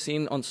debug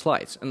everything on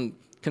slides and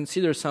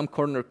consider some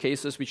corner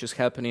cases which is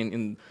happening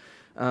in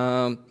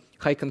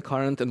high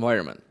concurrent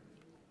environment.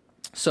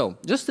 So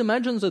just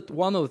imagine that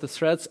one of the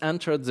threads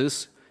entered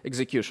this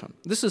execution.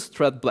 This is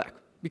thread black.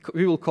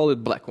 We will call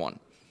it black 1.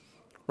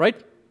 Right?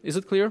 Is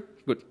it clear?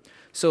 Good.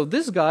 So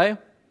this guy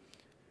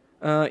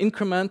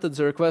incremented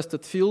the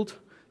requested field.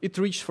 It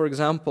reached, for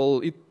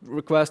example, it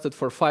requested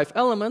for 5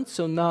 elements,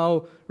 so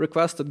now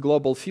requested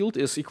global field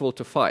is equal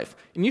to 5.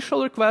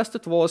 Initial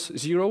requested was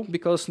 0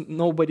 because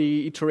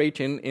nobody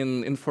iterating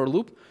in for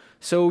loop.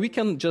 So we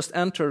can just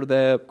enter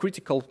the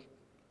critical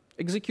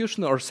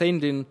execution or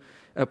sending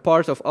a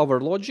part of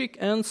our logic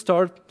and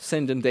start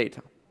sending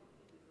data.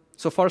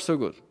 So far, so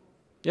good.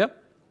 Yeah?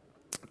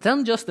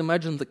 Then just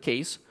imagine the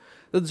case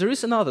that there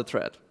is another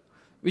thread,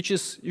 which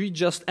has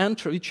just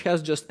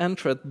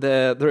entered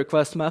the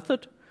request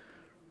method,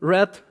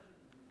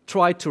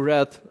 tried to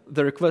read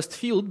the request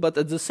field, but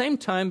at the same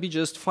time we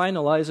just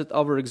finalized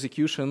our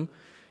execution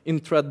in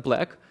thread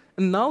black,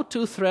 and now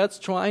 2 threads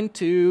trying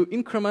to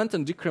increment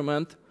and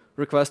decrement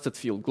requested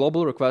field,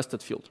 global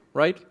requested field,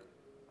 right?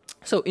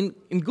 So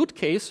in good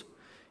case,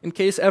 in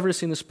case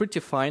everything is pretty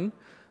fine,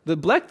 the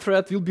black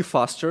thread will be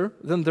faster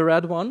than the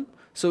red one,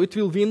 so it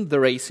will win the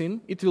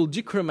racing, it will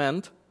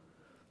decrement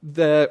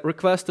the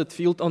requested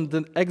field on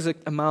the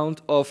exact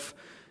amount of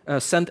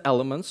sent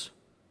elements,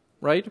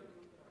 right?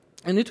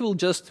 And it will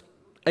just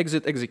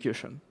exit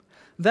execution.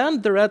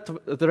 Then the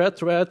red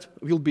thread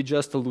will be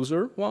just a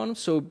loser one,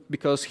 so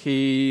because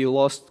he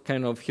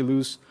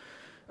lose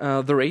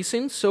the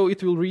racing, so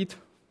it will read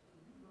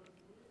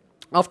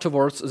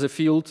Afterwards,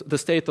 the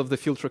state of the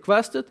field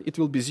requested, it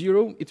will be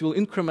 0. It will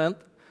increment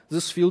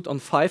this field on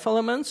 5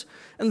 elements,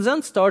 and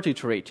then start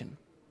iterating.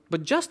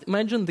 But just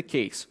imagine the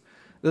case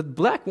that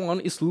black one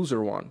is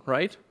loser one,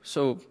 right?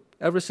 So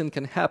everything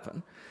can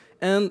happen.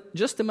 And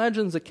just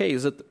imagine the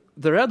case that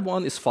the red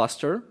one is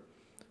faster,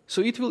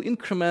 so it will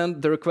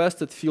increment the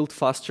requested field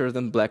faster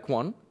than black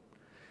one.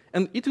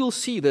 And it will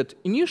see that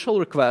initial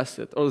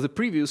requested, or the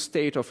previous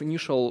state of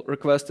initial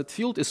requested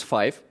field is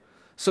 5,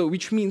 so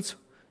which means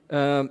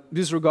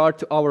with regard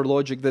to our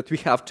logic that we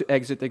have to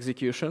exit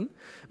execution.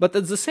 But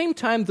at the same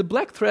time, the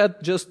black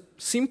thread just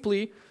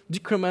simply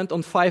decrement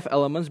on 5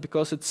 elements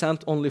because it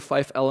sent only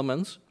 5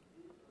 elements,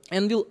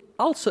 and will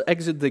also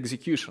exit the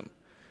execution.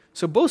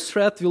 So both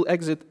threads will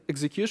exit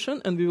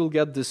execution, and we will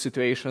get this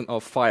situation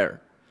of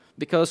fire.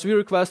 Because we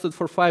requested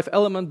for 5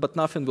 elements, but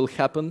nothing will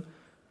happen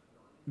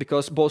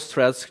because both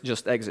threads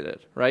just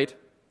exited, right?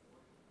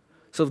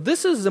 So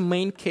this is the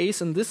main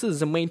case, and this is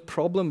the main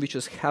problem which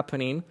is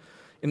happening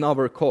in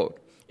our code,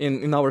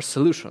 in our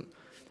solution.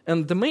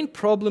 And the main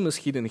problem is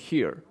hidden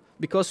here,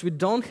 because we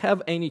don't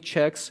have any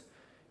checks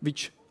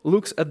which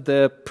looks at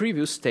the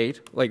previous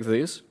state like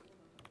this,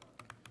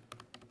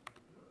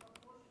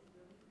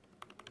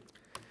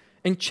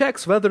 and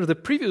checks whether the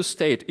previous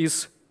state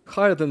is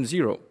higher than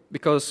 0,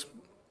 because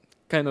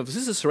kind of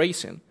this is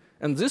racing,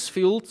 and this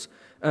field's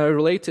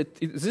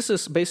this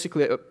is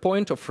basically a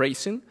point of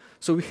racing,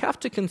 so we have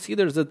to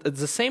consider that at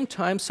the same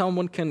time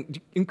someone can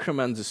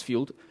increment this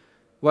field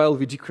while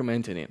we're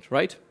decrementing it,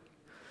 right?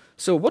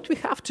 So what we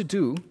have to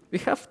do, we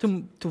have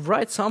to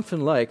write something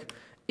like,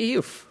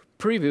 if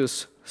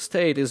previous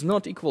state is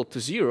not equal to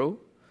 0,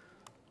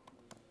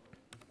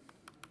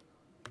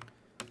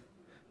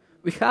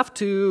 we have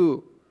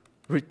to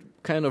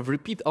kind of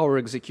repeat our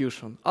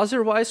execution.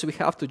 Otherwise, we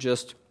have to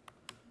just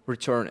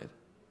return it,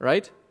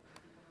 right?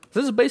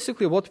 This is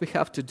basically what we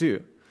have to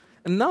do.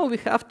 And now we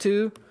have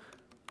to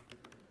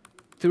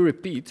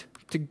repeat,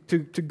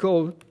 to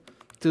go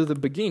to the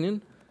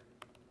beginning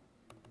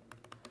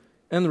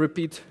and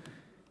repeat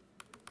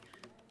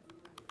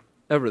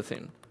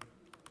everything.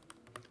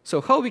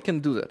 So how we can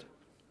do that?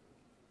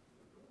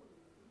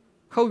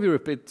 How we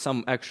repeat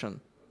some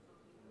action?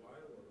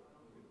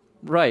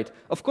 Right.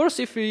 Of course,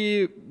 if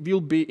we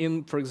will be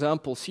in, for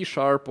example, C#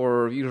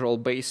 or Visual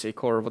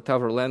Basic or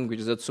whatever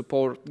language that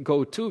support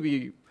Go2,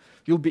 we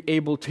will be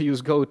able to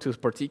use Go to a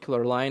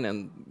particular line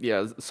and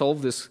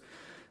solve this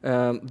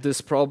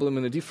this problem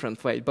in a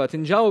different way. But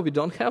in Java, we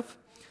don't have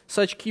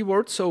such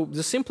keywords, so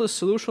the simplest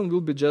solution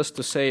will be just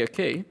to say,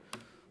 okay,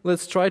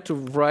 let's try to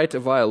write a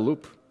while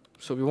loop.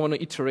 So we want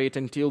to iterate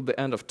until the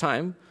end of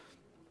time.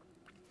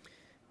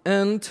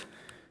 And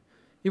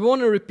you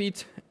want to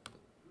repeat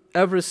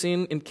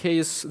everything in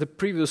case the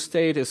previous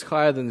state is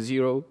higher than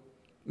 0,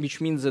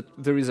 which means that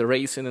there is a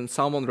racing and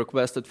someone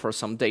requested for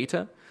some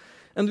data.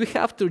 And we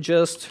have to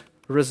just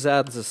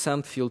reset the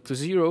send field to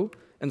 0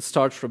 and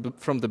start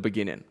from the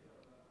beginning.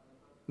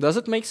 Does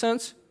it make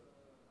sense?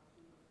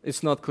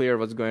 It's not clear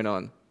what's going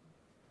on.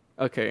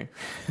 Okay.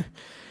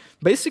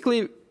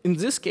 Basically, in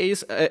this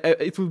case,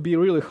 it would be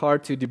really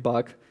hard to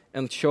debug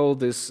and show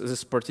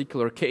this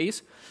particular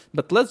case.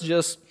 But let's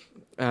just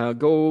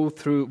walk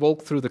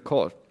through the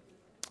code.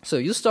 So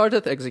you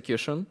started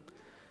execution.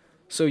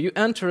 So you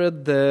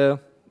entered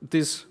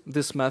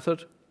this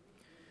method.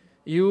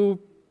 You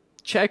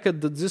checked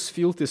that this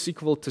field is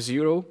equal to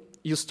 0.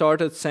 You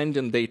started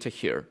sending data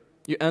here.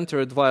 You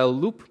entered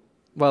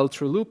while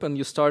true loop, and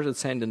you started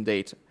sending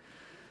data.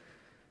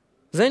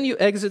 Then you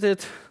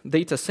exited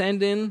data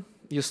sending.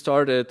 You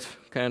started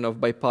kind of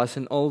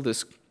bypassing all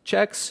these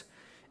checks,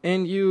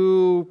 and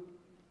you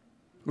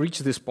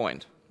reached this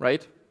point,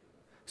 right?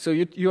 So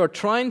you are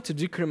trying to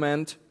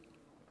decrement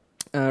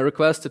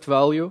requested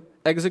value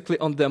exactly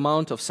on the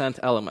amount of sent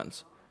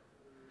elements.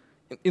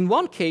 In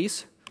one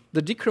case,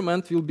 the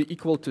decrement will be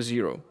equal to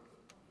 0.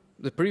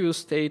 The previous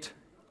state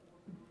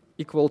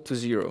equal to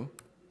 0.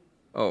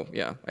 Oh,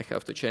 yeah, I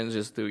have to change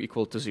this to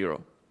equal to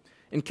 0.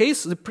 In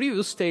case the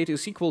previous state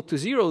is equal to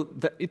 0,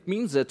 it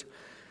means that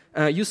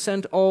you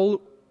sent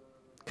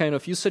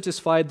you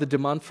satisfied the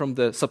demand from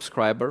the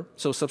subscriber.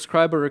 So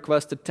subscriber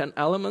requested 10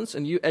 elements,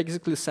 and you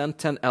exactly sent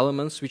 10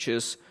 elements, which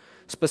is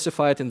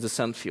specified in the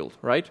send field,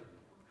 right?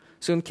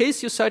 So in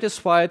case you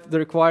satisfied the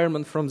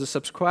requirement from the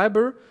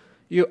subscriber,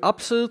 you're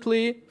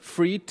absolutely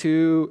free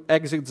to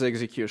exit the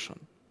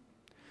execution.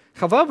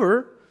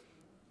 However,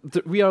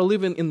 we are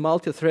living in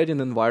multi-threading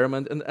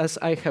environment, and as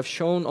I have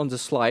shown on the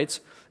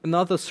slides,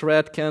 another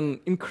thread can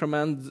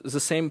increment the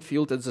same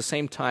field at the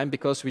same time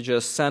because we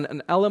just send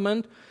an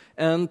element,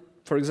 and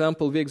for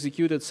example, we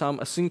executed some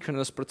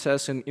asynchronous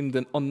processing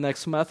on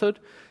next method,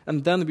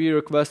 and then we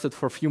requested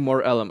for a few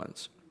more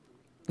elements.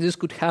 This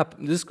could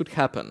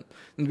happen,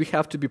 and we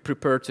have to be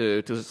prepared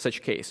to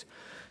such case.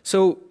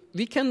 So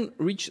we can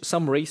reach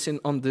some racing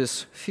on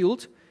this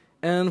field,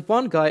 and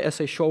one guy,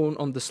 as I shown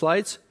on the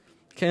slides,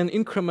 can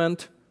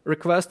increment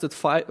requested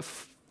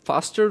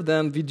faster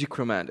than we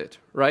decrement it,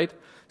 right?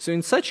 So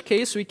in such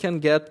case, we can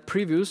get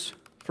previous,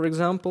 for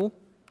example.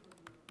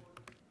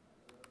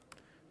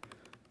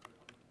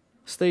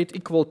 state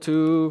equal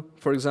to,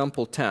 for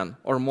example, 10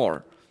 or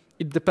more.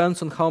 It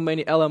depends on how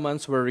many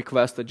elements were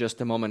requested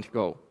just a moment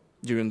ago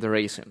during the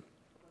racing.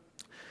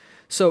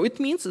 So it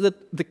means that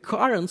the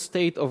current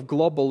state of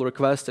global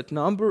requested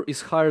number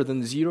is higher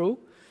than 0,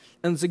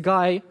 and the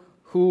guy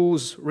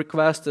who's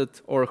requested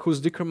or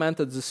who's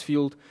decremented this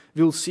field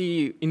will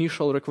see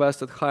initial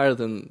requested higher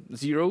than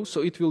 0,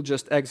 so it will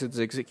just exit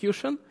the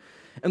execution.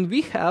 And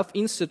we have,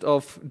 instead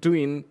of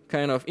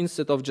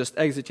just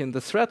exiting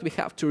the thread, we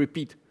have to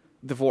repeat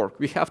the work.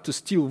 We have to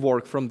steal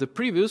work from the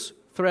previous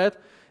thread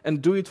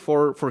and do it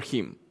for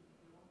him.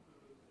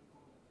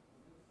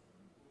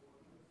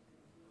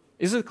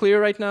 Is it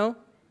clear right now?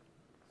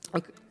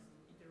 Okay.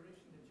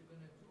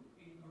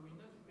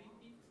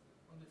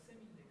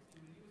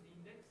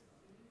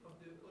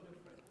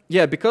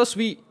 Yeah, because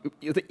the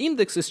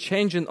index is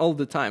changing all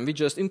the time. We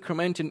just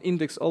incrementing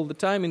index all the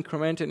time,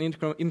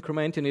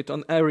 incrementing it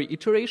on every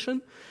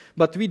iteration,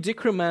 but we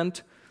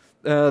decrement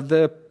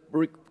the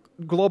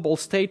global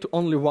state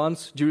only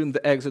once during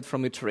the exit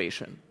from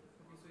iteration.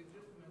 So it's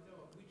just a matter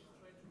of which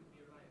thread will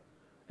be alive.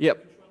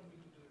 Yep.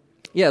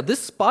 Yeah,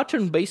 this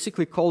pattern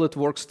basically call it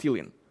work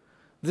stealing.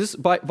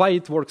 Why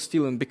it work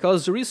stealing?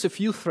 Because there is a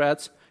few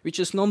threads which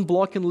is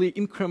non-blockingly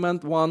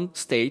increment one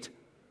state,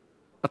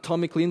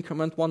 atomically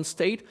increment one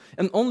state,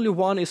 and only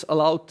one is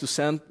allowed to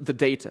send the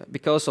data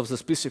because of the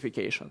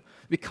specification.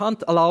 We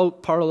can't allow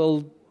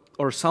parallel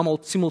or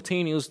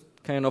simultaneous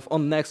kind of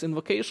on next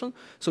invocation,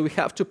 so we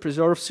have to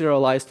preserve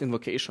serialized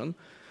invocation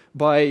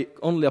by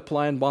only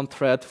applying one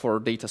thread for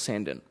data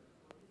sending.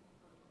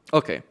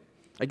 Okay,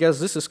 I guess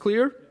this is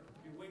clear. It'd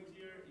be way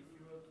clearer if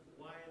you wrote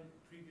while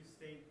previous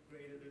state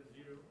greater than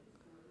 0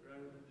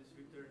 rather than this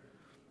return.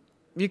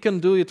 You can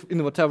do it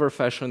in whatever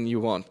fashion you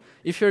want.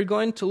 If you're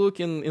going to look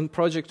in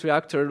Project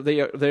Reactor,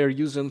 they are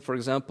using, for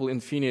example,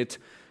 infinite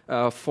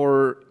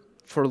for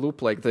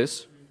loop like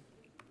this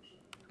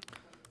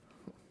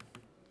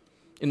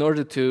in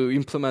order to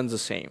implement the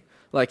same.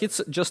 Like,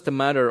 it's just a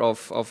matter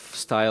of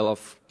style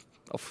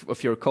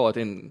of your code.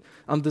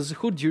 Under the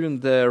hood,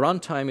 during the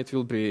runtime, it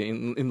will be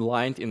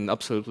inlined in an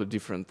absolutely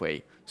different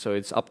way. So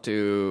it's up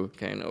to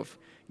kind of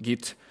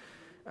Git,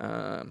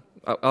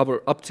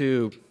 up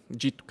to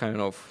JIT kind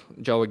of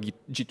Java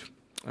JIT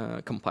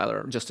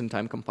compiler,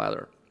 just-in-time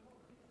compiler.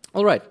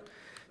 All right.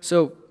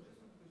 So,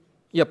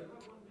 yep.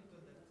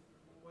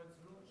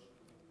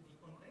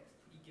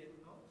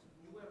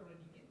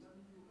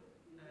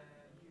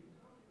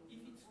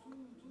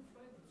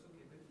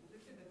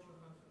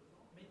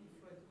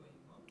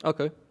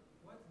 Okay.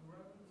 What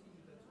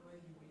guarantees that when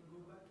you will go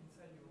back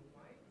inside your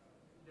while,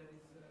 there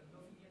is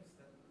nothing else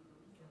that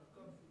can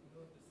come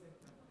at the same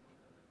time?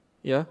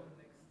 Yeah.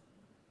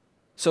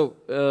 So,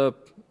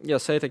 yeah,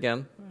 say it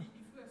again. If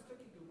we are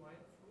stuck in the while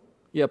flow,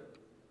 Yep.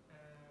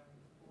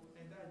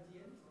 and at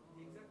the end,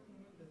 the exact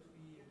moment that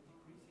we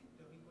decrease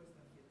it, the request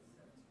can get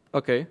sent.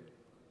 Okay.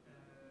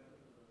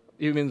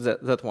 You mean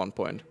that one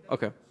point?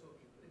 Okay. So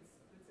let's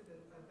say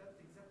that at that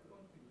exact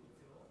point we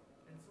put 0,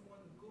 and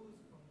someone goes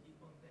from the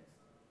on next,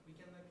 we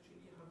can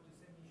actually have the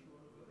same issue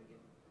all over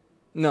again.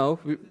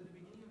 No. At the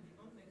beginning of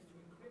the on next,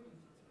 you increment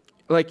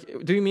it. Like,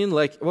 do you mean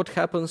like what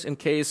happens in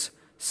case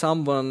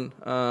someone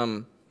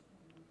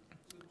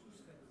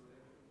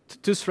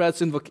two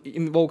threads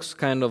invokes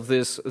kind of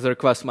the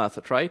request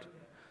method, right?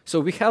 So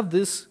we have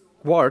this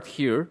guard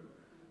here,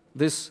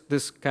 this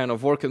kind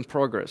of work in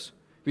progress,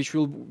 which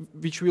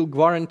will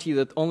guarantee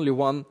that only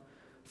one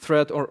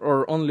thread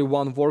or only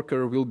one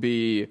worker will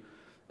be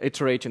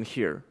iterating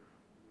here.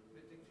 But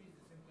actually, it's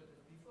the same code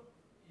as before.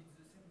 It's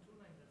the same two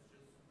lines as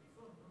just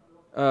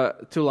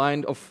before. Two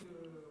line of.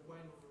 While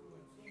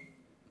flow and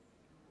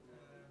so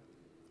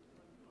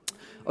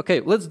on. Okay,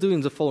 let's do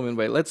in the following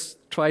way. Let's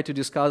try to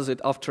discuss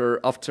it after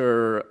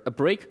a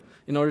break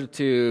in order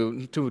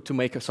to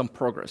make some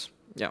progress.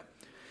 Yeah.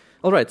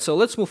 All right. So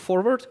let's move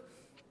forward,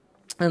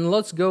 and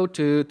let's go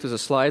to the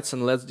slides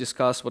and let's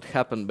discuss what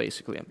happened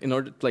basically. In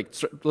order,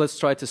 let's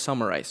try to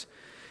summarize.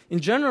 In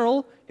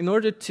general, in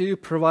order to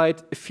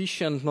provide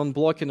efficient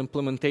non-blocking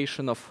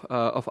implementation of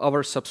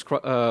our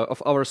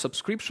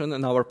subscription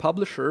and our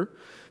publisher,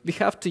 we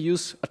have to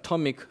use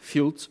atomic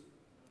fields.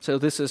 So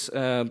this is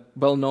a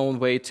well-known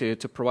way to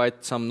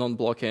provide some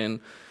non-blocking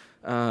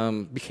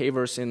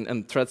behaviors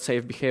and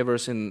thread-safe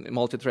behaviors in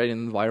multi-threading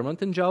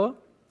environment in Java.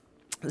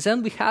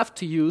 Then we have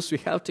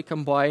to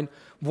combine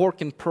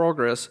work in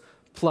progress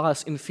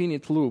plus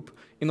infinite loop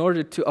in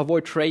order to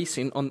avoid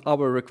tracing on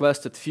our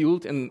requested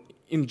field and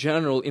in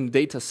general in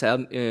data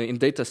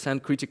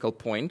send critical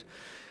point.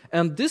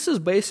 And this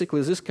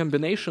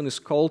combination is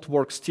called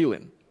work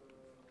stealing.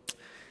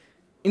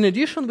 In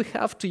addition, we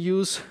have to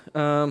use,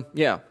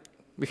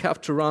 we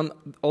have to run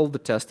all the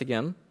tests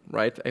again,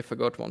 right? I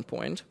forgot one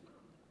point.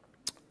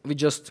 We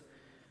just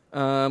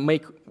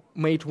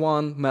made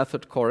one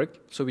method correct,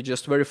 so we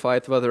just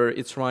verified whether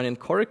it's running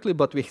correctly,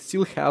 but we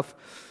still have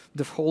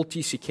the whole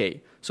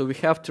TCK. So we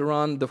have to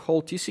run the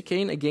whole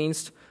TCK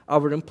against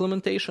our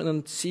implementation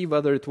and see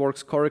whether it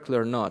works correctly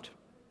or not.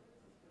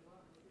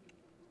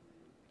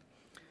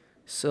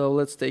 So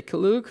let's take a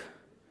look.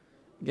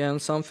 Again,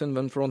 something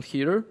went wrong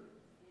here.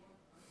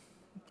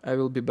 I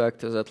will be back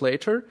to that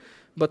later.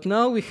 But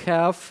now we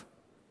have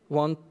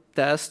one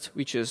test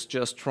which is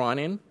just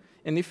running.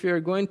 And if we are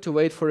going to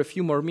wait for a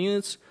few more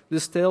minutes,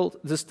 this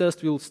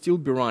test will still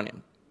be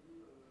running.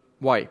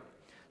 Why?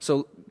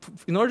 So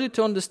in order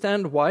to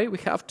understand why, we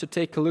have to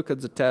take a look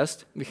at the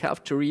test. We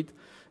have to read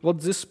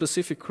what this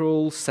specific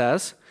rule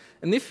says.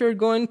 And if you're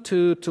going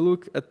to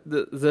look at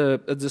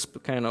this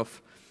kind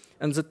of,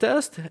 and the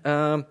test,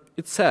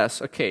 it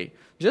says, okay,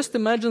 just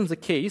imagine the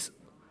case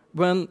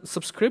when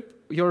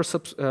your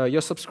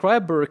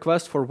subscriber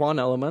requests for one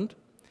element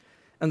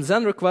and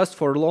then requests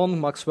for long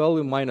max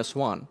value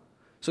 -1.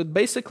 So it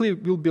basically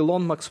will be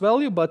long max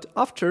value, but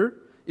after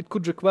it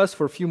could request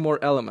for a few more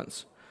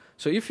elements.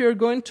 So if you're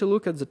going to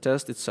look at the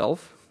test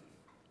itself,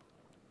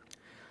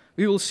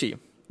 we will see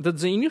that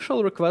the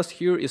initial request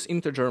here is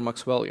integer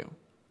max value.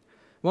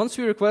 Once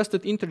we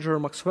requested integer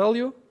max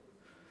value,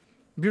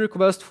 we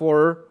request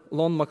for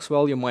long max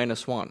value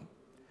 -1.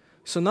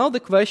 So now the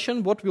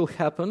question, what will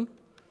happen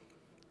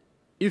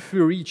if we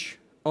reach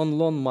on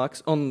long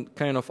max, on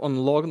kind of on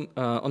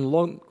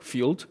long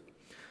field,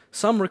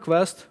 some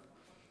request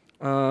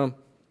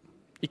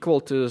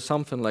equal to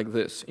something like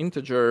this: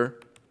 integer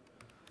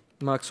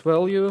max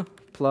value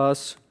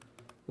plus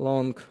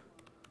long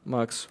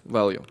max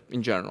value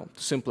in general,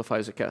 to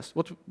simplify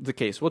the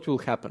case. What will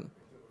happen?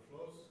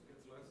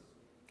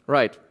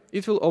 Right,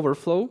 it will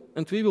overflow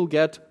and we will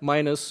get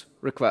minus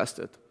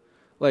requested.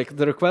 Like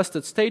the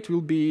requested state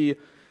will be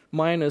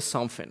minus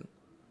something.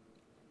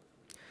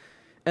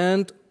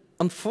 And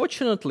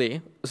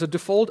unfortunately, the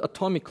default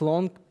atomic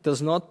long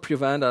does not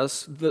prevent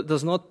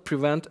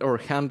or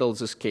handle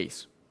this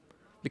case.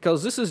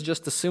 Because this is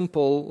just a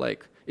simple,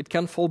 like, it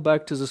can fall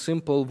back to the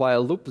simple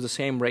while loop, the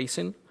same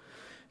racing.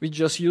 We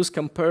just use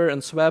compare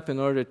and swap in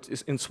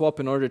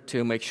order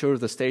to make sure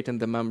the state in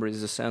the memory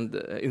is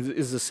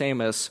the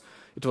same as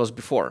it was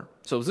before.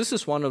 So this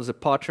is one of the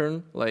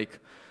pattern, like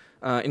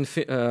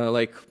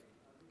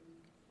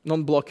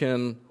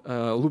non-blocking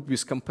loop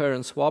with compare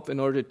and swap in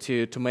order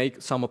to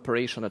make some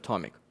operation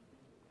atomic.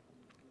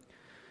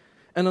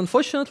 And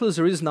unfortunately,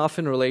 there is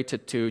nothing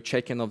related to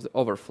checking of the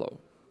overflow.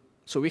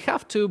 So we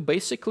have to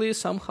basically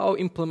somehow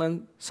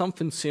implement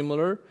something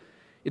similar,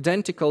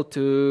 identical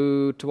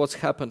to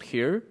what's happened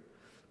here,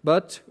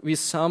 but with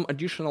some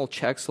additional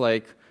checks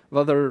like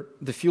whether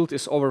the field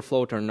is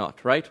overflowed or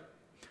not, right?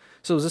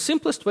 So the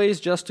simplest way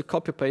is just to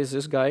copy-paste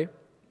this guy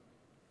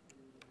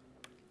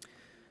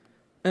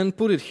and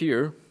put it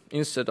here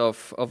instead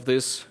of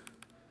this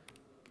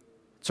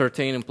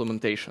certain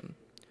implementation.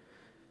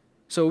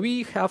 So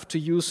we have to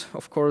use,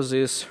 of course,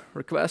 this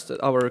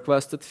our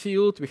requested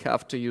field. We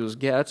have to use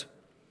get,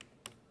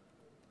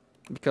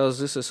 because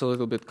this is a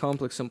little bit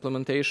complex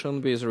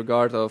implementation with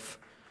regard of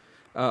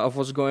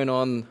what's going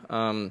on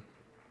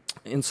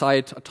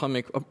inside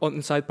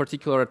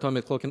particular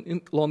atomic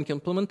long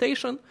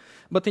implementation.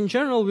 But in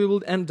general, we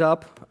will end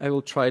up, I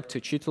will try to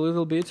cheat a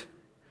little bit,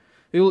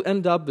 we will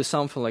end up with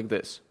something like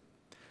this.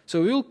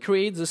 So we will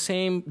create the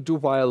same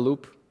do-while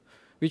loop,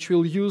 which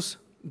will use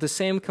the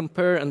same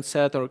compare and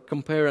set or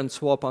compare and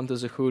swap under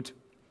the hood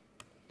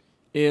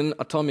in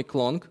atomic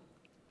long.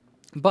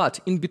 But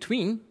in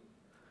between,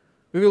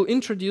 we will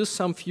introduce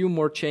some few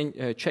more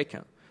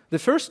check-in. The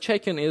first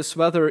check-in is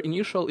whether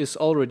initial is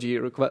already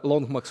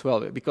long max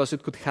value, because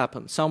it could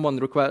happen. Someone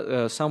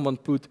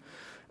put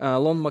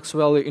long max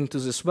value into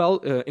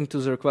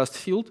the request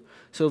field.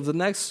 So the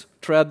next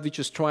thread which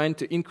is trying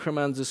to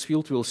increment this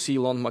field will see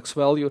long max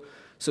value.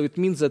 So it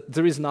means that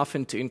there is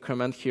nothing to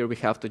increment here. We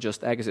have to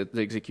just exit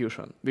the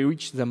execution. We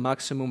reach the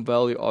maximum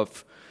value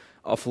of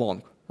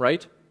long,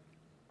 right?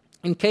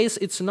 In case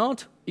it's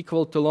not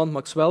equal to long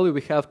max value,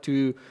 we have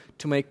to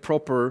make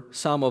proper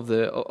sum of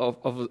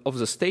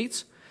the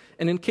states.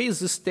 And in case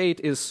the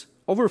state is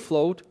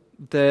overflowed,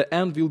 the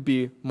end will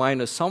be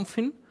minus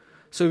something.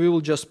 So we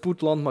will just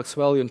put long max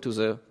value into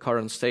the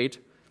current state,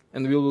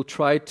 and we will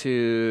try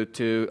to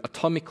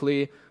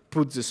atomically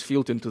put this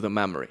field into the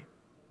memory.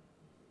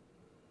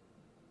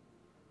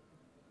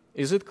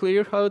 Is it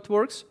clear how it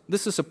works?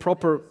 This is a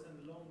proper...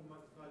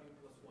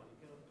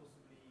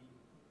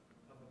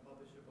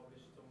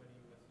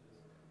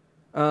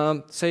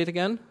 Say it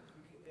again? A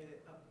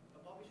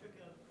publisher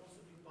cannot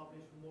possibly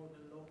publish more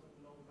than long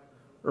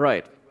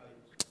Right.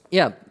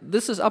 Yeah,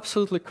 this is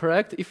absolutely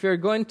correct. If you're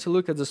going to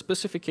look at the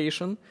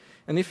specification,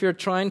 and if you're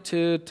trying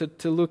to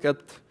look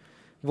at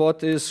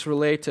what is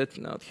related,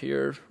 not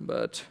here,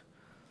 but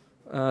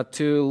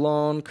to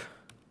long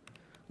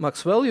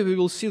max value, we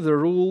will see the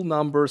rule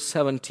number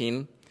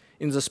 17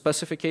 in the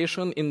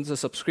specification in the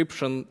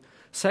subscription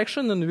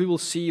section, and we will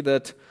see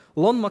that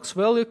long max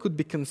value could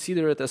be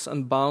considered as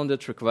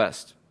unbounded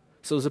request.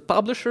 So the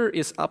publisher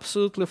is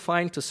absolutely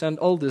fine to send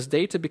all this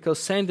data, because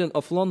sending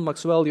of long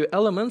max value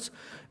elements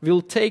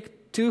will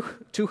take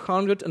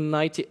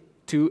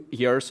 292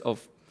 years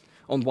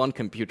on one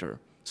computer.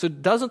 So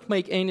it doesn't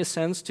make any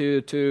sense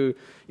to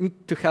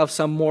have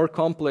some more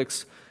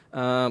complex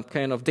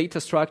kind of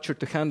data structure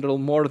to handle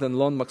more than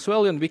lone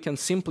Maxwellian, we can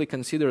simply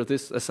consider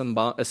this as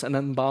an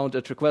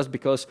unbounded request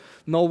because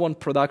no one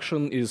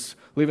production is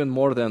living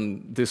more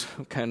than this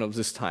kind of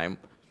this time.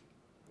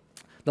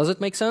 Does it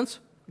make sense?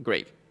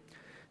 Great.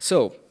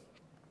 So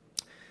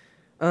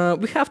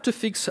we have to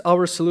fix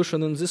our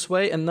solution in this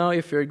way, and now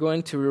if we're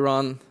going to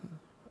rerun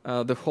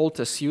the whole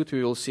test suite,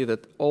 we will see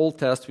that all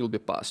tests will be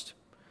passed,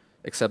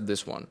 except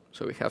this one.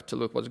 So we have to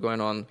look what's going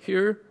on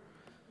here,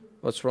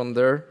 what's wrong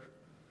there.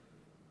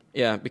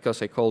 Yeah,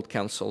 because I called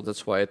cancel,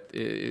 that's why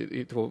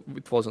it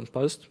wasn't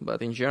passed.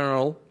 But in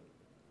general,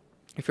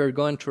 if you're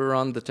going to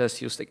run the test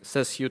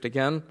suite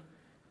again,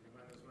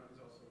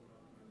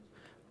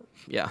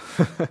 yeah,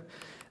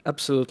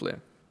 absolutely.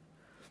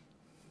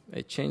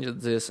 I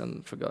changed this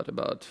and forgot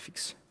about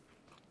fix.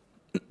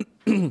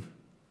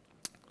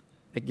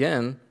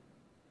 Again,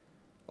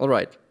 all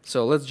right.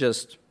 So let's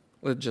just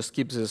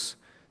keep this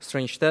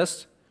strange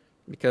test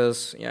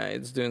because yeah,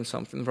 it's doing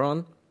something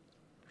wrong.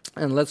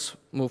 And let's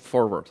move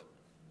forward.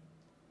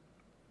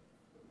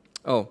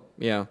 Oh,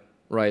 yeah,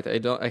 right.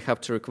 I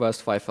have to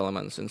request 5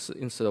 elements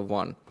instead of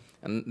 1,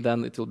 and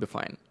then it will be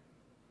fine.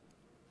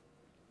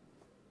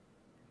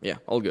 Yeah,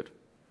 all good.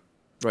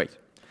 Right.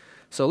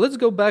 So let's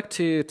go back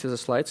to the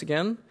slides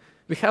again.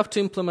 We have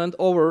to implement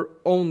our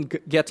own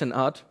get and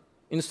add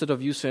instead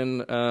of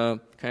using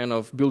kind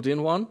of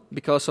built-in one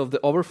because of the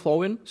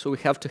overflowing. So we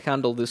have to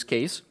handle this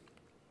case.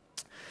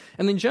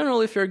 And in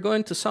general, if you're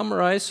going to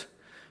summarize,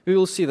 we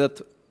will see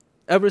that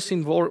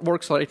everything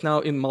works right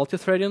now in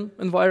multi-threading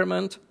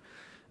environment.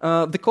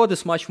 The code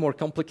is much more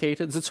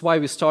complicated. That's why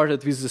we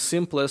started with the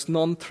simplest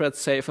non-thread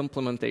safe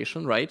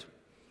implementation, right?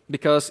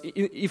 Because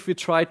if we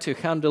try to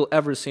handle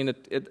everything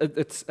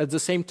at the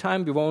same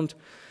time, we won't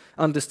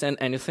understand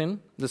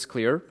anything. That's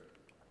clear.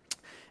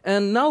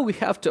 And now we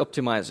have to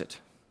optimize it.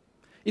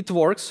 It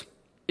works.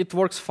 It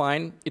works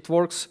fine. It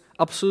works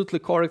absolutely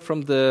correct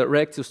from the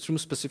reactive stream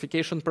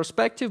specification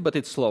perspective, but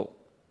it's slow.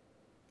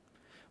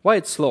 Why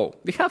it's slow?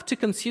 We have to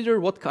consider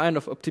what kind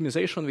of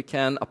optimization we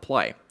can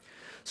apply.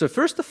 So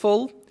first of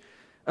all,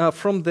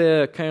 from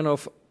the kind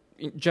of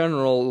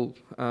general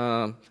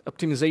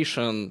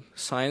optimization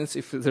science,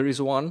 if there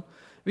is one,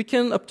 we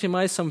can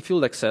optimize some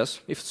field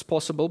access, if it's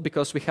possible,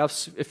 because we have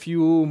a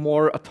few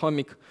more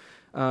atomic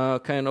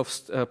kind of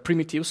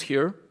primitives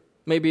here.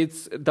 Maybe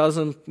it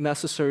doesn't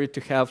necessary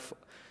to have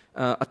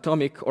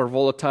atomic or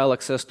volatile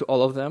access to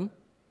all of them.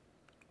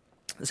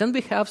 Then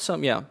we have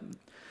some,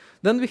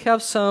 Then we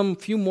have some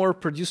few more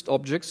produced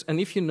objects, and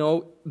if you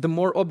know, the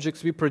more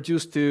objects we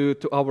produce to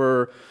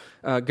our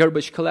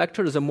garbage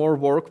collector, the more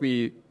work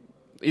we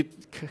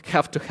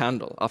have to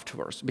handle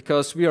afterwards.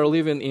 Because we are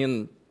living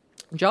in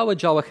Java.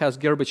 Java has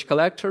garbage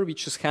collector,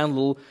 which is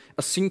handled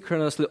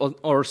asynchronously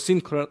or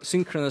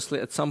synchronously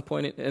at some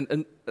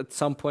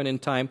point in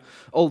time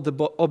all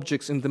the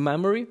objects in the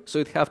memory. So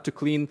it have to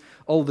clean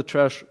all the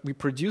trash we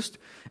produced.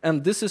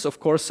 And this is, of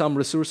course, some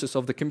resources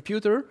of the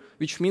computer,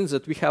 which means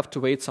that we have to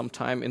wait some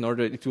time in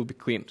order it will be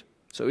cleaned.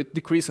 So it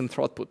decreases in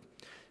throughput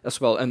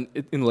as well and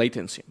in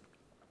latency.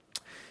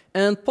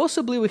 And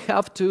possibly we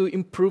have to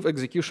improve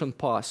execution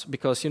path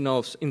because, you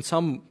know, in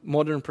some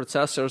modern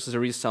processors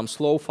there is some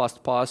slow,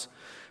 fast path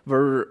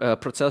where a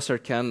processor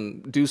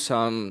can do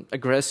some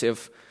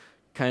aggressive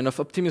kind of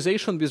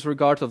optimization with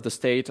regard of the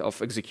state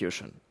of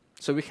execution.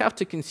 So we have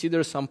to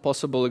consider some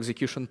possible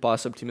execution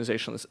path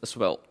optimizations as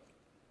well.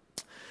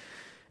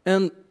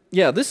 And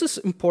yeah, this is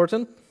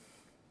important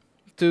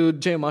to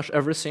JMash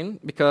everything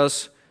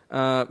because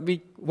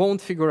we won't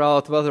figure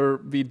out whether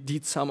we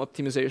did some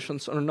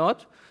optimizations or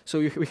not. So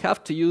we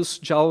have to use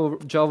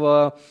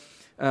Java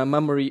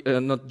memory,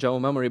 not Java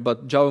memory,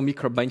 but Java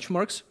micro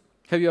benchmarks.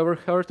 Have you ever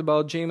heard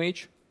about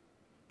JMH?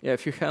 Yeah, a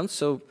few hands.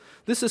 So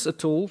this is a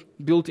tool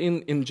built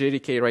in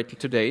JDK right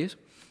today.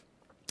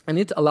 And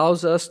it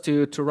allows us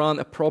to run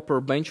a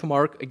proper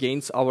benchmark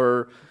against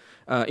our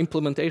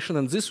implementation.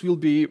 And this will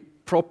be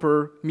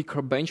proper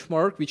micro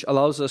benchmark, which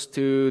allows us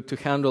to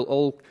handle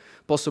all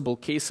possible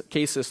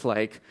cases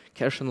like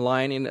cache and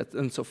lining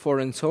and so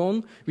forth and so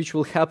on, which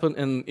will happen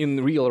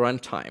in real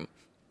runtime.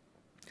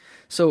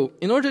 So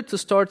in order to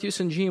start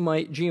using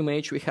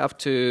GMH, we have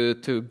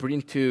to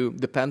bring 2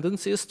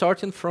 dependencies.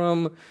 Starting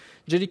from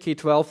JDK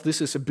 12, this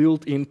is a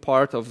built-in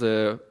part of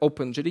the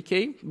open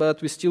JDK,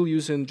 but we're still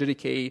using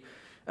JDK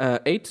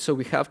 8, so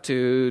we have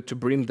to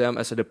bring them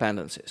as a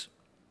dependencies.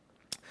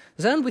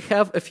 Then we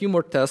have a few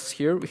more tests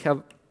here. We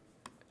have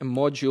a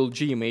module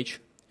GMH,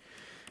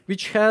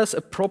 which has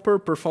a proper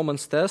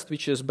performance test,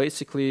 which is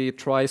basically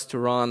tries to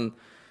run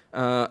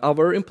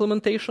our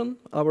implementation,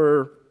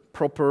 our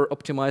proper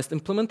optimized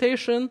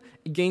implementation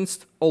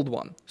against old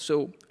one.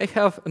 So I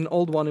have an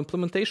old one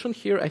implementation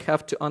here. I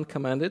have to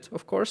uncomment it,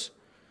 of course.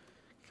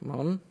 Come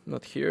on,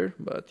 not here,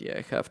 but yeah,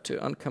 I have to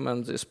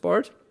uncomment this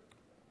part.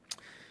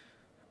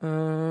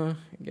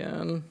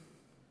 Again.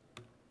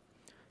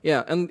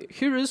 Yeah, and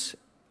here is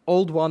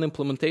old one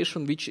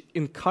implementation, which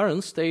in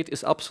current state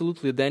is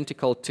absolutely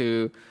identical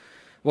to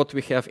what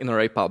we have in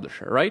Array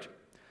Publisher, right?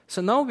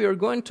 So now we are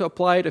going to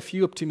apply a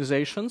few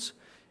optimizations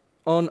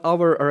on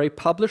our array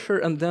publisher,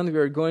 and then we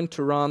are going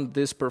to run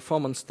this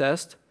performance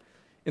test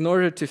in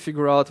order to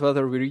figure out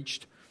whether we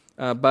reached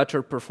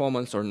better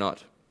performance or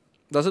not.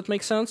 Does it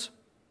make sense?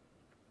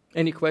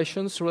 Any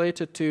questions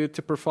related to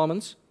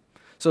performance?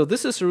 So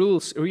this is a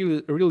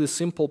really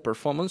simple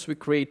performance we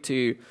create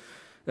to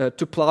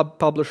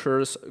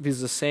publishers with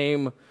the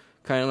same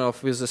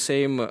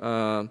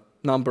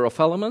number of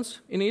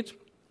elements in it,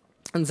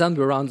 and then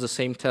we run the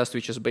same test,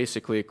 which is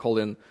basically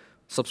calling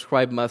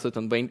subscribe method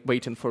and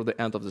waiting for the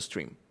end of the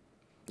stream.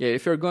 Yeah,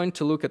 if you're going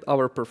to look at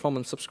our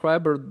performance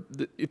subscriber,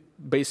 it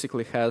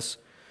basically has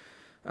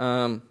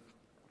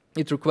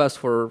it requests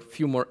for a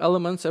few more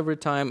elements every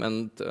time,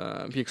 and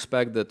we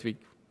expect that we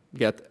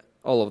get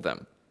all of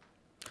them.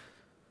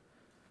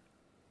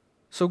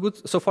 So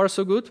good, so far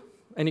so good.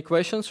 Any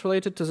questions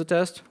related to the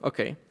test?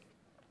 Okay,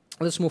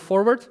 let's move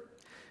forward.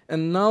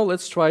 And now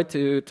let's try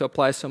to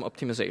apply some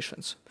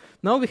optimizations.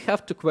 Now we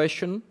have to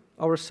question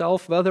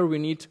ourselves whether we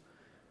need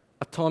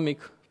atomic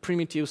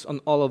primitives on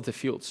all of the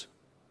fields.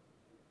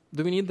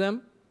 Do we need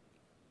them?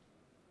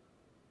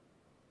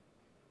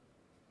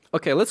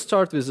 Okay, let's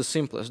start with the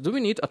simplest. Do we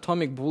need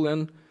atomic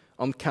boolean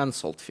on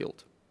cancelled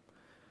field?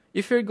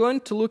 If we're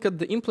going to look at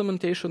the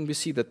implementation, we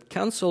see that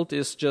cancelled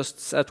is just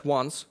set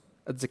once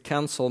at the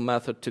cancel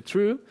method to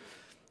true,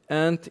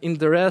 and in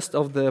the rest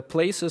of the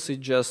places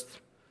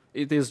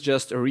it is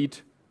just a read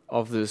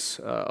of this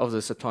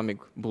atomic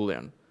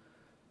boolean.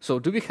 So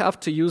do we have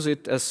to use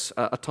it as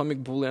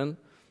atomic boolean?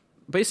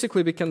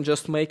 Basically, we can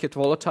just make it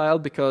volatile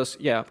because,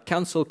 yeah,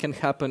 cancel can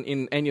happen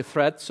in any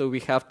thread, so we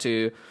have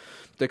to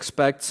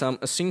expect some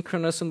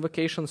asynchronous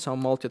invocation,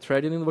 some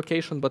multi-threaded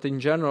invocation, but in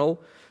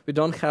general, we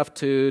don't have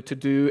to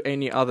do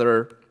any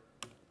other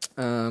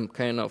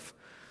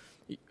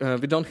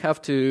we don't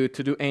have to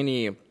do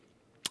any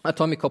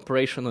atomic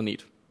operation on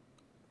it,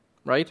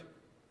 right?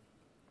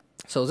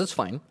 So that's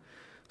fine.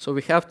 So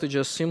we have to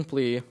just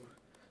simply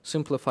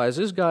simplify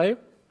this guy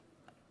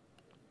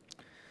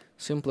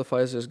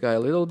a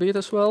little bit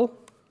as well,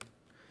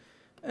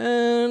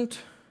 and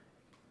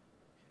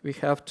we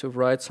have to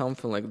write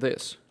something like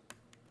this.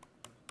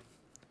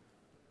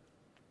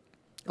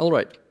 All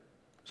right,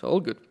 so all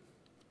good.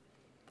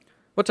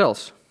 What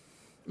else?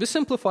 We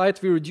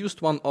simplified, we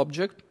reduced one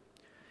object.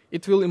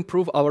 It will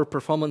improve our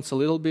performance a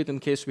little bit in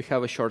case we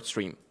have a short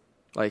stream,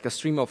 like a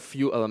stream of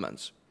few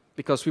elements,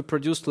 because we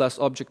produced less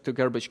object to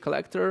garbage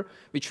collector,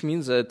 which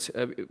means that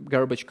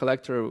garbage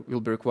collector will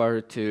be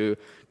required to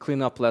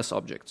clean up less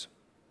objects.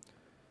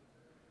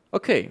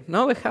 Okay,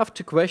 now I have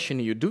to question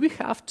you. Do we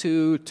have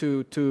to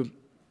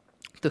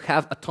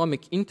have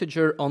atomic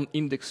integer on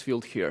index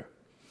field here?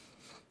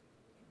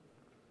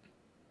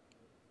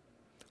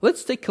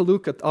 Let's take a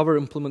look at our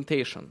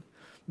implementation.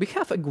 We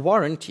have a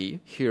guarantee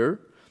here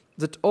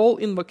that all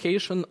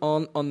invocation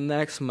on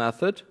next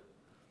method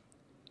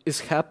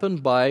is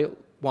happened by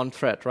one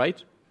thread,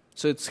 right?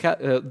 So it's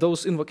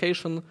those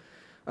invocation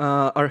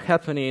are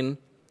happening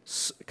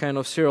kind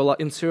of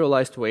in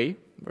serialized way.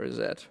 Where is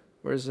that?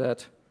 Where is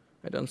that?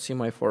 I don't see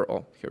my for.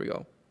 Oh, here we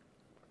go.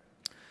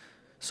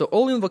 So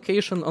all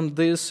invocation on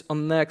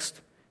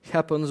next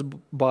happens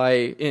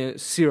by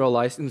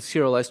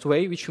serialized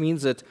way, which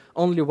means that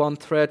only one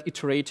thread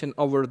iterating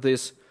over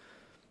this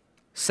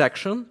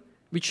section,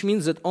 which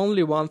means that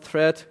only one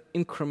thread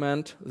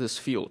increment this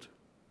field,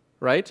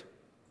 right?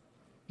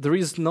 There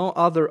is no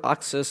other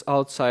access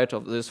outside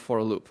of this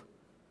for loop.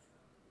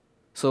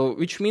 So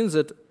which means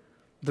that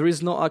there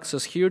is no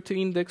access here to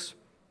index,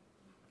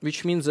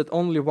 which means that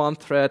only one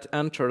thread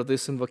enter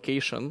this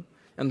invocation,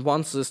 and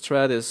once this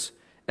thread is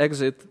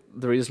exit,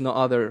 there is no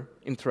other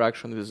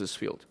interaction with this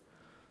field.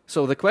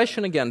 So the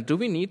question again, do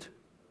we need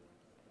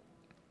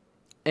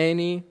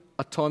any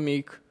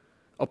atomic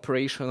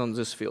operation on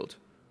this field?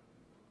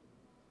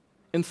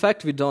 In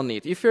fact, we don't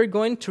need. If you're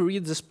going to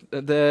read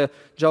the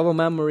Java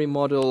memory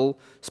model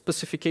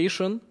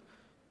specification,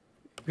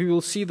 we will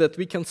see that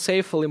we can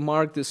safely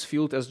mark this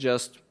field as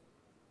just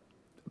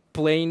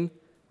plain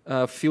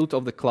field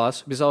of the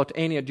class without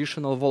any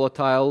additional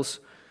volatiles,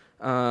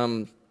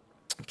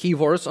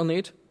 keywords on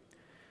it,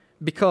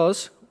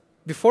 because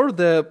before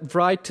the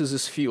write to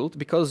this field,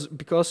 because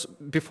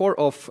before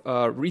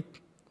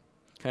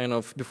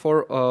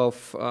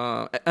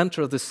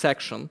enter this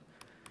section,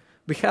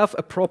 we have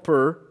a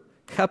proper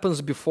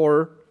happens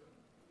before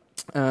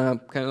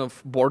kind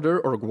of border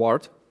or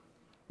guard,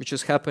 which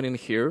is happening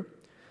here.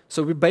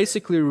 So we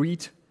basically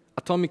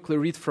atomically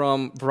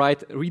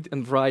read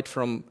and write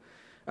from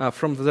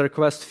the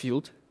request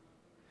field,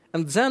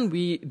 and then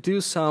we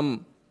do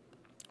some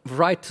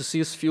write to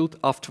this field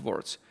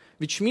afterwards,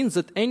 which means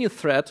that any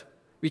thread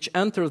which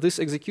enters this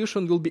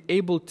execution will be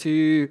able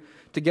to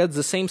get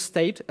the same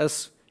state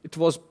as it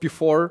was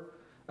before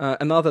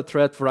another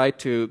thread write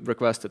to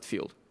requested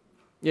field.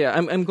 Yeah,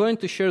 I'm going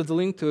to share the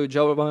link to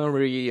Java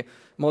memory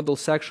model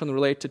section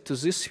related to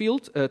this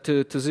field,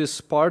 to this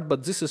part,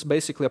 but this is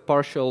basically a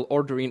partial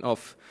ordering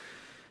of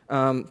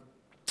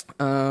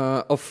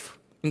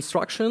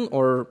instruction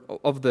or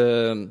of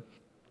the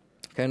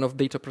kind of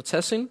data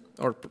processing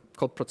or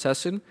code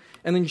processing.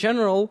 And in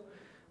general,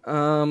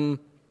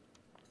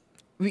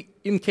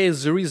 in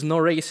case there is no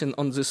racing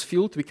on this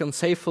field, we can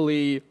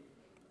safely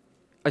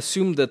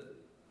assume that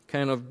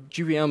kind of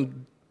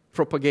GVM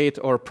propagate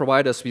or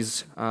provide us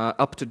with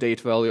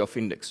up-to-date value of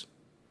index.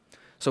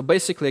 So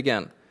basically,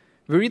 again,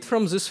 we read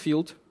from this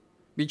field,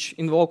 which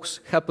invokes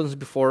happens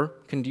before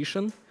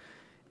condition,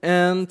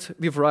 and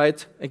we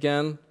write,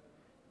 again,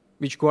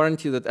 which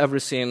guarantee that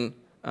everything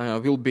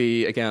will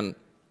be, again,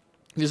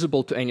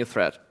 visible to any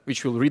thread,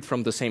 which will read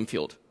from the same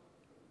field.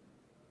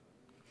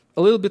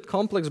 A little bit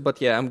complex, but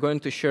yeah, I'm going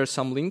to share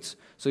some links,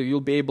 so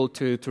you'll be able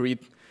to read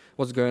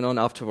what's going on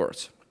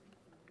afterwards.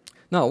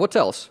 Now, what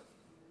else?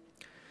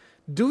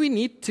 Do we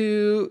need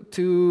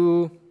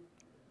to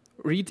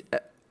read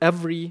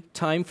every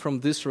time from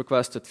this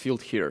requested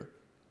field here?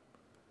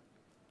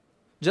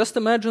 Just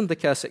imagine the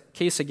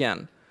case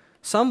again.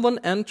 Someone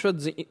entered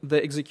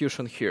the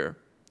execution here.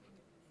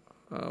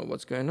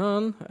 What's going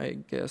on? I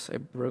guess I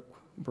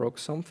broke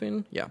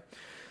something. Yeah.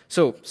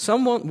 So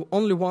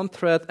only one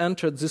thread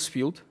entered this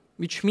field,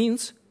 which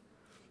means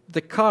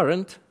the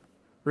current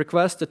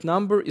requested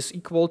number is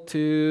equal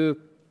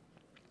to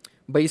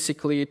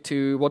basically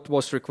to what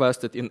was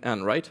requested in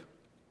N, right?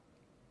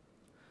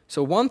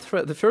 So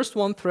the first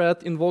one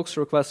thread invokes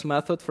request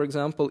method. For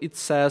example, it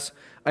says,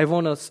 I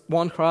want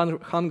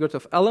 100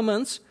 of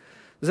elements.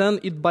 Then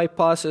it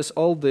bypasses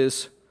all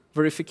this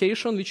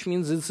verification, which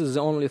means this is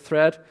the only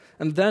thread.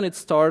 And then it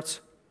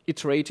starts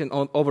iterating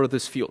over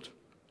this field.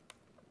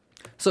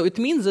 So it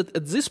means that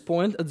at this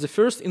point, at the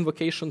first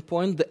invocation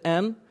point, the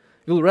N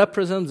will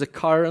represent the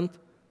current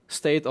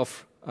state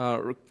of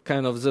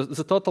kind of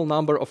the total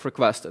number of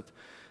requested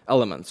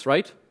elements,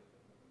 right?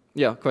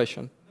 Yeah,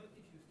 question.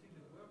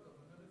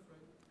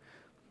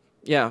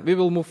 Yeah, we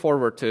will move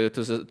forward to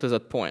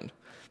that point.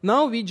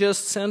 Now we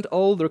just send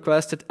all the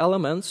requested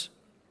elements,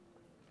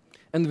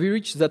 and we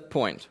reach that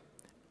point.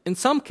 In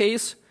some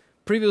case,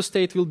 previous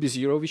state will be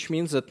 0, which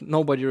means that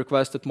nobody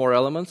requested more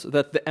elements,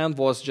 that the end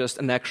was just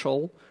an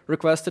actual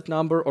requested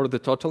number or the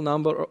total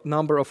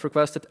number of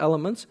requested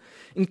elements.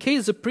 In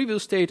case the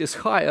previous state is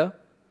higher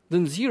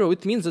than 0,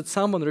 it means that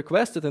someone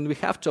requested and we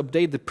have to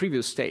update the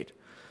previous state.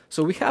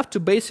 So we have to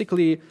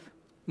basically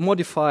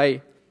modify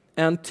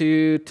N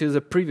to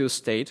the previous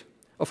state.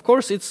 Of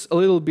course, it's a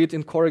little bit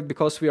incorrect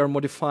because we are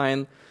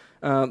modifying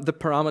the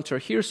parameter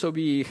here, so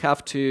we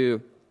have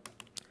to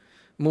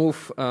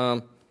move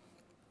the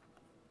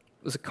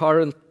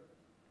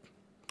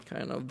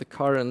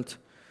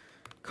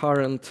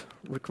current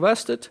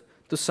requested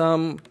to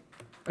some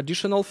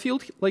additional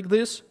field like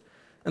this,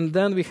 and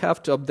then we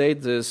have to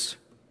update this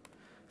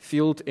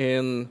field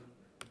in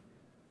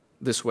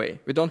this way.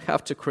 We don't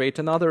have to create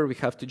another, we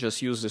have to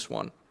just use this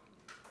one.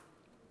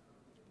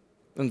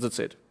 And that's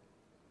it.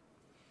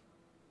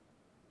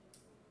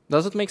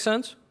 Does it make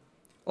sense?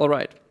 All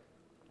right.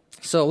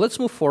 So let's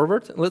move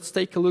forward. Let's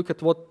take a look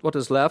at what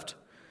is left.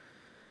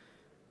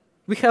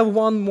 We have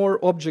one more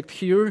object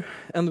here,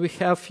 and we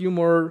have a few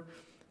more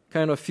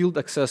kind of field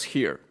access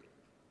here.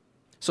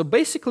 So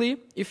basically,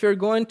 if you're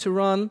going to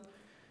run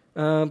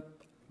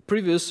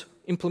previous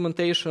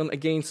implementation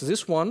against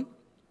this one,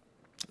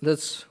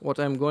 that's what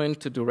I'm going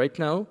to do right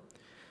now.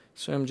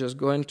 So I'm just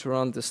going to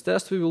run this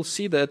test. We will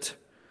see that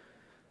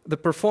the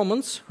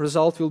performance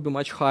result will be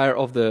much higher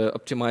of the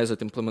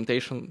optimized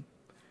implementation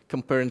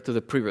compared to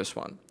the previous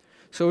one.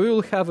 So we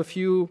will have a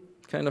few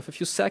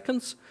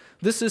seconds.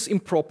 This is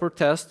improper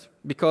test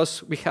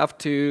because we have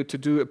to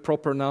do a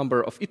proper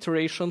number of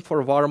iteration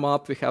for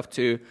warm-up. We have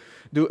to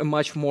do a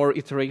much more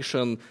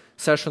iteration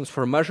sessions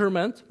for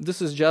measurement.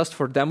 This is just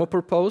for demo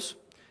purpose.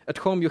 At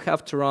home, you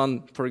have to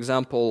run, for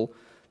example,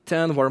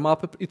 10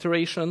 warm-up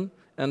iteration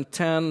and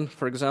 10,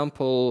 for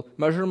example,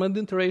 measurement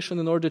iteration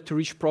in order to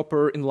reach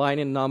proper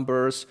inlining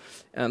numbers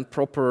and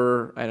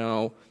proper, I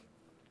don't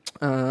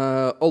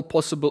know, all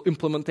possible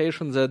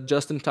implementations that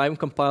just-in-time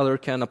compiler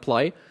can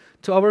apply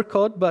to our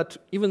code. But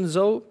even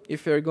though,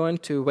 if you're going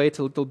to wait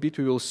a little bit,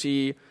 we will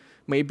see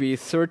maybe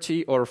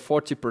 30 or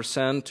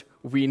 40%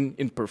 win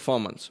in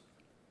performance.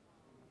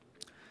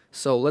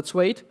 So let's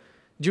wait.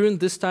 During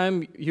this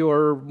time,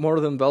 you're more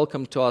than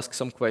welcome to ask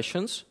some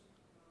questions.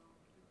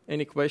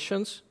 Any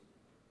questions?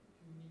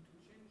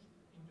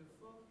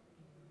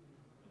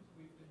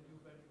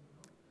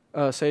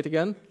 Say it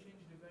again.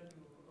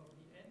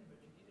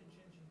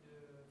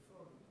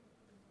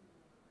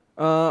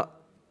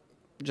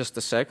 Just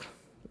a sec.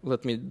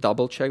 Let me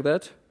double check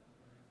that.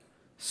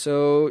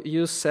 So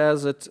you said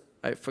that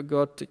I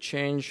forgot to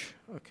change.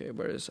 Okay,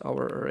 where is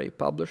our array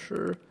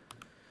publisher?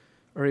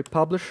 Array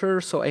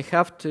publisher. So I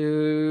have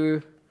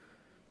to.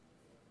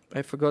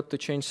 I forgot to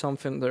change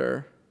something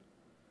there.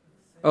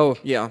 Oh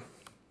yeah,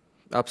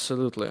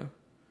 absolutely.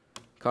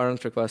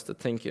 Current requested.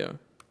 Thank you.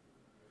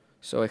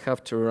 So I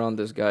have to run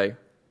this guy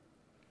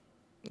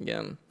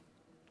again.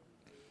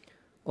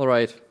 All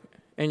right.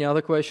 Any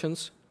other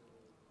questions?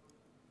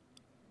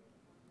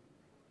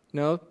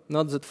 No,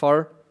 not that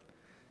far.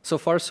 So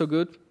far, so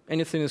good.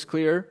 Anything is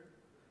clear?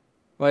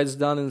 Why it's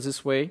done in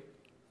this way?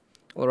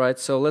 All right,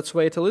 so let's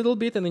wait a little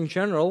bit. And in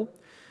general,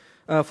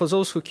 for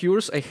those who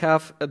curious, I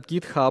have at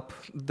GitHub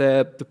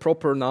the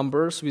proper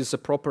numbers with the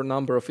proper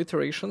number of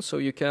iterations. So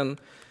you can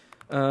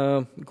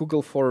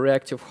Google for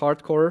Reactive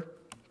Hardcore.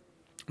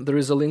 There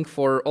is a link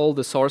for all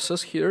the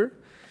sources here.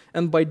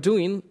 And by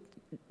doing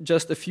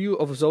just a few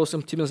of those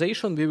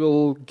optimization, we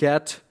will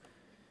get,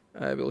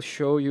 I will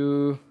show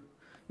you,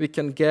 we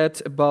can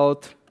get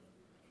about,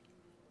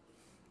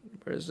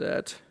 where is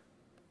that?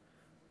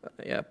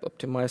 Yeah,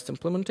 optimized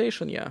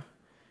implementation, yeah.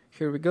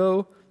 Here we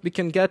go. We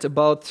can get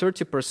about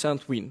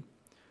 30% win.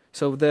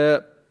 So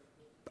the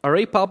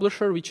array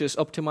publisher, which is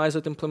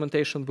optimized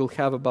implementation, will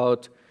have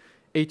about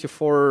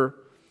 84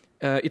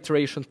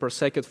 iteration per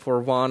second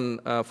for 1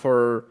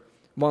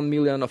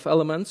 million of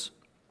elements,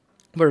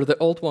 where the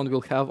old one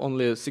will have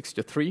only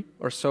 63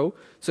 or so.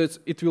 So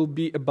it will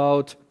be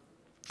about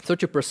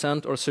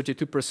 30% or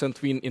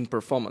 32% win in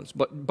performance,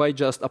 but by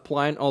just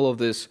applying all of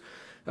this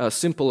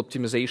simple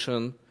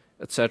optimization,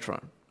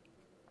 etc.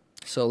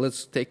 So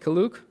let's take a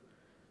look.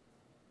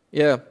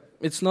 Yeah,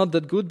 it's not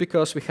that good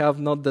because we have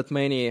not that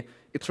many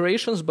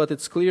iterations, but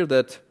it's clear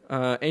that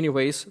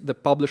anyways, the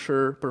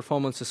publisher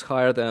performance is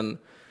higher than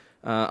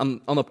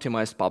an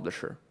unoptimized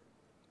publisher.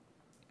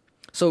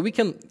 So we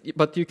can,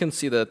 but you can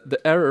see that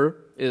the error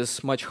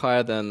is much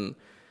higher than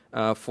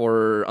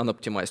for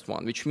unoptimized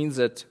one, which means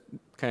that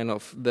kind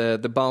of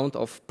the bound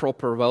of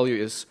proper value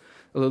is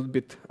a little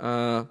bit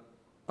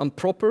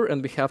improper,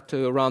 and we have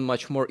to run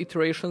much more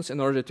iterations in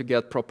order to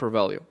get proper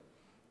value.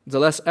 The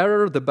less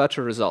error, the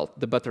better result,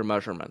 the better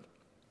measurement.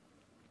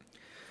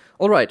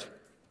 All right.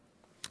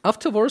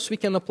 Afterwards, we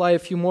can apply a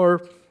few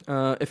more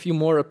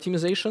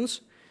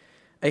optimizations.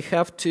 I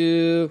have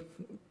to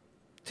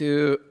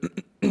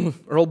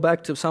roll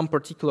back to some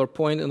particular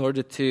point in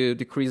order to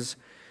decrease,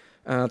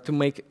 to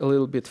make a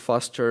little bit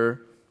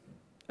faster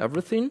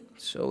everything.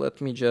 So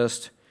let me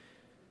just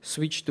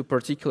switch to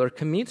particular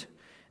commit.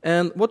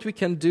 And what we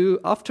can do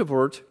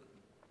afterward,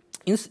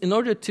 in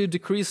order to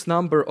decrease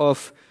number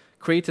of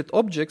created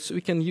objects,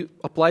 we can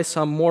apply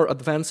some more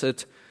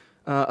advanced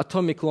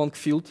atomic long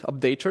field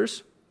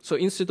updaters. So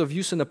instead of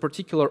using a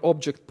particular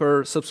object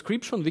per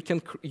subscription, we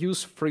can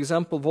use, for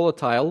example,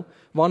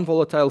 one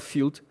volatile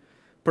field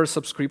per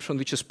subscription,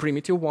 which is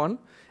primitive one.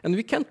 And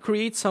we can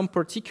create some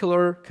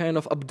particular kind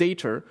of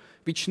updater,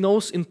 which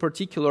knows in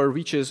particular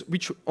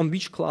on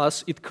which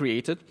class it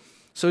created.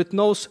 So it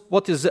knows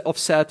what is the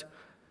offset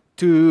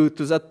to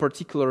that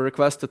particular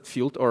requested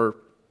field or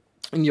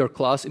in your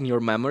class, in your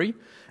memory.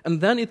 And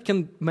then it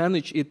can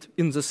manage it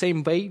in the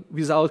same way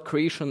without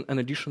creation an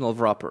additional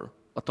wrapper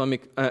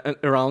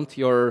around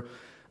your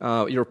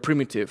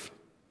primitive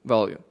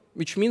value,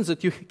 which means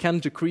that you can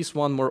decrease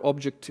one more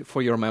object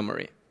for your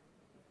memory.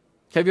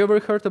 Have you ever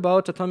heard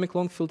about atomic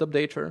long field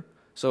updater?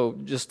 So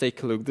just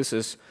take a look. This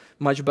is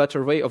much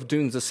better way of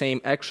doing the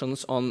same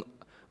actions on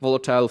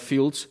volatile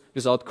fields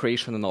without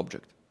creation an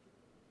object.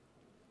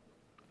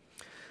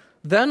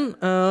 Then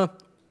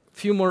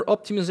few more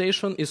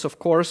optimization is, of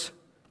course,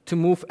 to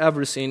move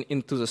everything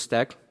into the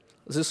stack.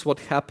 This is what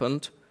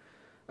happened.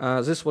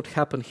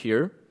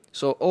 Here.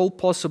 So all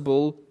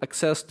possible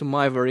access to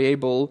my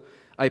variable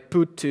I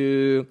put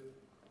to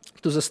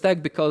the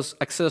stack, because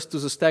access to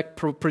the stack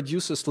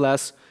produces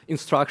less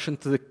instruction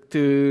to the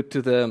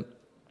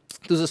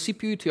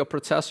CPU, to your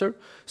processor.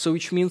 So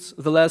which means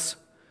the less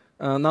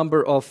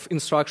number of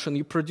instruction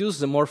you produce,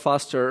 the more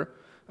faster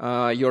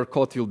your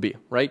code will be,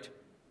 right?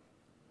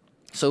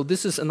 So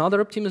this is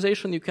another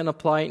optimization you can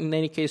apply in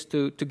any case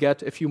to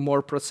get a few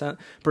more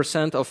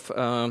percent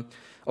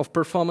of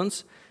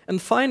performance. And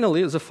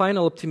finally, the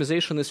final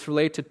optimization is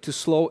related to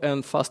slow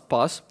and fast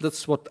pass.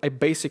 That's what I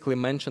basically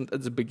mentioned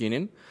at the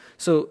beginning.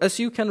 So as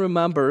you can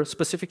remember,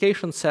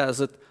 specification says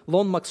that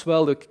lone max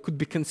value could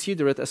be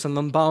considered as an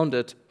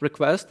unbounded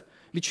request,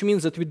 which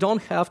means that we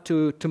don't have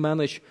to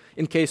manage,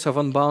 in case of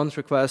unbound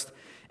request,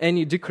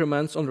 any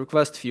decrements on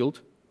request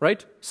field.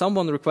 Right?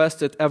 Someone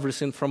requested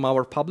everything from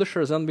our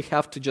publishers, and we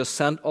have to just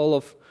send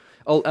all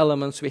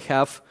elements we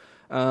have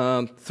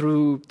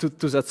through to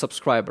that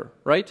subscriber,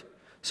 right?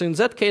 So in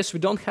that case, we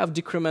don't have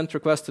decrement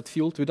requested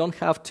field, we don't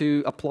have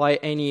to apply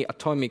any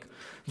atomic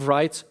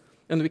writes,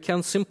 and we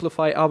can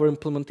simplify our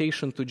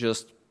implementation to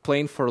just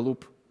plain for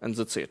loop, and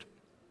that's it,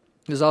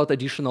 without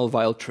additional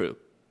while true.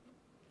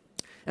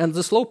 And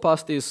the slow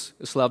pass is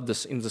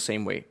left in the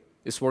same way.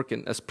 It's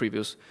working as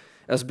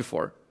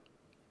before.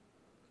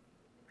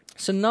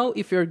 So now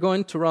if you're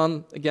going to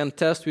run, again,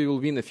 test, we will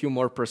win a few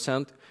more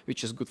percent,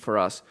 which is good for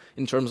us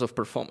in terms of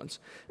performance.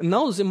 And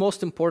now the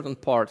most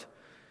important part.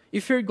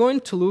 If you're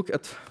going to look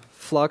at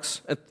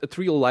Flux, at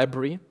real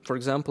library, for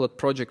example, at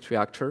Project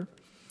Reactor,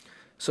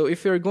 so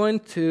if you're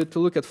going to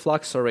look at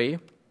Flux array,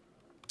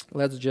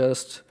 let's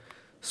just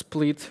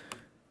split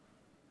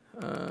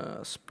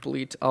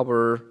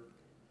our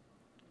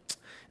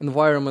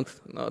environment,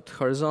 not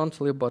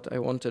horizontally, but I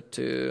wanted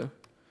to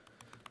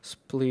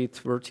split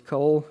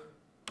vertical.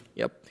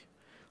 Yep,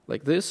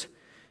 like this.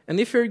 And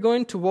if you're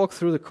going to walk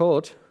through the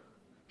code,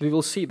 we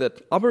will see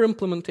that our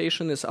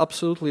implementation is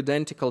absolutely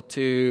identical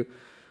to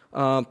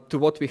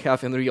what we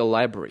have in real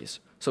libraries.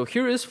 So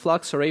here is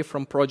Flux array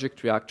from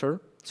Project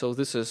Reactor. So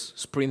this is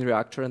Spring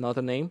Reactor,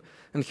 another name.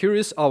 And here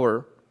is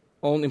our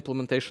own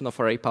implementation of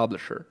Array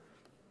Publisher.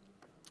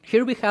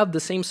 Here we have the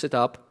same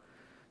setup,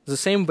 the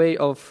same way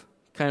of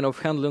kind of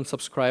handling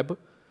subscribe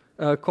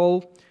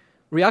call.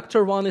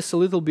 Reactor 1 is a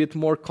little bit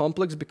more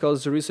complex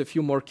because there is a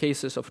few more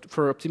cases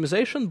for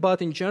optimization,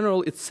 but in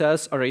general it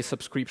says array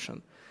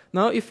subscription.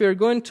 Now if we are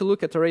going to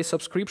look at array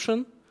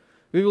subscription,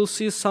 we will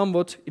see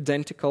somewhat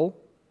identical.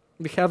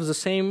 We have the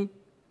same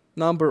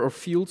number of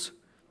fields.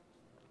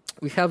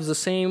 We have the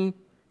same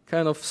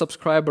kind of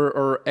subscriber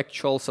or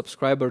actual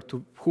subscriber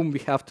to whom we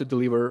have to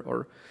deliver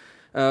or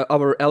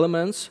our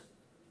elements.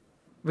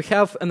 We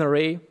have an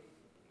array.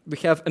 We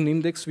have an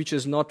index which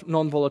is not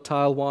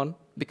non-volatile one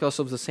because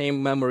of the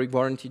same memory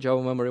guarantee,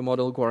 Java memory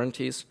model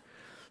guarantees.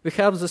 We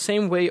have the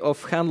same way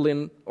of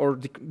handling or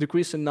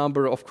decreasing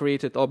number of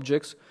created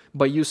objects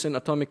by using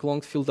atomic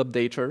long field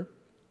updater.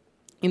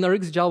 In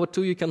RxJava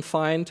 2 you can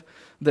find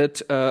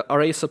that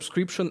array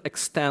subscription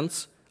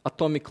extends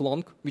atomic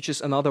long, which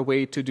is another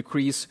way to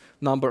decrease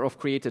number of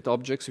created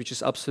objects, which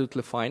is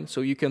absolutely fine.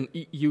 So you can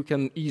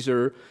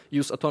either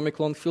use atomic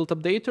long field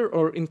updater,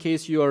 or in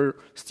case you are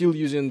still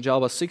using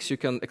Java 6, you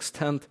can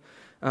extend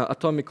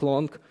atomic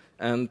long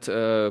and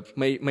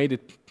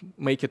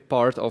make it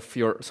part of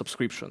your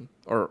subscription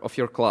or of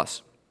your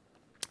class.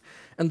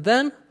 And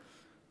then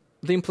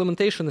the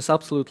implementation is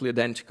absolutely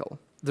identical.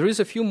 There is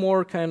a few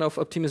more kind of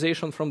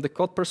optimization from the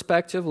code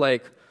perspective,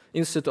 like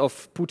instead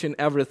of put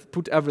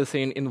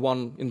everything in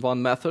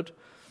one method,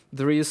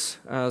 there is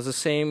the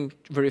same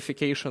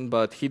verification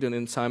but hidden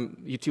in some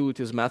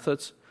utilities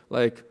methods,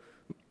 like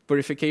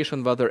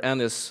verification whether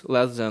n is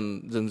less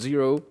than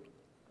 0.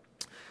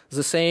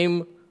 The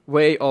same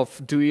way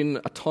of doing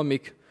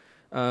atomic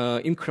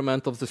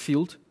increment of the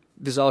field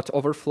without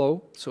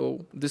overflow.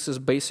 So this is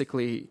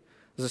basically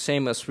the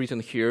same as written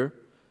here.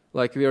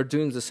 Like we are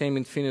doing the same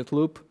infinite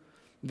loop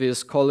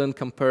with colon,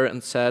 compare,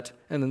 and set,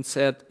 and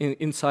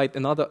inside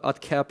another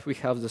add cap we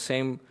have the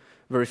same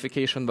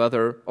verification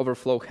whether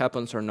overflow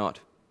happens or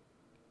not.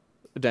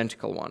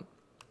 Identical one.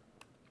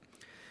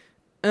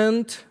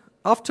 And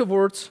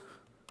afterwards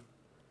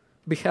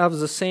we have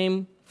the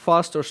same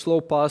fast or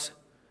slow pass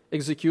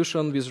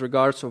execution with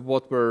regards to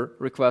what were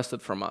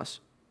requested from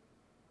us.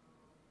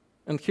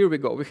 And here we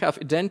go. We have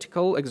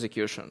identical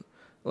execution.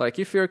 Like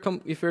if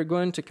you're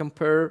going to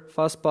compare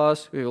fast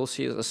pass, we will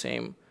see the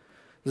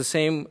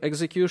same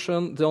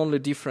execution. The only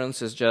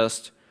difference is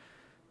just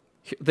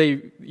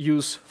they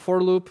use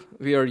for loop.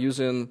 We are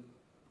using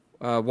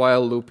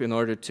while loop in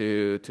order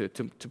to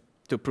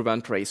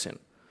prevent tracing.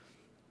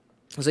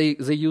 They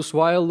use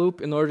while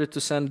loop in order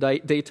to send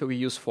data. We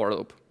use for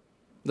loop.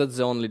 That's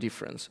the only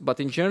difference. But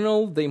in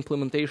general, the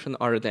implementation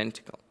are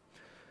identical.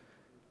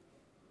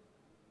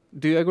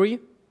 Do you agree?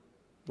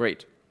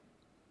 Great.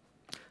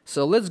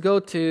 So let's go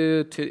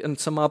to and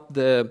sum up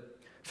the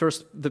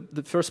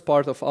first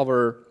part of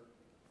our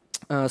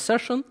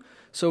session.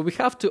 So we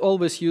have to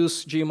always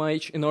use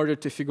GMH in order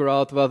to figure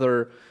out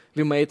whether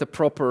we made a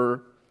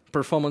proper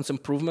performance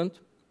improvement.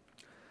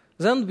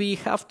 Then we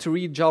have to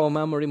read Java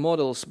memory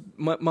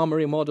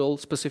model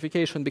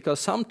specification, because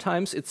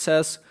sometimes it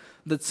says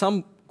that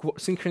some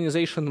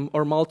synchronization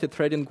or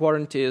multi-threading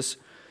guarantees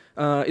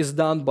is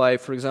done by,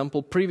 for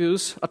example,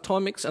 previous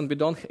atomics, and we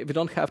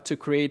don't have to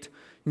create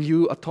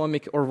new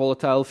atomic or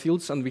volatile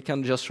fields, and we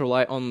can just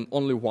rely on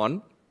only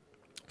one.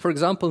 For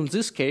example, in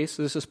this case,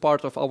 this is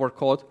part of our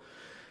code.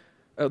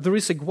 There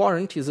is a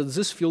guarantee that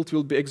this field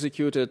will be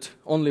executed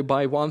only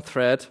by one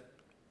thread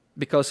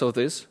because of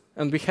this,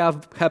 and we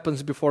have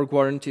happens before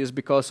guarantees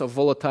because of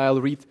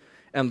volatile read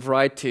and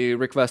write to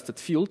requested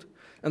field.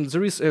 And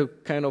there is a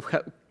kind of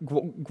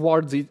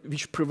guarantee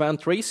which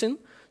prevent tracing.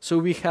 So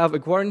we have a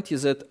guarantee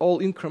that all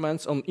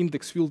increments on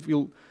index field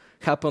will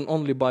happen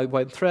only by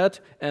one thread,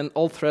 and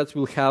all threads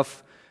will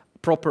have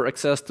proper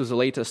access to the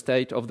latest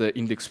state of the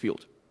index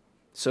field.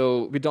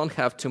 So we don't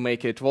have to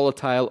make it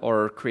volatile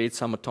or create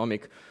some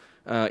atomic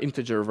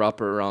integer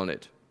wrapper around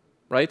it,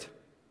 right?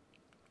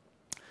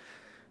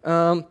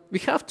 We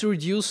have to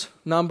reduce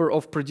number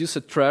of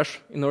produced trash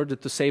in order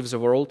to save the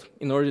world,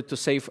 in order to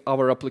save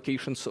our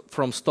applications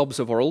from stop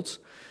the worlds.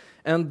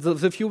 And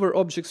the fewer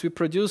objects we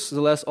produce,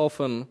 the less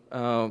often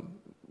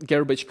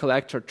garbage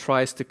collector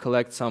tries to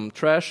collect some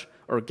trash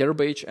or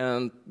garbage,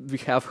 and we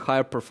have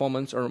higher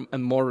performance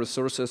and more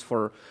resources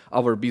for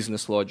our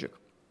business logic.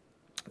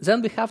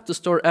 Then we have to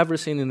store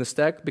everything in the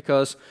stack,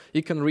 because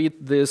you can read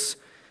this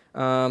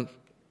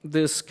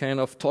kind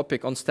of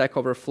topic on Stack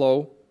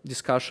Overflow,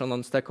 discussion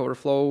on Stack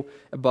Overflow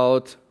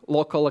about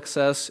local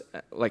access,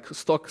 like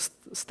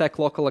stack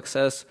local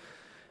access,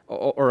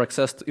 or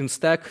access in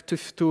stack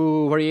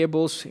to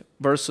variables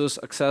versus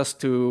access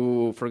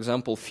to, for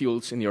example,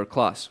 fields in your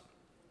class.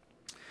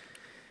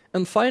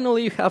 And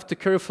finally, you have to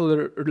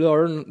carefully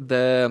learn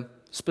the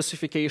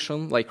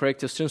specification, like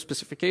reactive stream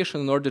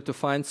specification, in order to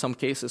find some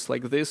cases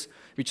like this,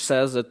 which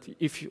says that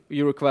if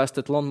you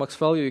requested long max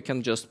value, you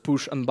can just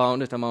push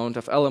unbounded amount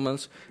of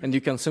elements, and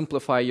you can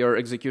simplify your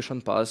execution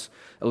path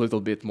a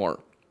little bit more.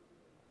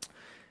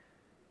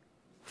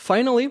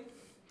 Finally,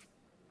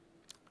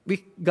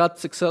 we got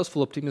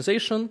successful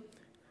optimization.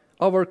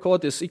 Our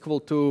code is equal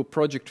to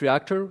Project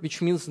Reactor,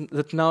 which means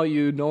that now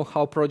you know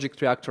how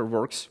Project Reactor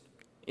works.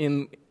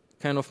 In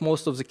kind of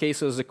most of the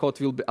cases, the code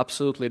will be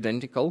absolutely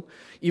identical.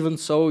 Even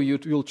so, you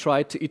will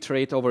try to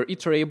iterate over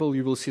iterable,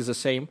 you will see the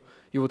same.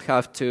 You would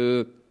have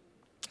to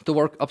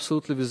work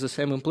absolutely with the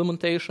same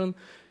implementation.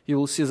 You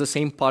will see the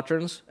same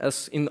patterns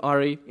as in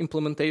array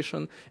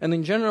implementation. And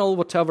in general,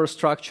 whatever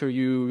structure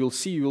you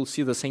will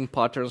see the same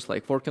patterns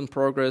like work in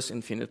progress,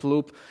 infinite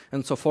loop,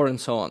 and so forth and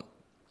so on.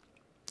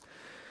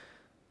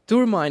 To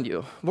remind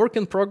you, work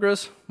in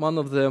progress, one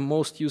of the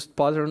most used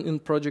patterns in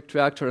Project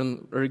Reactor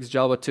and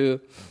RxJava 2.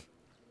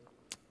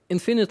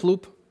 Infinite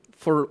loop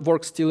for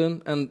work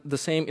stealing, and the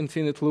same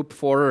infinite loop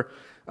for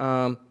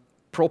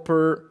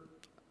proper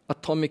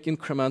atomic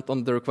increment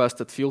on the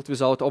requested field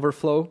without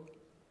overflow.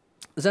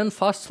 Then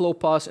fast slow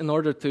pass in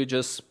order to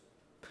just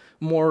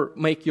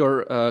make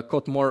your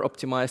code more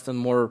optimized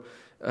and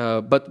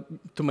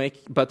but to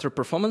make better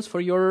performance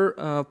for your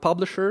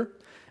publisher.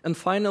 And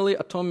finally,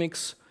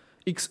 atomics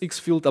XX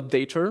field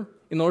updater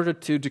in order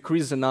to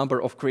decrease the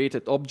number of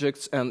created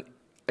objects and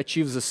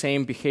achieve the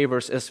same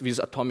behaviors as with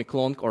atomic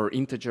long or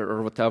integer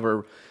or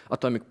whatever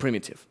atomic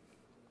primitive.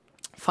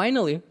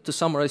 Finally, to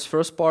summarize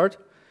first part,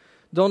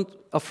 don't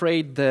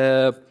afraid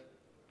the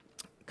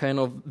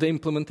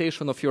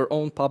implementation of your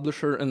own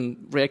publisher and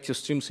reactive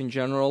streams in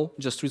general,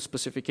 just read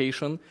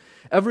specification.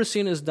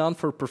 Everything is done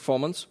for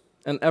performance,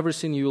 and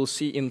everything you will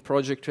see in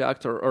Project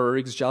Reactor or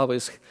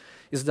RxJava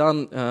is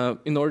done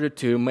in order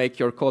to make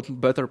your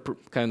code better,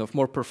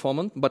 more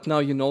performant, but now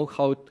you know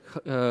how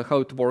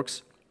it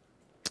works.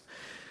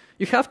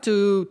 You have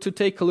to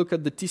take a look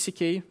at the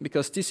TCK,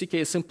 because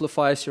TCK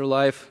simplifies your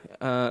life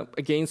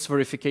against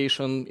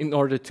verification in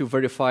order to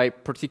verify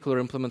particular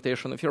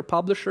implementation of your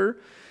publisher.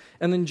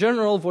 And in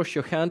general, wash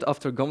your hand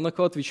after govna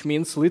code, which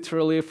means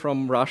literally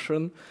from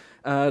Russian,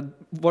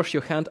 wash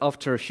your hand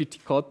after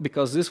shitty code,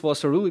 because this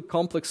was a really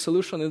complex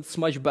solution. It's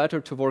much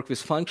better to work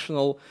with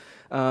functional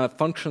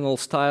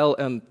style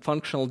and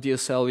functional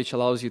DSL, which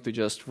allows you to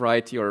just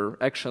write your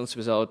actions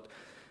without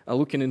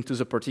looking into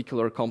the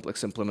particular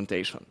complex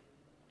implementation.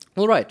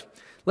 All right,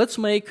 let's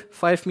make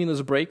 5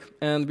 minutes break,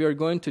 and we are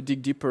going to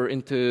dig deeper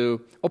into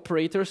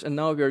operators, and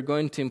now we are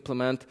going to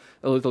implement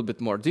a little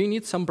bit more. Do you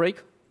need some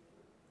break?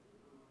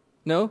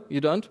 No, you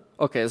don't?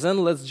 Okay,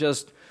 then let's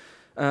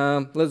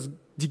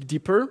dig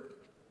deeper,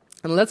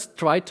 and let's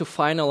try to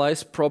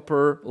finalize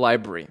proper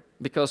library,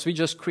 because we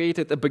just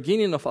created a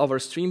beginning of our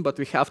stream, but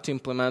we have to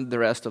implement the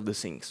rest of the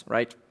things,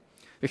 right?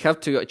 We have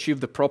to achieve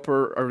the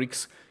proper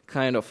Rx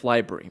kind of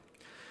library.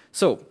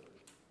 So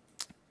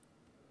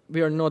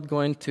we are not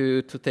going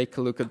to take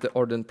a look at the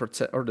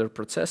order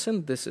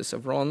processing. This is a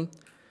wrong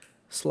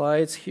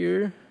slides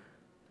here,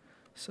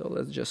 so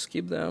let's just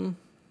skip them.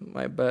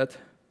 My bad.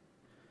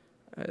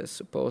 I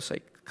suppose I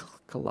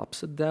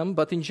collapsed them.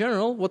 But in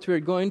general, what we're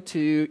going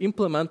to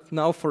implement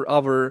now for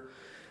our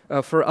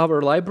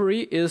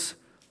library is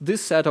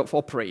this set of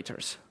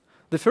operators.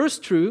 The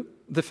first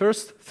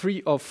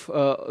three of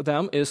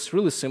them is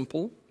really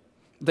simple.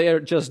 They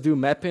just do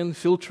mapping,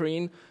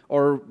 filtering,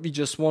 or we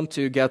just want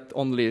to get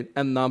only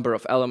n number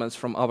of elements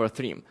from our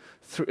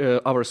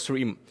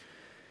stream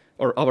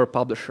or our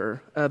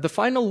publisher. The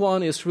final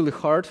one is really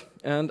hard,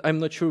 and I'm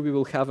not sure we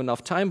will have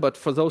enough time, but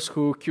for those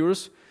who are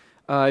curious,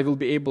 I will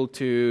be able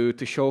to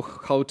show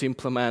how to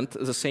implement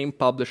the same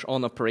publish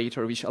on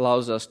operator, which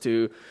allows us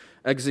to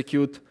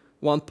execute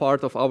one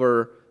part of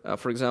our,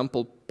 for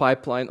example,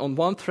 pipeline on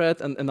one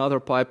thread and another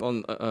part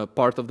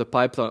of the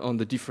pipeline on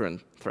the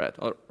different thread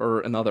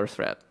or another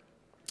thread.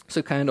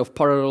 So kind of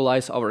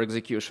parallelize our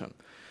execution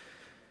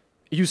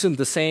using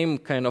the same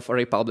kind of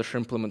array publisher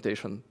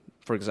implementation,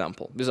 for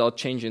example, without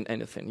changing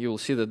anything. You will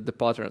see that the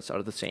patterns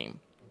are the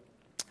same.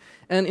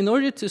 And in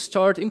order to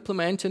start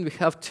implementing, we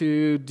have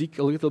to dig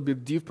a little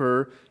bit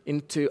deeper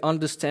into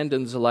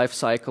understanding the life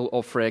cycle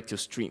of reactive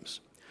streams.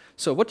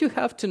 So what you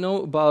have to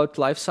know about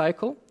life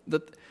cycle,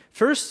 that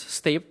first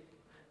step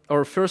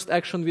or first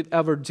action we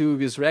ever do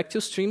with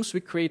reactive streams, we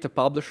create a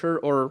publisher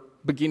or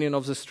beginning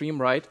of the stream,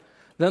 right?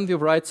 Then we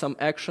write some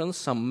actions,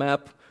 some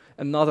map,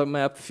 another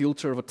map,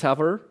 filter,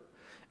 whatever.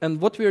 And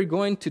what we are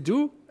going to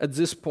do at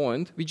this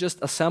point, we just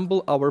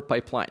assemble our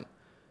pipeline.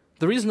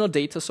 There is no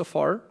data so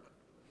far,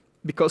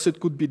 because it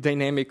could be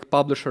dynamic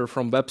publisher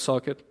from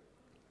WebSocket.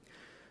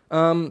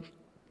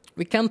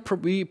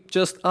 We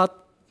just add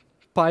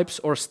pipes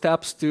or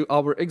steps to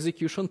our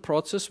execution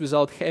process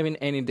without having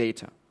any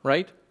data,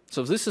 right?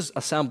 So this is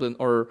assembling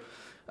or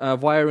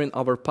wiring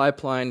our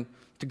pipeline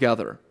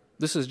together.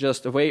 This is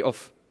just a way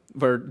of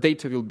where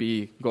data will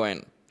be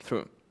going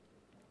through.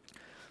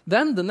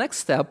 Then the next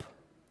step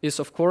is,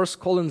 of course,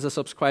 calling the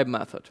subscribe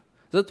method.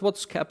 That's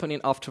what's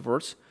happening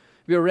afterwards.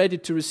 We are ready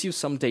to receive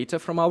some data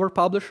from our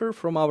publisher,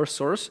 from our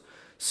source.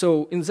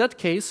 So in that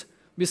case,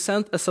 we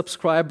send a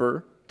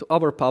subscriber to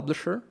our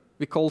publisher.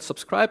 We call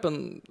subscribe,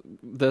 and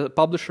the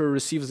publisher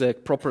receives a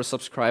proper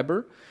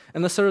subscriber.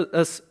 And as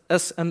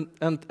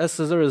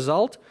a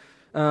result,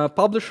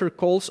 publisher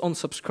calls on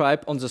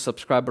subscribe on the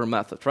subscriber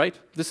method, right?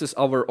 This is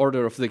our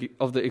order of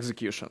the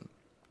execution.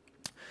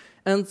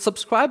 And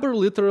subscriber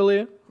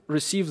literally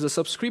receives the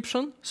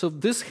subscription. So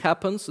this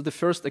happens, the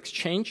first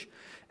exchange.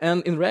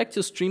 And in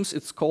reactive streams,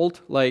 it's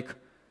called like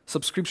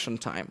subscription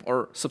time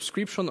or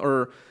subscription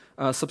or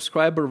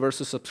subscriber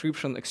versus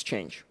subscription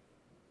exchange.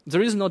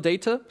 There is no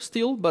data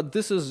still, but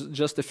this is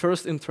just the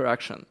first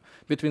interaction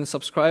between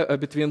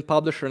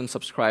publisher and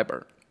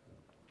subscriber.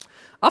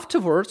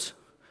 Afterwards,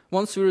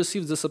 once we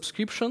receive the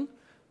subscription,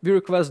 we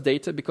request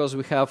data because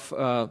we have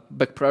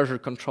back pressure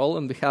control,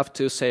 and we have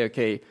to say,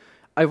 okay,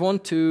 I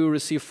want to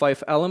receive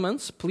 5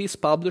 elements. Please,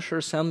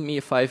 publisher, send me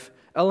 5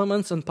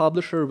 elements, and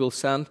publisher will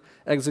send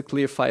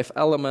exactly 5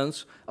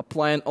 elements,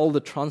 applying all the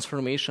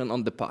transformation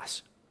on the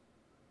pass.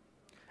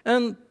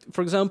 And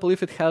for example,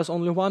 if it has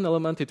only 1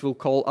 element, it will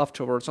call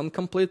afterwards on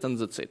complete, and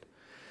that's it.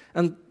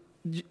 And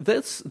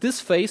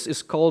this phase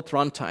is called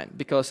runtime,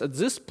 because at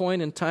this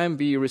point in time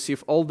we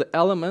receive all the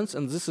elements,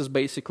 and this is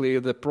basically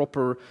the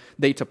proper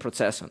data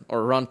processing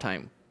or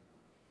runtime.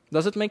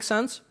 Does it make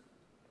sense?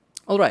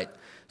 All right.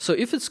 So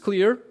if it's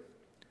clear,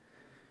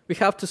 we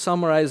have to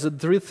summarize the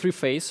 3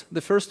 phases.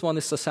 The first one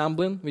is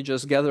assembling. We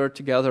just gather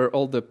together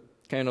all the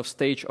kind of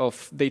stage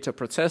of data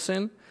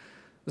processing.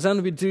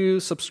 Then we do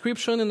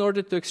subscription in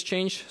order to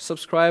exchange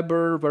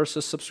subscriber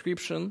versus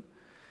subscription.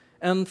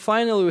 And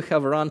finally, we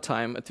have a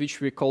runtime at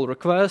which we call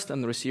request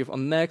and receive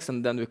on next,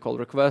 and then we call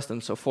request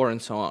and so forth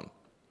and so on.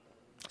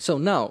 So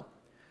now,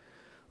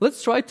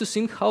 let's try to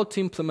think how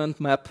to implement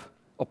map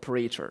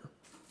operator.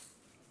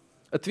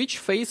 At which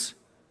phase,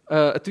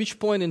 at which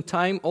point in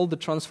time all the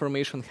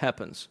transformation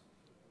happens?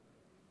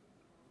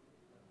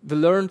 We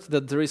learned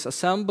that there is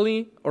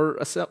assembly or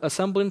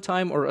assembling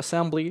time or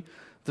assembly,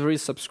 there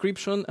is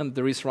subscription, and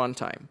there is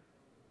runtime.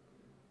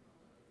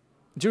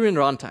 During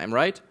runtime,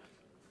 right?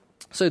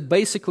 So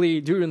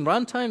basically, during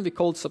runtime, we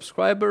called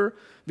subscriber,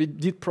 we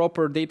did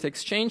proper data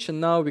exchange,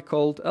 and now we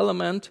called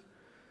element.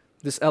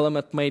 This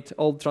element made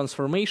all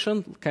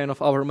transformation, kind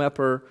of our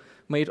mapper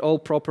made all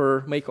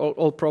proper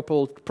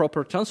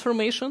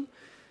transformation.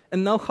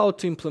 And now how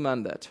to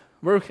implement that?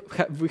 Where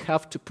we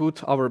have to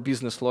put our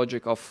business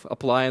logic of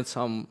applying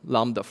some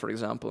lambda, for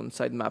example,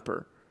 inside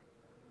mapper.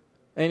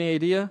 Any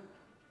idea?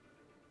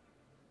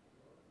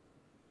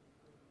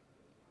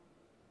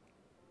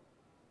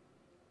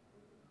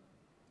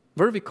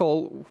 Where we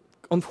call,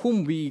 on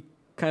whom we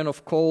kind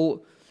of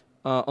call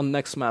on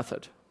next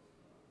method?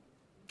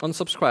 On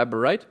subscriber,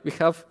 right? We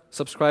have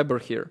subscriber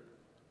here.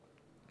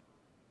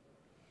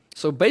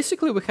 So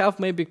basically we have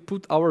maybe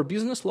put our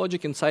business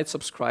logic inside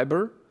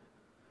subscriber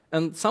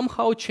and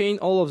somehow chain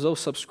all of those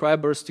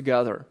subscribers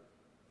together.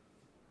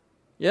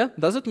 Yeah,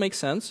 does it make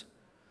sense?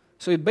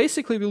 So it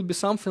basically will be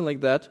something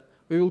like that.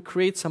 We will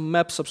create some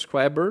map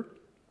subscriber,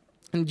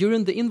 and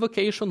during the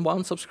invocation,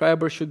 one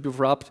subscriber should be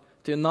wrapped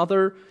to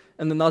another,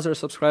 and another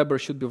subscriber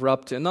should be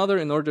wrapped to another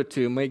in order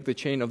to make the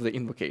chain of the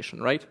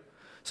invocation, right?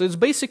 So it's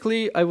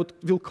basically,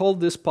 will call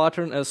this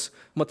pattern as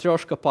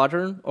Matryoshka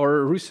pattern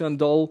or Russian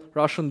doll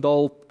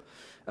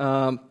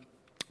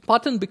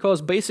pattern,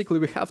 because basically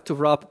we have to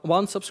wrap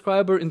one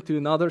subscriber into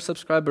another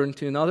subscriber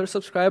into another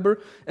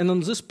subscriber, and on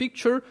this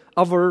picture,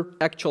 our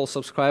actual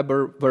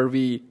subscriber where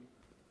we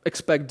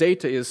expect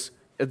data is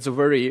at the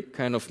very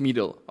kind of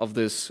middle of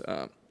this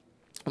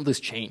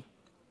chain.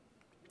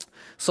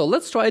 So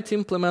let's try to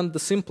implement the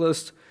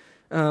simplest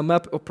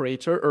map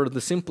operator or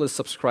the simplest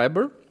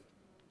subscriber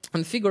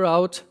and figure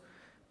out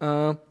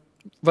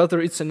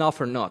whether it's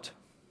enough or not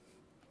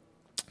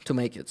to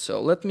make it.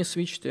 So let me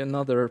switch to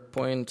another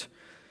point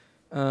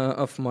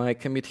of my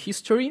commit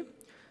history.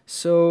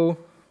 So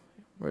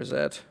where's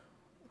that?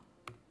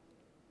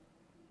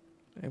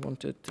 I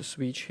wanted to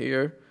switch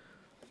here.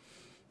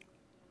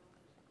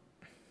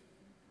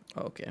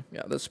 Okay,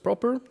 yeah, that's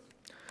proper.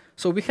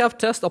 So we have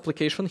test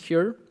application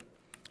here,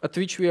 at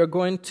which we are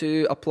going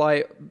to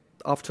apply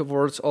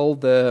afterwards all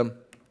the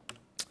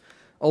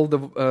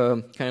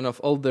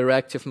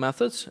reactive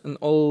methods and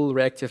all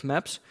reactive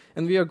maps,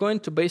 and we are going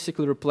to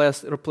basically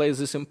replace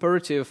this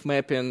imperative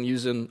mapping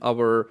using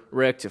our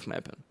reactive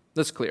mapping.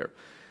 That's clear.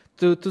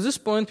 To this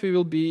point, we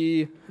will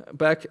be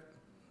back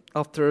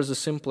after the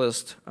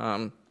simplest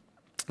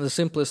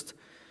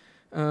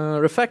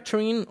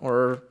refactoring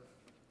or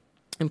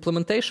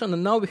implementation,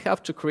 and now we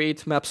have to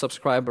create map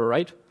subscriber,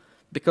 right?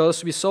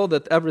 Because we saw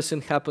that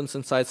everything happens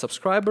inside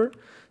subscriber,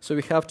 so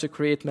we have to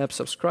create map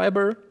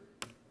subscriber.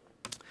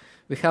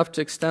 We have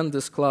to extend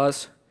this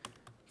class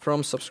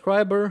from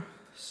subscriber.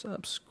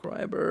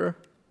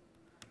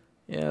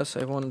 Yes,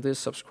 I want this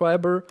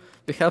subscriber.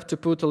 We have to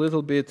put a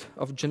little bit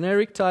of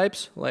generic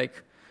types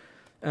like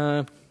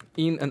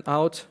in and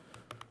out,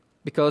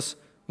 because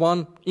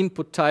one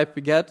input type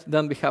we get,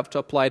 then we have to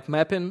apply it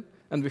mapping,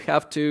 and we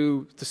have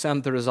to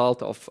send the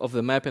result of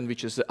the mapping,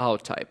 which is the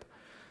out type.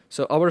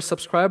 So our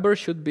subscriber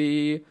should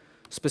be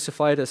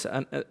specified as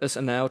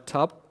an out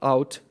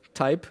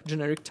type,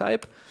 generic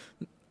type.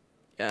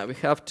 Yeah, we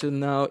have to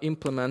now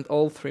implement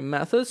all 3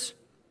 methods.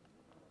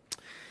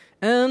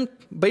 And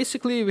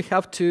basically, we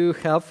have to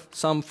have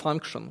some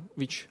function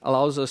which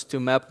allows us to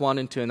map one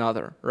into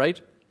another,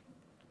 right?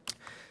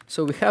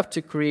 So we have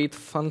to create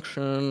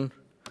function,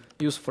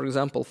 use, for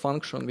example,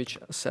 function which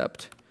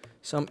accept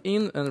some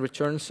in and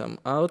return some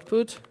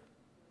output.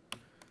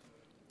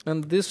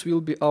 And this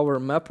will be our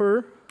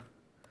mapper.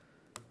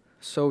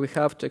 So we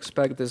have to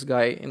expect this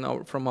guy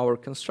from our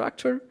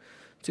constructor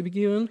to be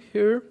given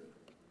here.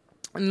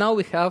 And now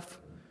we have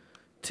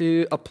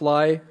to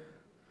apply.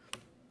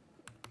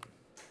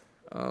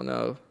 Oh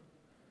no.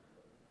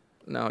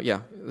 Now,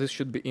 yeah, this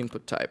should be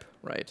input type,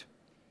 right?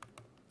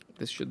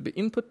 This should be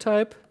input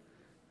type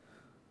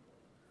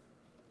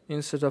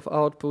instead of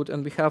output,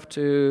 and we have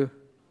to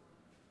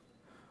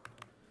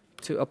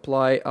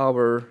apply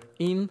our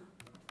in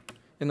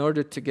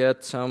order to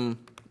get some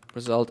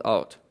result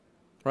out,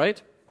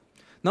 right?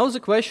 Now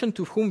the question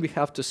to whom we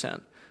have to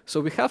send.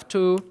 So we have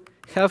to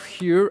have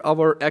here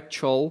our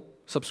actual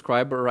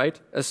subscriber, right,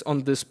 as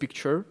on this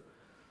picture.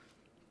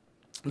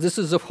 This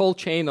is the whole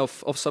chain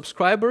of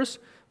subscribers,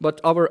 but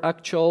our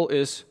actual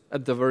is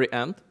at the very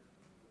end.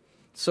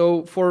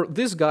 So for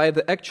this guy,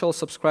 the actual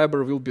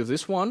subscriber will be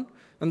this one,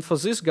 and for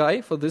this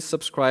guy, for this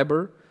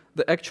subscriber,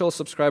 the actual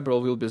subscriber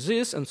will be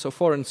this, and so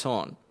forth and so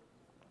on.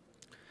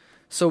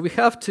 So we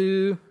have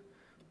to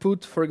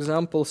put, for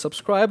example,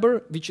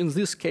 subscriber, which in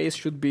this case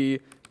should be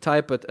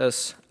typed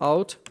as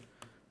out,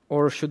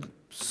 or should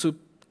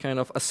kind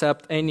of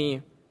accept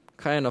any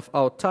kind of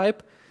out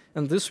type,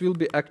 and this will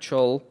be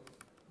actual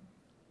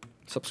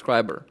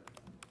subscriber.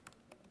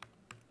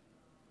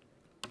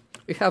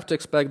 We have to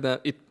expect that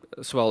it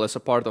as well as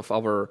a part of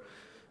our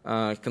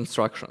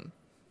construction.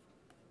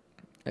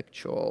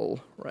 Actual,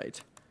 right,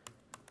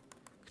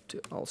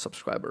 to all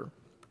subscriber.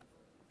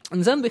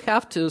 And then we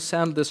have to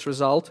send this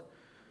result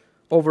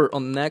over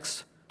on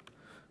next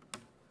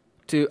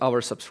to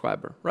our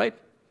subscriber, right?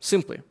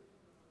 Simply.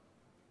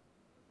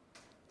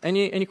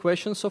 Any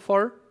questions so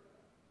far?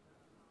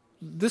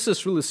 This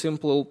is really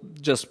simple,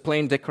 just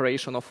plain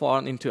decoration of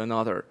one into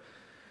another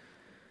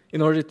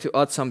in order to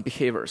add some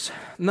behaviors.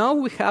 Now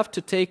we have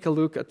to take a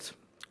look at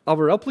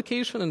our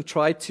application and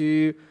try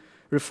to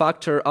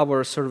refactor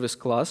our service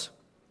class,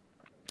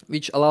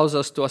 which allows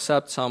us to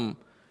accept some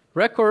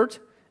record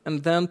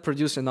and then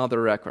produce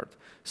another record.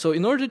 So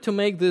in order to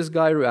make this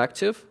guy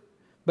reactive,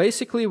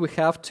 basically we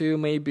have to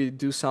maybe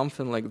do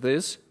something like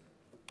this.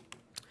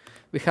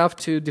 We have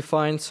to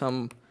define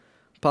some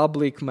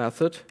public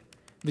method,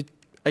 which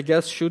I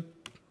guess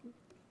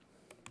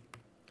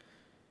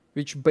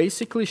which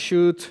basically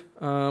should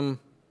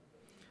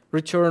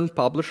return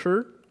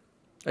publisher,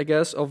 I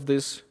guess, of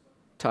this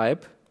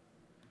type.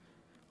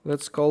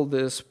 Let's call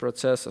this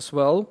process as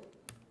well.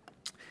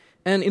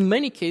 And in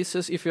many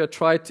cases, if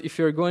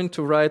you're going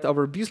to write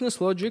our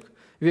business logic,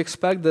 we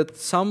expect that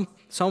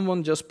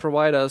someone just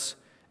provide us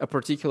a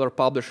particular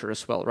publisher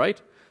as well,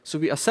 right? So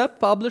we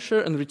accept publisher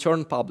and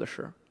return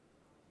publisher.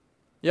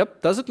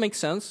 Yep, does it make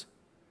sense?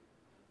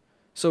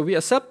 So we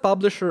accept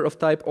publisher of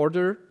type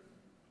order,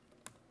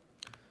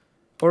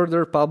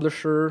 order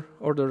publisher,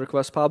 order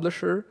request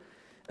publisher,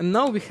 and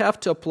now we have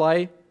to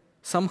apply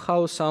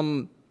somehow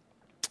some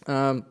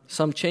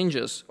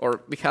changes,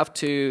 or we have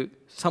to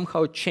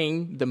somehow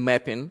chain the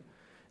mapping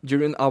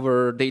during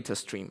our data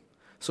stream.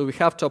 So we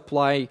have to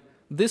apply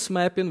this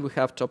mapping, we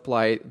have to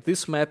apply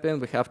this mapping,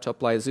 we have to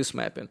apply this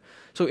mapping.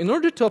 So in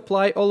order to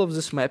apply all of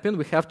this mapping,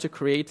 we have to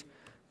create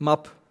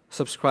map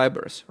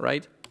subscribers,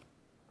 right?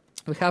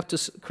 We have to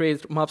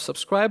create map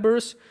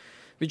subscribers,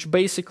 which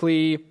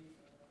basically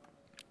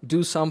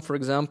do some, for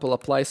example,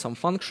 apply some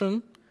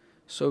function.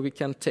 So we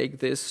can take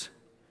this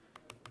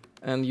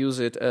and use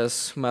it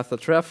as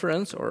method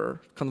reference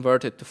or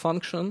convert it to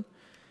function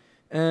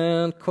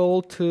and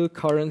call to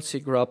currency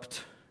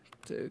grabbed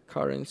to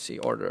currency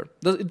order.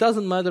 It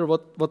doesn't matter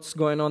what's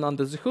going on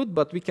under the hood,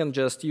 but we can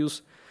just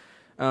use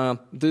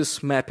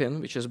this mapping,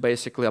 which is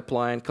basically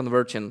applying,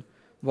 converting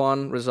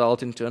one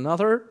result into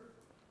another,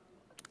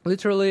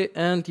 literally,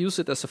 and use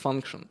it as a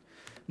function.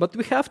 But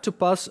we have to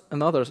pass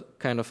another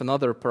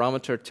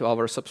parameter to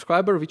our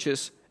subscriber, which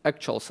is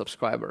actual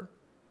subscriber.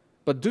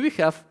 But do we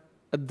have,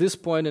 at this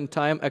point in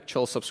time,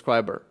 actual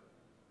subscriber?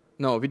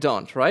 No, we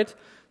don't, right?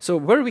 So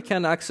where we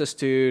can access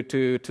to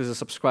the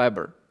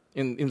subscriber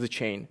in the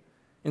chain?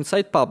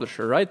 Inside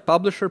publisher, right?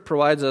 Publisher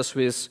provides us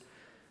with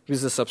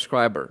the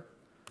subscriber.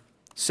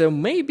 So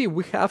maybe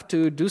we have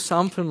to do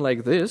something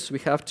like this. We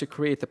have to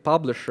create a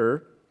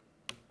publisher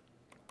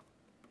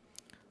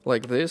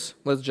like this.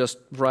 Let's just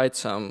write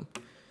some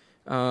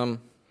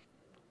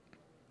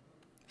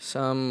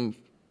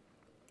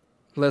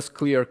less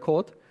clear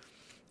code.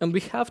 And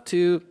we have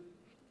to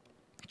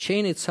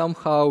chain it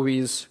somehow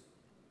with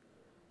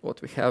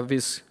what we have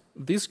is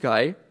this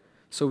guy.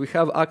 So we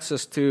have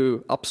access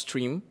to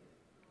upstream,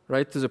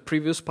 right, to the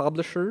previous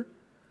publisher.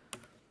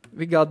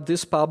 We got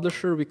this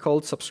publisher we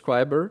called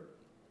subscriber.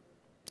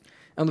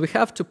 And we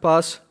have to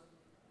pass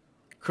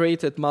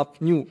created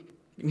map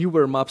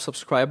newer map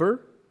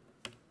subscriber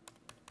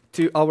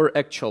to our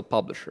actual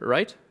publisher,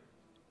 right?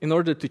 In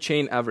order to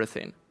chain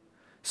everything.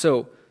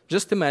 So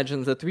just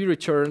imagine that we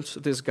returned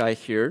this guy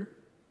here,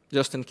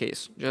 just in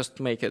case. Just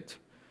make it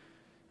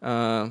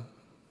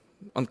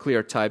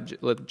unclear type.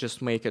 Let's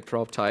just make it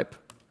raw type.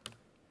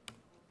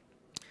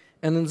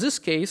 And in this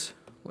case,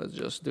 let's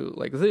just do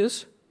like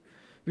this.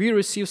 We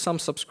receive some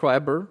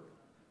subscriber.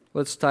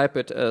 Let's type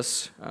it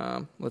as,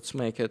 let's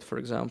make it, for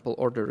example,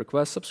 order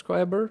request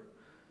subscriber.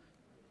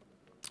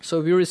 So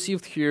we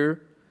received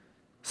here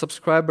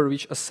subscriber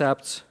which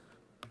accepts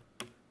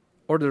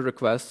order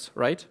requests,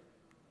 right?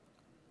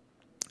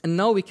 And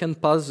now we can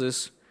pass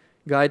this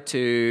guy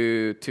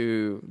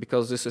to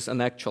because this is an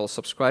actual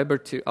subscriber,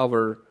 to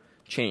our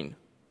chain.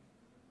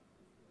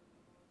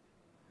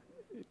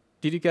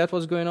 Did you get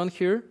what's going on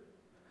here?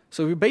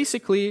 So we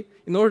basically,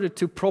 in order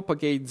to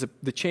propagate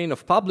the chain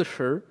of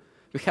publisher,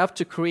 we have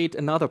to create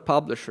another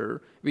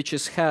publisher which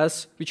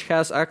has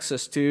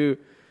access to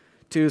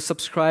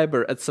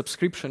subscriber at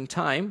subscription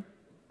time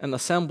and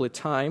assembly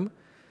time.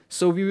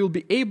 So we will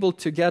be able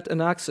to get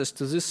an access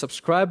to this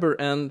subscriber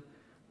and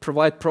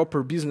provide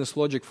proper business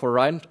logic for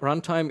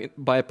runtime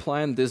by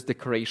applying this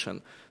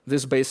decoration,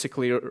 this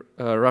basically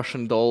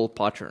Russian doll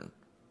pattern.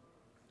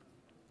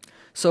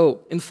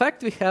 So in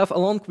fact, we have,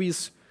 along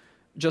with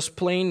just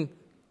plain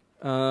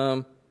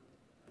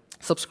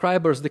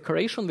subscribers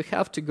decoration, we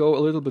have to go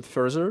a little bit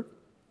further.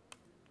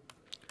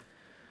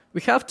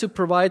 We have to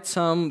provide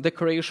some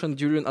decoration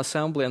during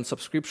assembly and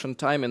subscription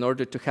time in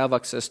order to have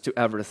access to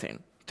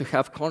everything, to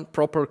have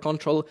proper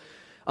control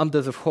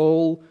under the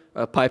whole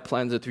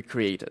pipeline that we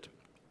created.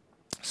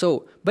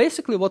 So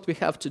basically what we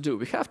have to do,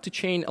 we have to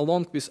chain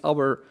along with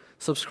our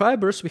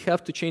subscribers, we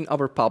have to chain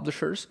our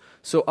publishers.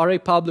 So array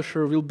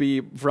publisher will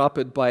be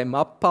wrapped by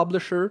map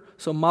publisher.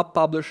 So map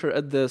publisher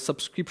at the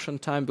subscription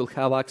time will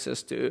have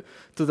access to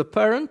the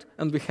parent,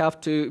 and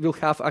we'll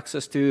have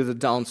access to the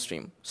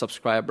downstream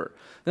subscriber.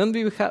 Then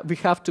we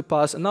have to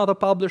pass another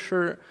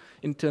publisher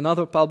into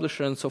another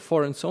publisher and so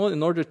forth and so on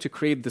in order to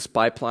create this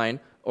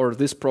pipeline or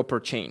this proper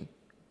chain.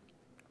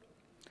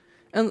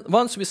 And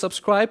once we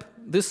subscribe,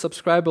 this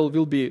subscriber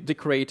will be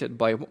decorated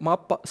by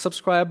map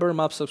subscriber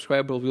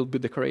will be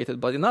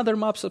decorated by another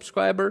map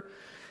subscriber,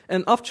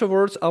 and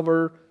afterwards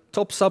our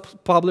top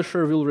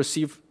sub-publisher will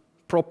receive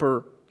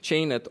proper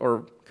chained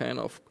or kind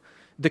of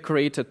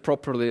decorated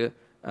properly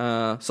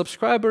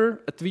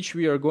subscriber at which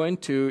we are going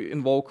to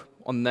invoke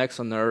on next,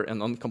 on error,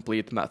 and on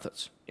complete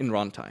methods in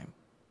runtime.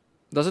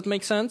 Does it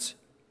make sense?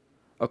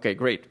 Okay,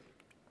 great.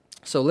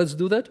 So let's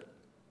do that.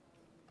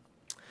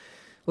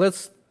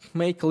 Let's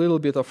make a little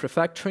bit of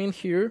refactoring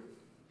here.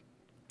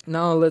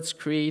 Now let's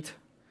create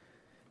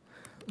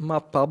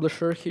map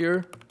publisher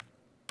here,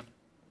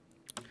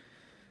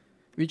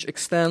 which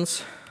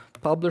extends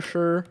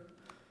publisher,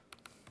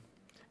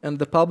 and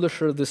the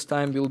publisher this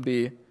time will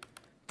be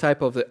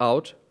type of the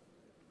out.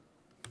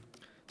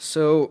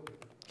 So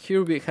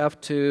here we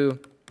have to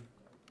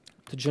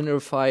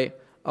generify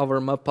our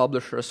map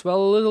publisher as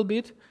well a little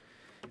bit,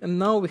 and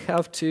now we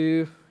have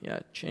to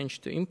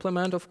change to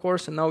implement, of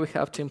course, and now we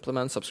have to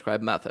implement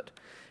subscribe method.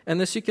 And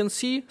as you can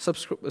see,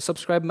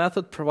 subscribe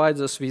method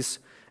provides us with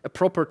a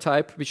proper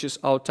type, which is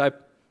our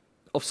type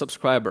of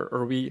subscriber,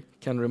 or we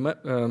can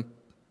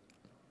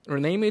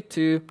rename it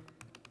to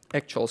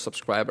actual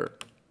subscriber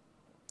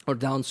or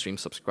downstream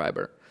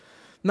subscriber.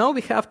 Now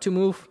we have to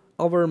move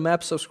our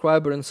map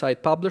subscriber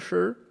inside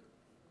publisher,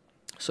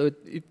 so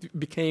it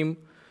became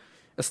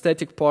a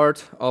static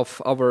part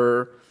of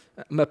our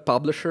map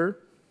publisher.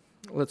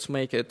 Let's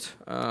make it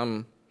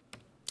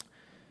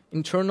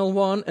internal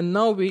one. And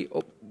now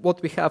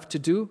what we have to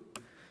do,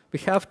 we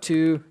have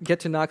to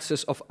get an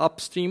access of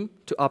upstream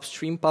to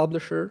upstream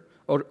publisher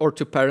or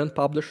to parent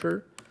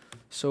publisher.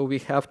 So we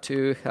have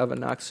to have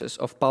an access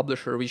of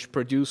publisher which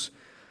produce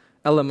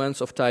elements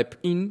of type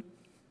in.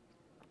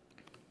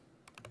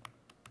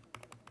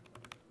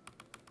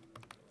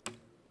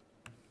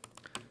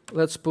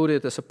 Let's put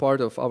it as a part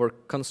of our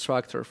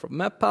constructor for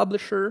map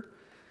publisher.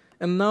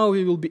 And now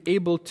we will be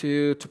able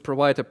to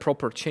provide a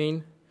proper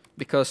chain,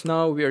 because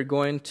now we are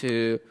going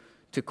to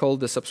call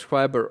the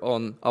subscriber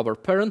on our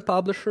parent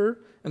publisher,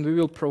 and we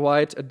will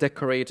provide a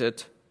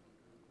decorated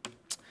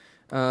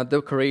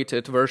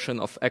version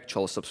of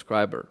actual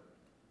subscriber.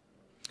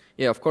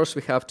 Yeah, of course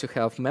we have to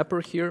have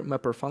mapper here,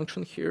 mapper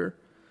function here.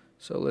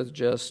 So let's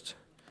just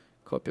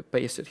copy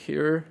paste it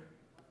here.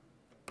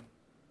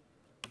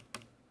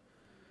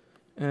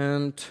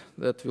 And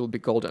that will be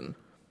golden.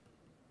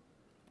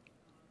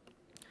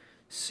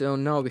 So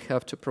now we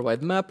have to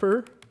provide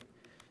mapper,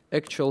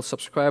 actual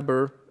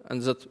subscriber,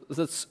 and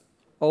that's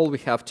all we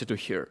have to do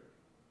here.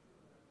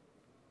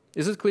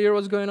 Is it clear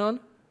what's going on?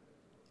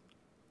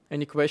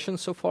 Any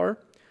questions so far?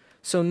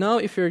 So now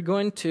if we're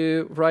going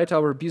to write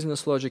our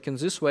business logic in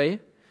this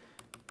way,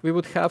 we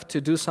would have to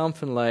do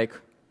something like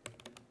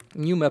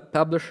new map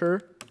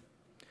publisher,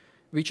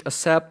 which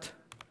accept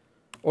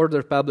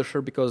order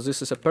publisher because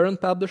this is a parent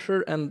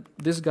publisher, and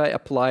this guy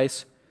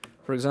applies,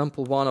 for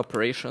example, one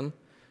operation.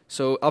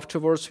 So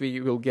afterwards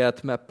we will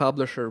get map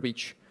publisher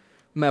which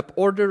map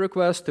order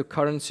request to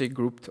currency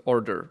grouped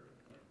order.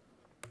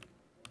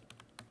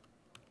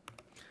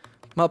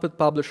 Map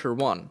publisher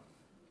 1.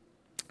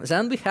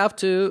 Then we have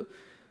to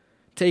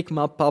take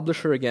map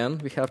publisher again.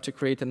 We have to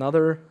create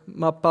another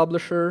map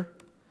publisher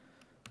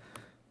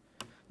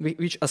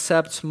which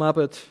accepts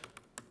mapped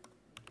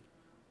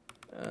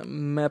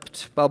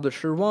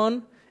publisher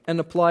 1 and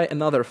apply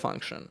another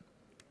function.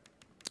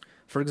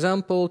 For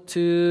example,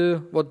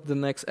 to what the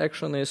next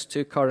action is,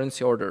 to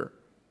currency order.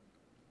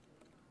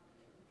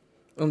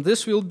 And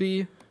this will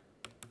be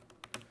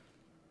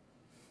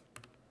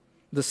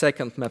the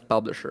second map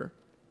publisher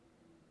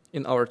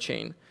in our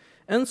chain.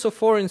 And so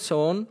forth and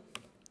so on.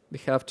 We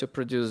have to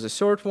produce the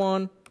third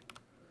one,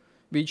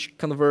 which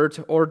convert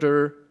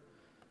order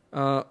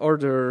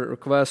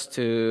request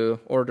to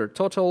order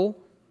total.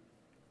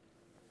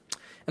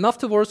 And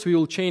afterwards, we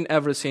will chain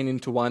everything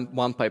into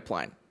one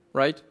pipeline,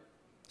 right?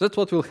 That's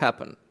what will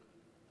happen.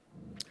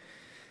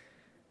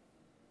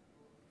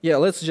 Yeah,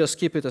 let's just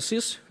keep it as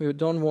is. We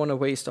don't want to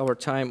waste our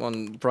time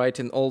on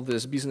writing all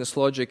this business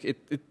logic.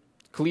 It's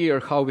clear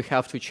how we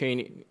have to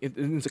chain it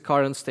in the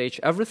current stage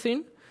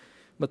everything.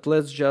 But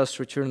let's just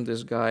return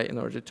this guy in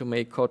order to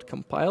make code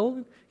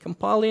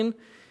compiling.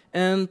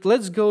 And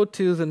let's go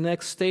to the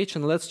next stage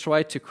and let's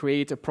try to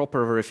create a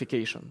proper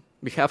verification.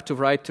 We have to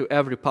write to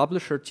every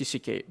publisher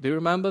TCK. Do you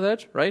remember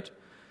that, right?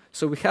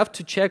 So we have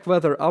to check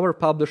whether our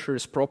publisher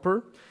is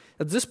proper.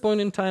 At this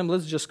point in time,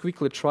 let's just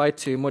quickly try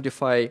to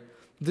modify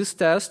this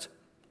test.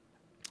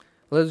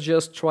 Let's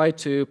just try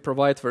to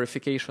provide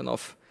verification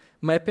of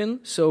mapping.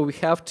 So we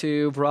have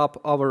to wrap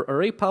our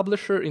array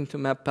publisher into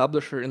map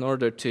publisher in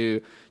order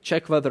to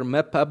check whether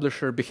map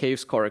publisher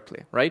behaves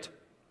correctly, right?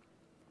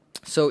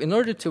 So in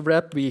order to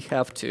wrap, we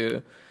have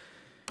to,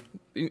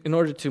 in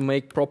order to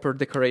make proper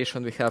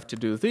decoration, we have to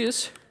do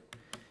this.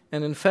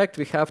 And in fact,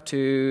 we have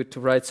to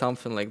write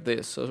something like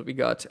this. So we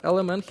got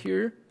element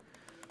here.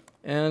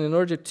 And in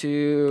order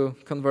to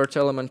convert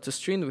element to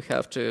string, we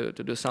have to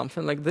do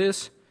something like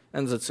this.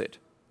 And that's it.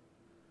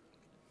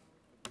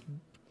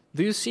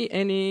 Do you see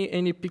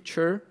any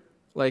picture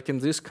like in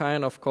this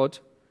kind of code?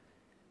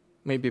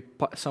 Maybe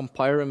some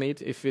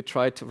pyramid if we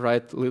try to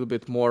write a little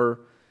bit more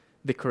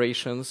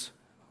decorations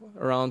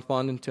around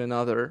one into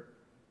another.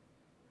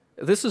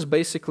 This is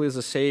basically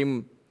the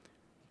same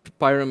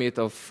pyramid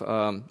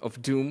of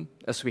Doom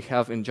as we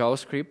have in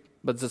JavaScript,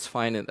 but that's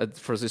fine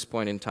for this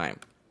point in time.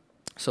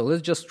 So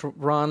let's just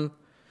run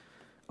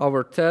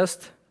our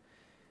test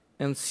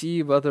and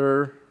see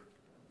whether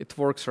it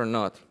works or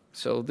not.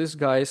 So these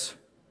guys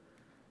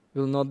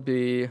will not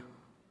be,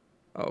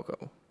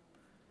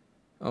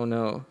 oh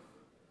no,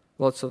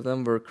 lots of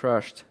them were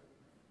crashed.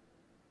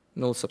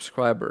 No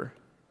subscriber.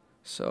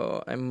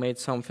 So I made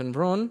something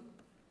wrong.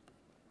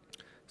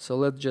 So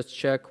let's just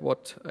check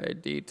what I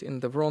did in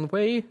the wrong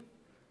way.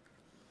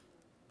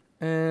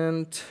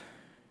 And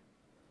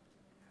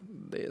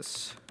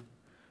this.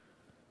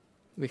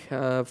 We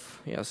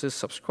have, yes, this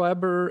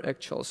subscriber,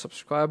 actual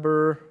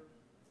subscriber.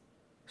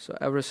 So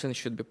everything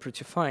should be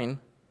pretty fine.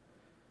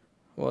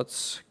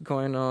 What's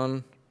going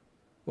on?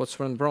 What's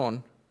went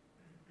wrong?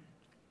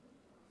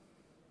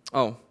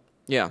 Oh,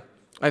 yeah.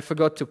 I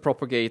forgot to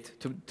propagate,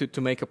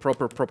 to make a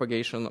proper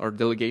propagation or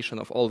delegation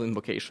of all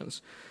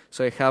invocations.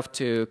 So I have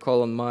to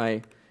call on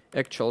my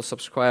actual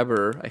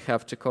subscriber, I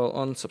have to call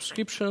on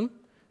subscription,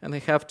 and I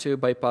have to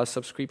bypass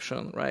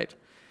subscription, right?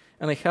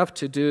 And I have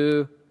to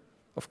do,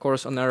 of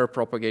course, an error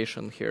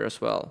propagation here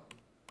as well.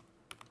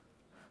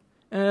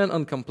 And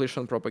on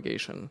completion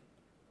propagation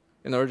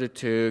in order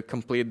to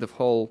complete the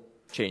whole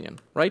chaining,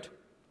 right?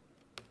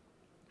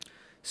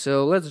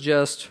 So let's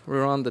just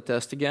rerun the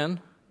test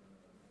again.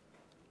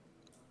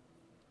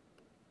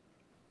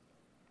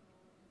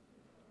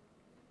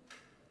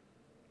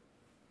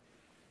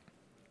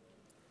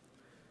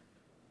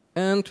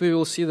 And we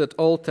will see that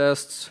all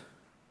tests,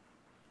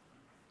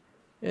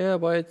 yeah,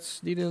 but it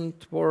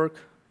didn't work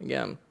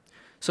again.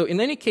 So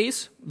in any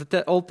case,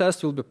 all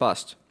tests will be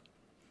passed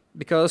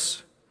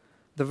because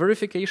the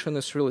verification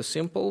is really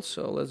simple.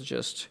 So let's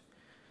just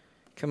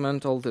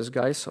comment all these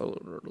guys.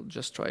 So we'll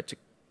just try to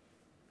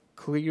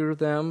clear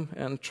them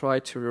and try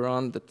to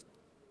rerun the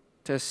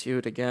test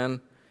suite again.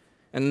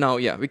 And now,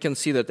 yeah, we can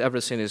see that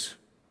everything is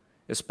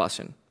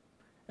passing.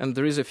 And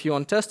there is a few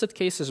untested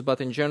cases, but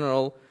in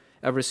general,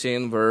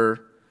 everything were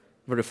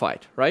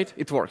verified, right?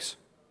 It works.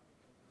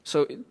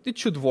 So it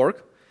should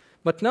work.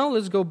 But now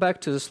let's go back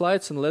to the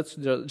slides and let's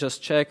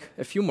just check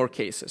a few more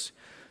cases.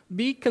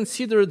 B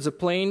considered the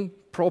plain,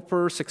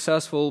 proper,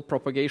 successful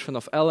propagation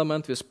of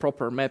element with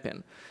proper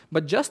mapping.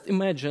 But just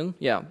imagine,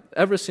 yeah,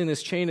 everything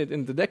is chained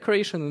in the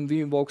decoration and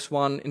we invokes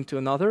one into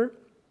another.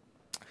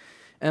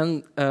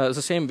 And the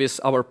same with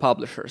our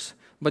publishers.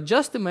 But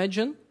just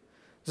imagine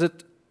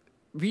that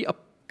we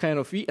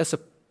as a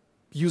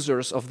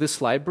users of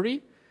this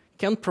library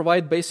can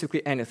provide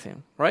basically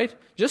anything, right?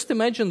 Just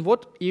imagine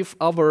what if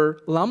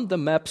our Lambda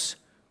maps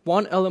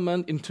one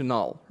element into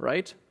null,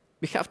 right?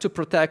 We have to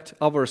protect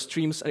our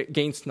streams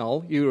against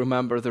null. You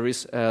remember there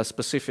is a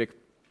specific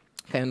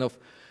kind of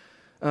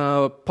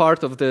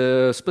part of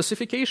the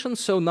specification,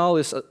 so null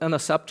is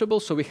unacceptable,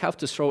 so we have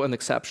to throw an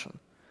exception.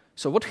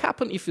 So what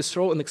happens if we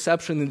throw an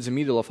exception in the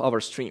middle of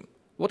our stream?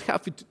 What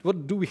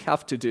do we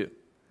have to do?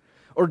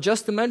 Or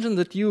just imagine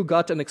that you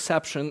got an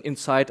exception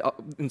inside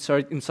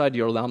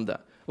your Lambda.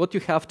 What you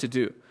have to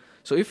do.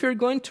 So if you're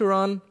going to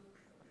run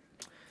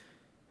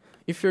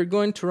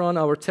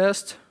our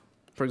test,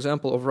 for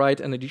example, of write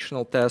an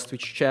additional test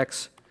which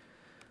checks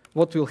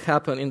what will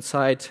happen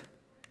inside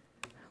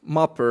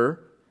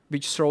mapper,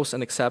 which throws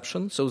an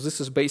exception. So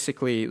this is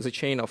basically the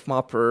chain of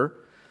mapper,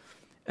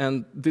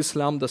 and this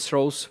Lambda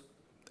throws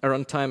a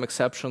runtime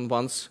exception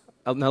once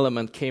an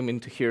element came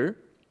into here.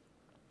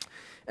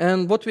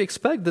 And what we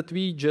expect that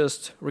we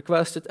just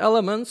requested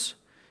elements.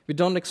 We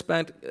don't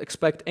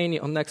expect any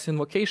on next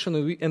invocation,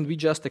 and we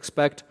just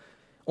expect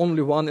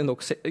only one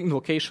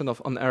invocation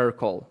of an error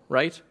call,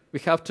 right? We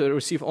have to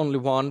receive only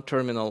one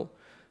terminal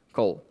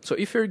call. So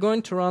if you're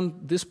going to run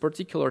this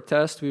particular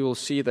test, we will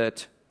see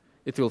that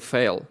it will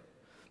fail,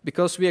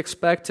 because we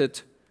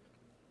expected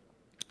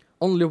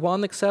only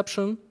one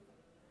exception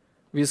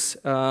with,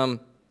 so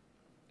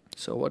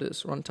what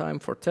is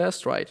runtime for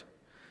test, right?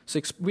 So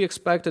we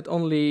expected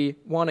only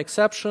one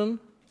exception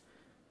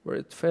where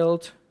it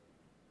failed.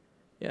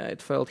 Yeah,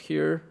 it failed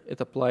here. It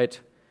applied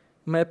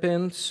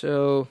mapping.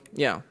 So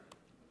yeah,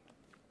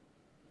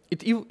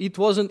 it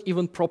wasn't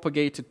even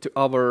propagated to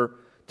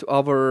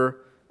our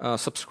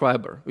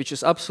subscriber, which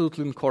is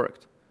absolutely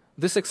incorrect.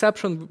 This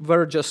exception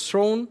was just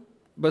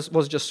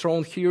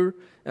thrown here,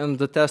 and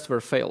the tests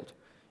were failed.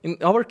 In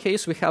our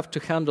case, we have to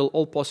handle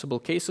all possible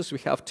cases. We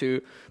have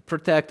to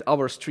protect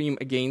our stream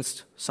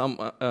against some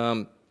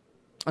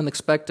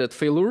unexpected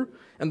failure,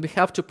 and we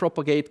have to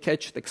propagate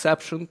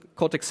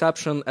caught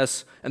exception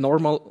as a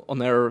normal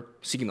on-error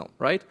signal,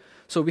 right?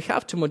 So we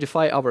have to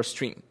modify our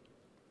stream.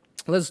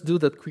 Let's do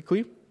that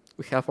quickly.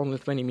 We have only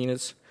 20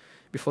 minutes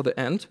before the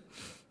end.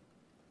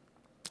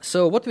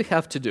 So what we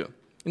have to do,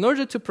 in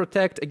order to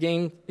protect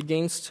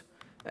against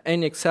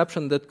any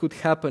exception that could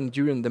happen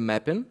during the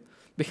mapping,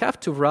 we have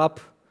to wrap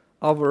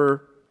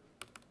our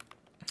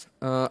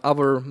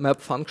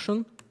map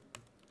function,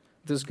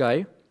 this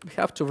guy. We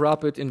have to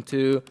wrap it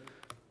into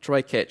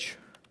try-catch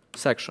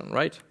section,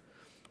 right?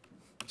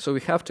 So we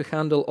have to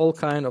handle all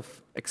kind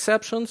of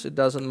exceptions. It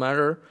doesn't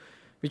matter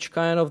which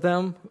kind of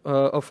them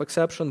of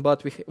exception,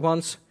 but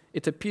once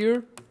it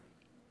appears,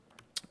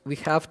 we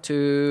have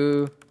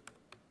to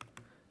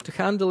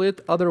handle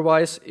it.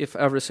 Otherwise, if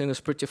everything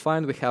is pretty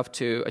fine, we have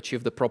to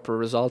achieve the proper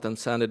result and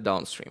send it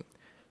downstream.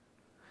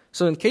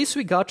 So in case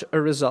we got a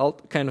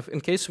result,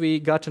 in case we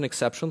got an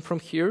exception from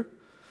here,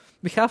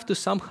 we have to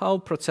somehow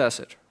process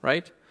it,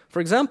 right? For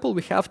example,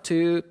 we have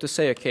to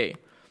say, okay,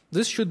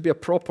 this should be a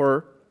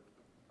proper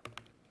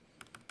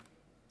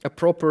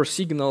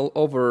signal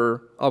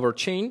over our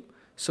chain.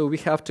 So we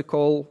have to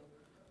call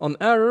on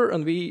error,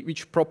 and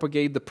which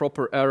propagate the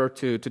proper error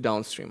to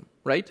downstream,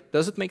 right?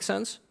 Does it make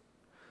sense?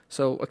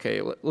 So,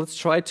 okay, let's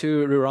try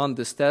to rerun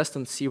this test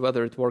and see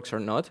whether it works or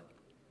not.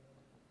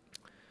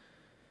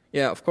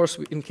 Yeah, of course,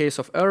 in case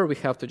of error, we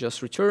have to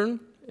just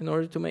return in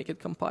order to make it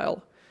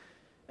compile.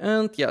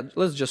 And yeah,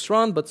 let's just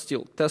run, but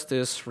still, test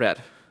is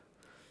red.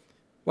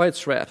 Why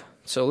it's red?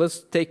 So let's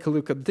take a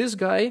look at this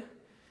guy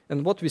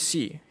and what we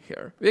see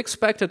here. We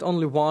expected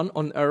only one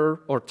on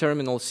error or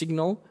terminal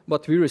signal,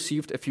 but we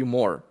received a few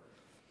more.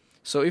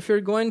 So if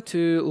you're going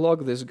to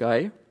log this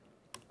guy,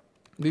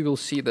 we will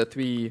see that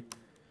we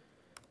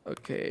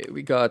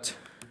got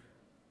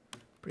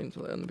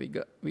println,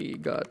 we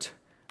got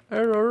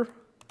error,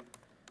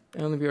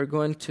 and we are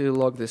going to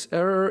log this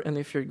error. And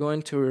if you're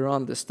going to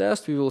rerun this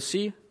test, we will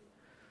see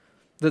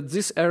that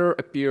this error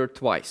appeared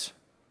twice.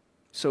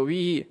 So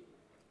we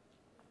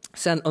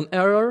send an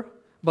error,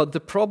 but the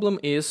problem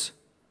is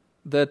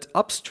that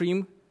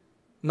upstream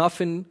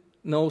nothing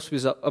knows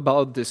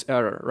about this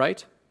error,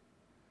 right?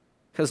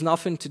 Has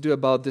nothing to do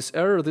about this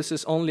error. This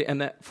is only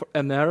an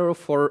error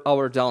for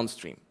our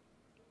downstream,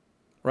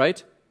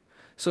 right?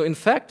 So in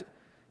fact,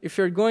 if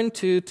you're going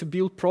to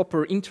build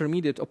proper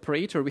intermediate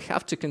operator, we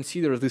have to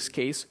consider this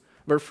case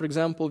where, for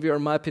example, we are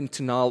mapping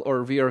to null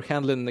or we are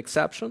handling an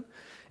exception.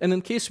 And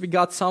in case we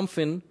got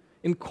something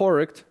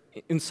incorrect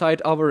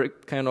inside our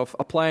kind of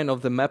applying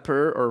of the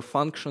mapper or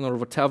function or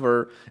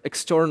whatever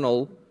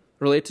external,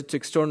 related to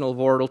external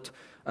world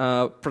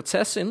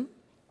processing,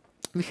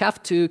 we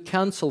have to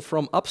cancel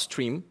from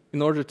upstream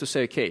in order to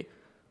say, okay,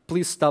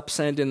 please stop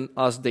sending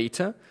us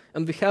data,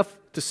 and we have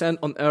to send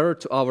an error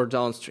to our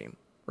downstream,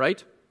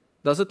 right?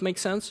 Does it make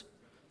sense?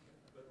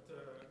 But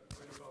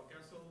when you call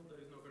cancel, there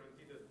is no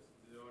guarantee that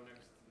your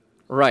next...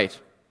 Right.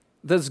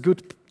 That's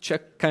good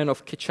kind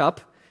of catch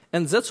up,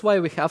 and that's why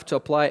we have to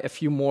apply a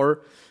few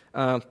more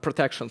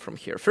protection from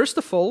here. First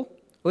of all,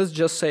 let's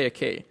just say,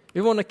 okay,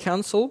 we want to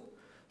cancel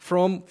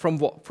from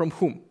what? From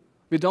whom?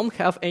 We don't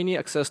have any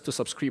access to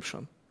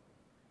subscription,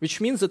 which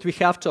means that we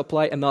have to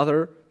apply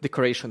another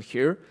decoration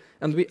here,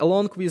 and we,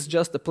 along with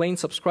just a plain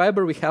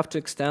subscriber, we have to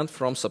extend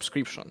from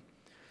subscription.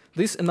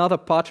 This is another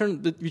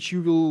pattern which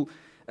you will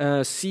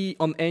see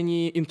on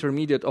any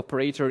intermediate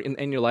operator in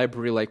any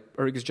library like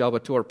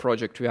RxJava2 or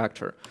Project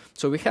Reactor.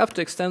 So we have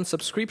to extend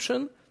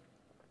subscription.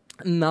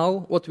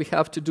 Now what we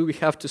have to do, we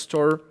have to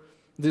store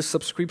this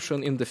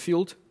subscription in the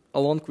field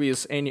along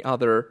with any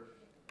other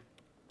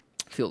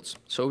fields.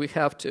 So we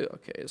have to,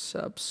 okay,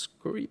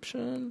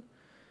 subscription,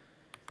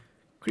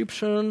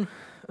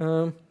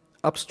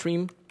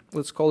 upstream,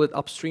 let's call it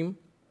upstream.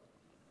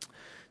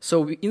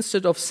 So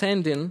instead of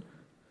sending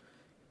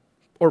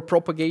or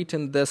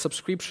propagating the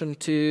subscription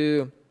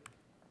to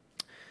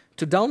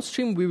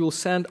downstream, we will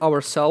send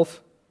ourselves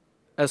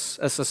as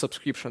a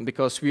subscription,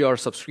 because we are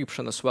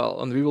subscription as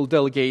well, and we will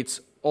delegate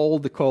all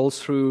the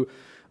calls through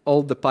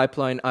all the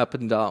pipeline up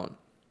and down.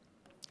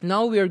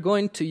 Now we are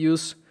going to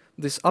use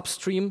this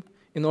upstream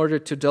in order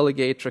to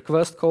delegate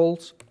request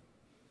calls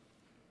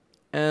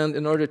and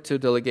in order to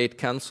delegate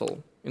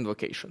cancel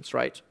invocations,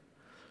 right?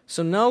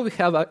 So now we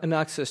have an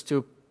access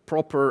to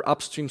proper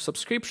upstream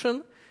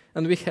subscription,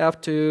 and we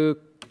have to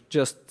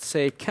just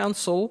say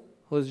cancel.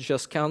 Let's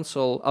just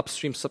cancel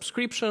upstream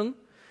subscription,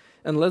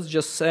 and let's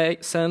just say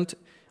send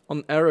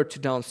an error to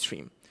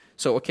downstream.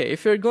 So, okay,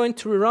 if you're going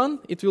to rerun,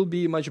 it will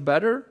be much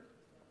better.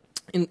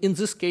 In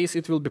this case,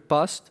 it will be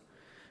passed.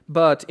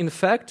 But in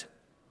fact,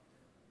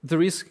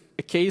 there is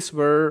a case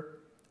where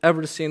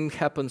everything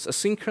happens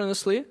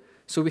asynchronously.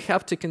 So we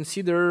have to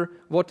consider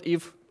what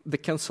if the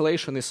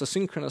cancellation is a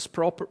synchronous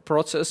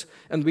process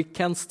and we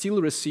can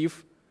still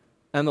receive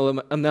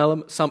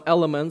some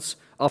elements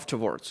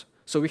afterwards.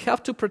 So we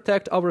have to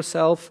protect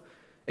ourselves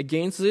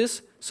against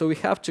this. So we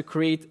have to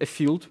create a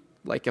field,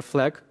 like a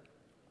flag,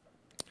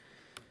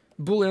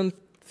 Boolean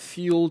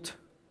field,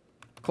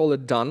 call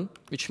it done,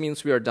 which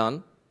means we are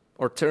done,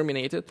 or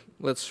terminated.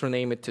 Let's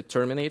rename it to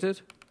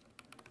terminated,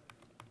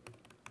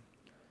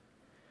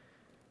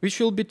 which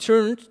will be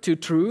turned to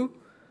true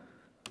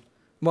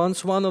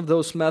once one of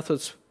those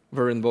methods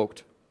were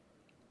invoked.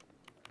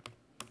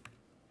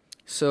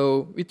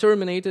 So we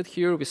terminated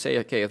here, we say,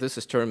 okay, this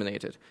is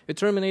terminated. We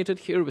terminated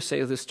here, we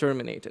say this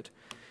terminated.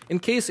 In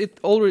case it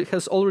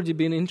has already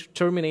been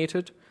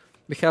terminated,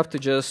 we have to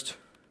just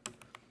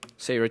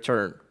say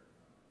return.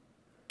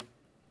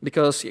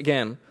 Because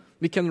again,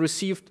 we can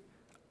receive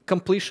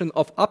completion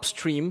of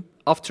upstream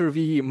after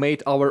we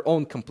made our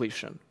own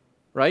completion,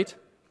 right?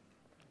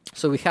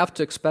 So we have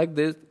to expect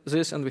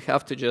this and we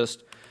have to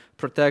just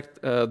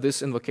protect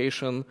this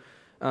invocation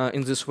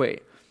in this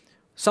way.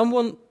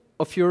 Someone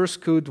of yours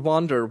could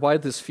wonder why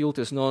this field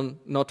is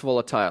not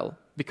volatile.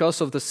 Because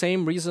of the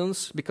same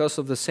reasons, because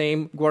of the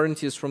same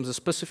guarantees from the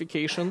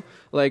specification,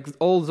 like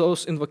all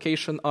those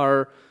invocations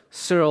are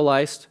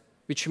serialized,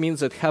 which means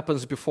that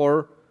happens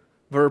before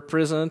were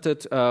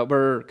presented,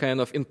 were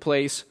kind of in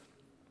place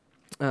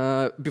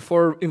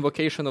before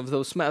invocation of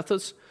those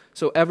methods.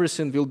 So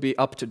everything will be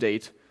up to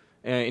date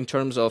in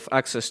terms of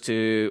access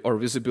to or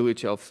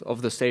visibility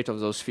of the state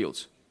of those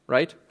fields,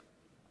 right?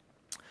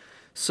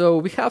 So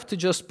we have to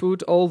just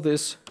put all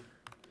these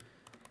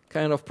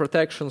kind of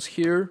protections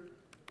here.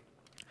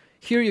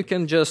 Here you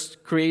can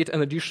just create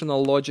an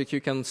additional logic. You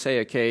can say,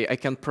 okay, I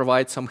can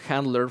provide some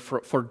handler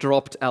for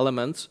dropped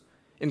elements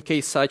in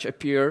case such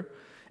appear,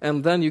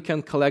 and then you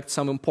can collect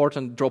some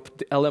important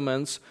dropped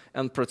elements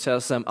and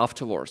process them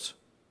afterwards,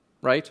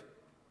 right?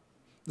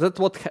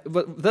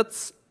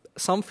 That's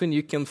something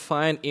you can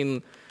find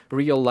in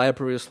real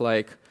libraries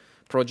like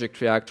Project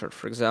Reactor.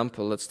 For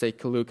example, let's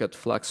take a look at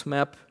Flux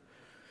map.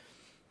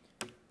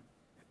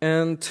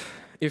 And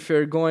if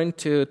you're going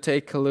to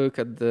take a look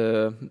at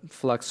the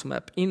Flux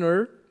map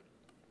inner,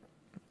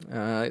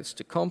 it's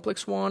the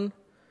complex one.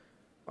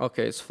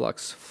 Okay, it's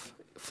Flux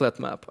flat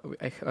map.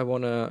 I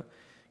want to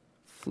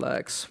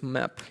Flux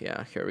map.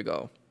 Yeah, here we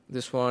go.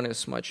 This one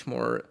is much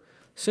more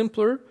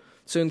simpler.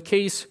 So in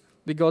case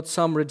we got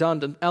some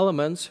redundant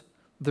elements,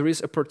 there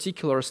is a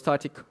particular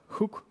static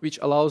hook which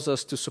allows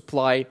us to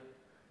supply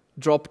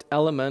dropped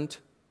element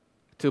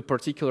to a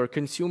particular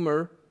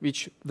consumer,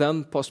 which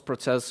then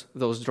post-process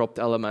those dropped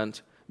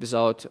element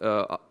without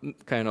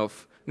kind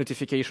of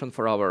notification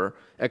for our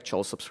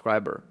actual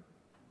subscriber.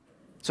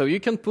 So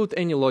you can put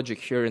any logic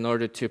here in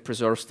order to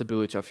preserve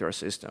stability of your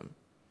system.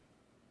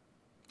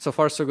 So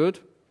far, so good?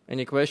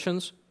 Any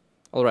questions?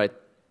 All right.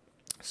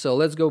 So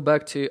let's go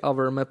back to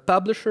our map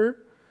publisher.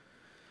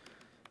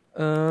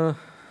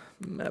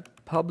 Map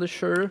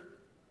publisher.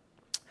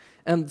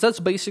 And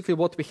that's basically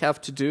what we have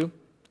to do.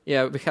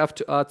 Yeah, we have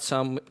to add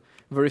some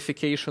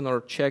verification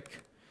or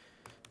check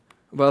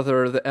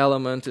whether the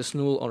element is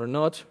null or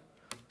not.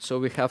 So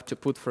we have to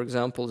put, for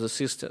example, the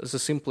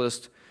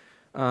simplest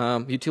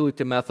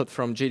utility method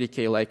from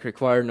JDK, like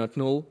require not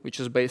null, which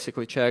is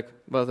basically check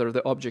whether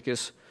the object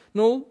is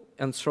null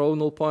and throw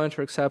null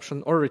pointer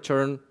exception, or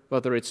return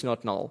whether it's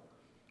not null.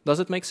 Does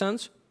it make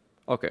sense?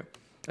 Okay,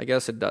 I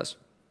guess it does.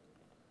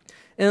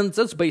 And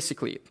that's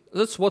basically it.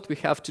 That's what we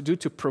have to do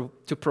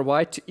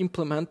to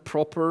implement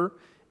proper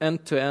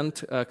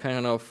end-to-end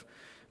kind of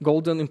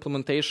golden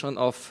implementation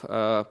of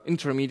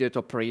intermediate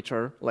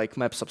operator like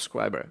map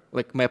subscriber,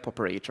 like map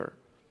operator.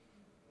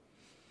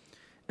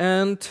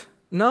 And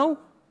now,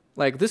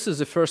 like this is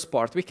the first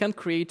part. We can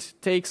create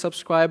take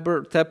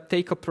subscriber,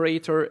 take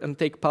operator, and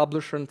take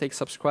publisher, and take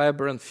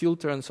subscriber, and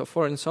filter, and so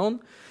forth and so on.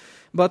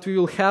 But we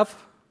will have,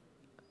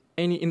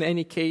 in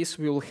any case,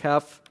 we will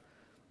have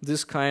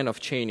this kind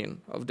of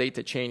chaining, of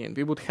data chaining.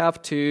 We would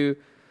have to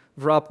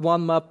wrap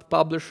one map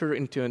publisher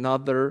into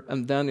another,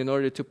 and then in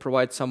order to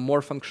provide some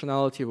more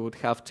functionality, we would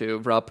have to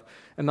wrap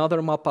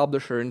another map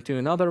publisher into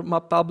another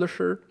map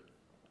publisher.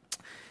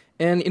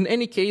 And in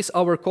any case,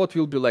 our code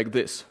will be like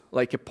this,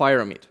 like a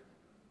pyramid,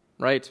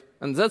 right?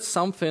 And that's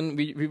something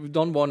we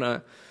don't want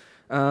to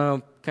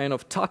kind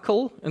of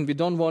tackle, and we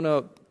don't want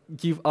to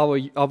give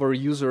our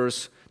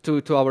users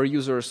to our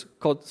users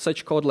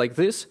such code like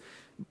this,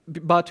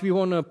 but we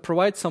want to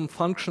provide some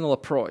functional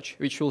approach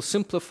which will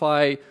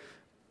simplify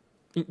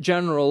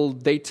general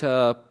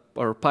data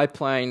or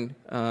pipeline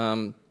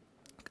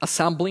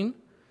assembling,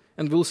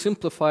 and will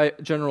simplify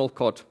general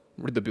code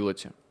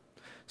readability.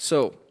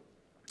 So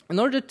in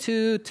order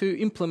to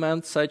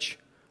implement such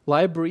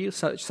library,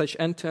 such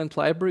end-to-end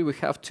library, we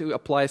have to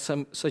apply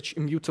some such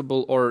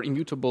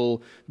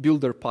immutable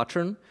builder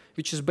pattern,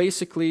 which is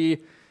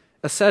basically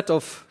a set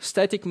of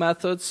static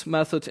methods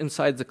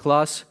inside the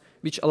class,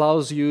 which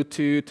allows you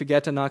to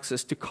get an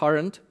access to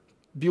current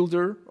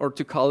builder or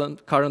to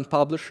current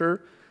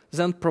publisher,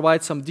 then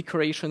provide some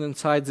decoration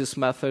inside this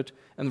method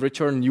and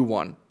return new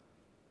one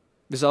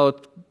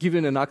without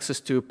giving an access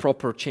to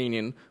proper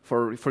chaining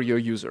for your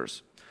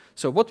users.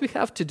 So what we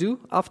have to do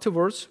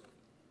afterwards,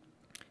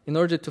 in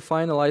order to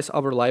finalize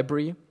our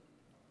library,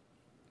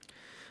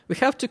 we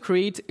have to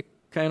create a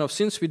kind of,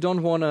 since we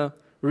don't want to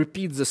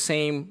repeat the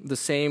same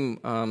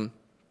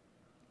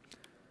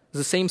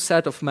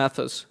set of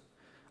methods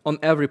on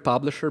every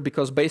publisher,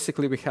 because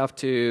basically we have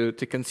to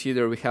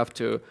consider, we have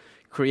to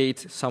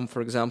create some,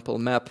 for example,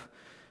 map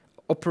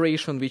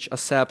operation which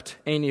accept,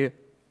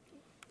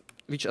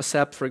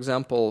 for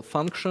example,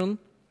 function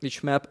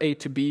which map A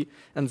to B,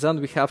 and then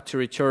we have to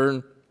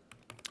return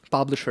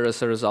publisher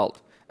as a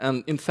result.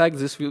 And in fact,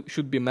 this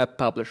should be map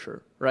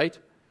publisher, right?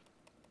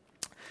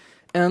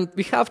 And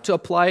we have to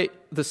apply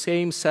the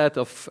same set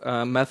of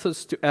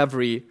methods to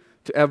every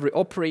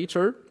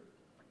operator,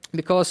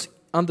 because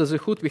under the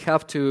hood we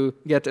have to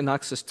get an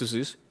access to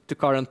this, to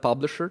current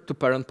publisher, to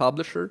parent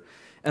publisher,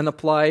 and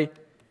apply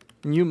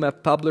new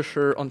map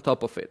publisher on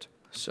top of it.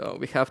 So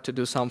we have to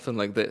do something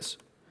like this.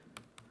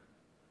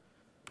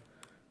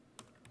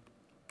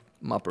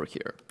 Mapper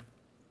here.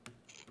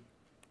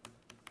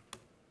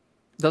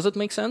 Does it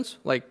make sense?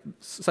 Like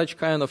such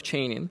kind of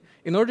chaining.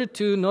 In order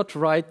to not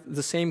write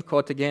the same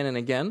code again and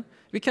again,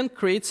 we can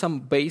create some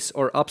base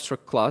or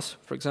abstract class.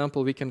 For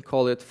example, we can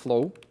call it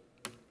flow.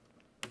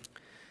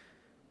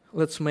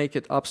 Let's make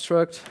it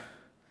abstract.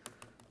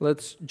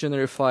 Let's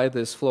generify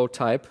this flow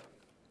type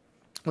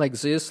like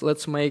this.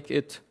 Let's make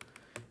it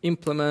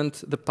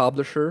implement the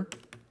publisher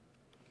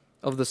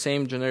of the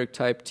same generic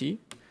type T.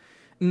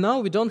 Now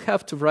we don't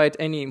have to write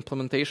any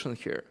implementation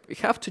here. We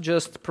have to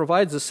just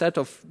provide the set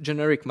of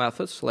generic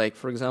methods, like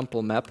for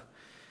example map,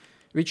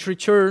 which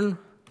return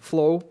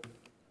flow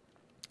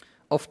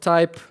of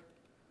type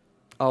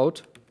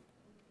out,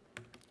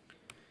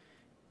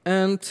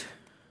 and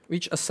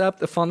which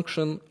accept a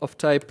function of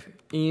type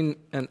in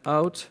and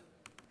out,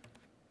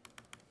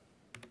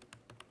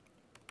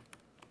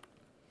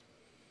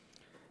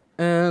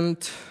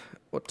 and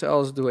what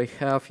else do I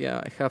have?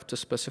 Yeah, I have to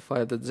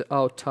specify that the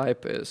out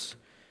type is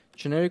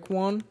generic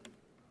one,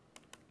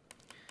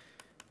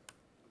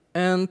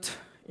 and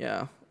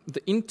yeah,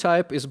 the in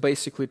type is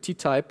basically T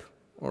type,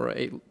 or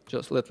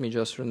let me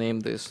just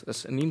rename this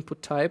as an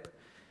input type,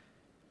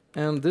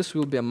 and this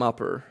will be a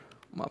mapper.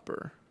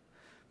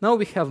 Now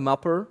we have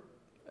mapper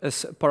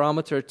as a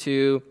parameter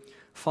to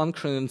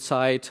function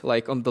inside,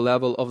 like on the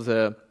level of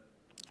the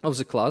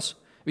class,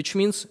 which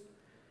means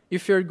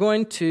if you're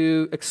going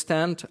to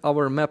extend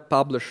our map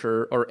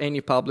publisher or any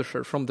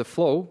publisher from the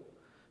flow,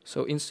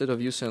 so instead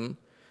of using,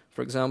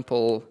 for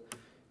example,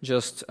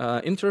 just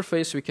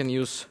interface, we can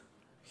use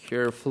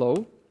here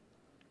flow.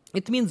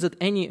 It means that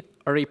any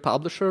array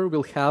publisher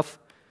will have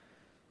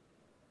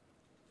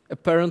a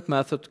parent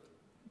method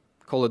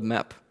called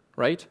map,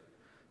 right?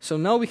 So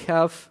now we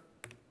have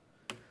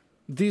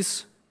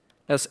this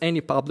as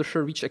any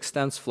publisher which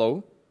extends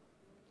flow.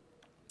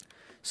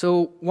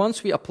 So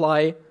once we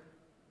apply,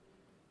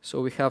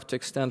 so we have to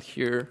extend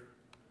here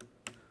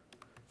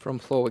from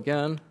flow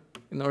again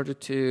in order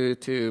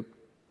to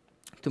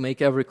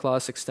make every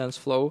class extends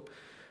flow,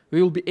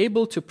 we will be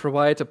able to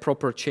provide a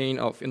proper chain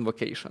of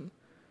invocation.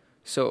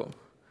 So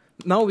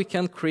now we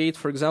can create,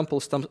 for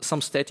example,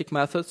 some static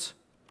methods.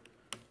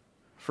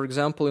 For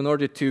example, in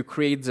order to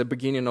create the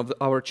beginning of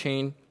our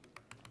chain,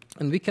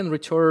 and we can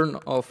return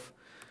of,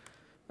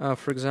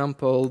 for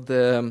example,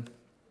 the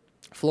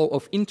flow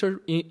of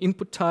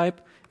input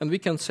type, and we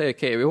can say,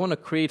 okay, we want to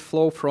create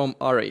flow from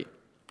array,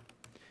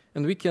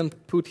 and we can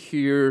put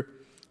here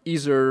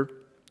either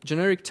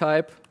generic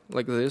type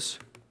like this,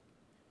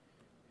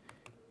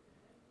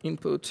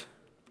 input,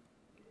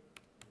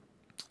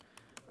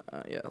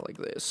 yeah, like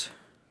this.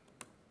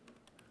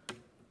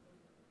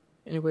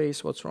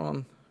 Anyways, what's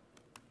wrong?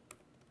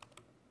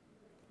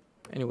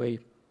 Anyway,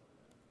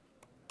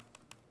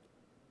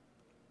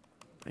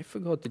 I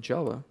forgot the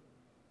Java.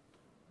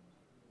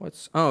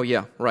 Oh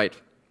yeah, right.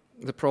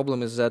 The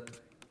problem is that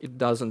it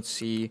doesn't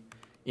see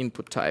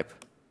input type.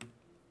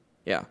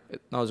 Yeah,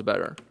 now it's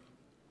better.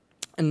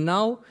 And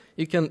now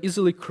you can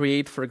easily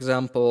create, for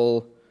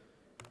example,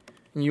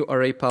 new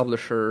array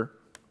publisher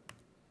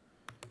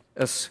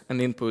as an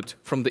input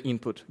from the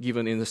input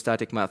given in the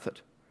static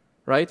method,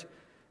 right?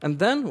 And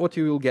then what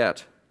you will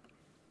get,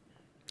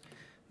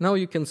 now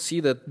you can see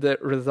that the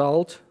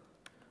result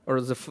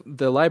or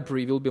the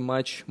library will be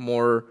much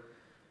more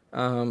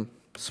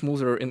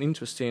smoother and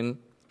interesting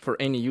for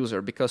any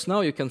user, because now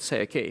you can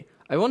say, okay,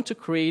 I want to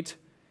create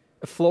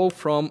a flow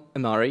from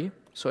an array,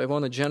 so I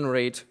want to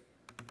generate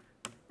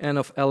n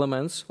of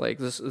elements, like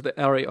this is the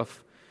array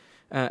of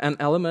n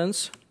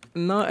elements.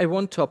 Now I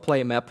want to apply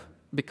a map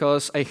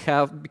because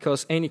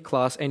any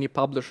class, any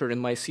publisher in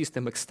my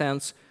system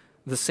extends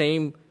the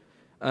same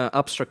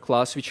abstract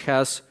class which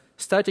has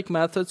static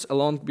methods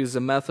along with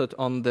the method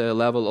on the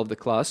level of the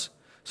class.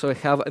 So I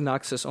have an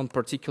access on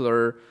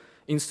particular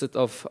instance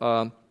of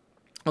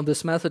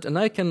this method,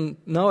 and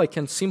now I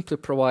can simply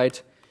provide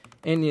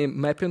any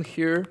mapping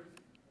here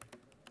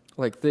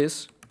like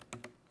this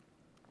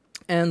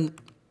and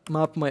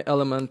map my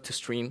element to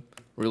string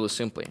really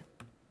simply.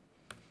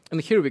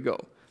 And here we go.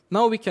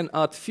 Now we can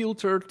add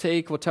filter,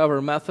 take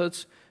whatever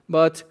methods,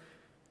 but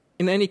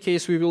in any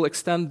case we will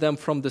extend them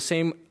from the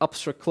same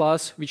abstract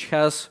class which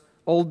has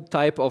all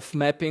type of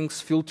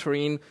mappings,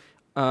 filtering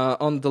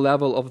on the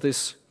level of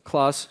this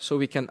class. So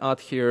we can add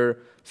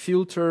here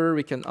filter,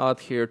 we can add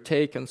here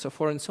take, and so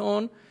forth and so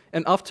on.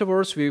 And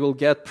afterwards we will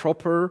get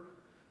proper,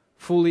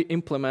 fully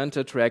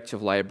implemented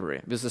reactive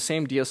library with the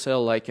same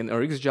DSL like in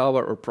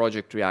RxJava or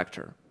Project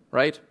Reactor,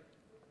 right?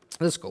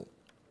 That's cool.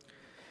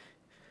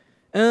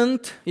 And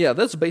yeah,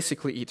 that's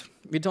basically it.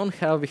 We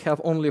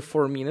have only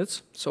 4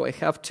 minutes, so I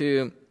have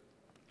to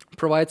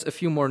provide a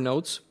few more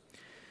notes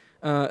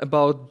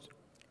about,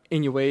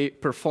 anyway,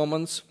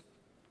 performance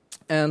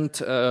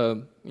and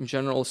in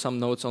general some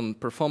notes on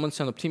performance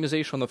and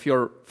optimization of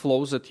your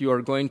flows that you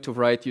are going to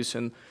write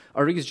using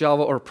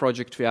RxJava or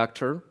Project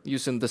Reactor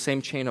using the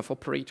same chain of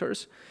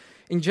operators.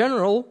 In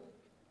general,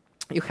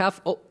 you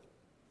have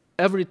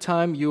every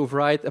time you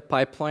write a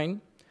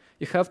pipeline,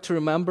 you have to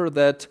remember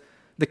that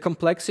the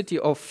complexity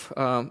of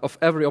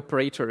every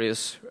operator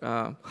is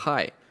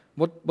high.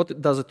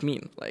 What does it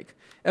mean? Like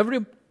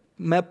every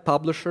map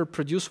publisher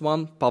produce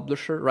one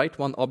publisher, right?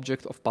 One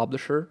object of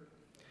publisher,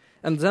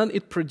 and then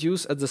it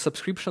produce at the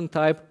subscription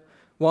type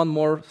one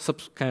more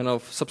kind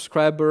of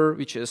subscriber,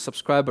 which is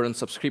subscriber and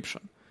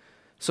subscription.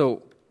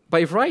 So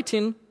by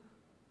writing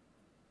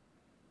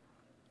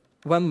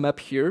one map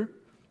here,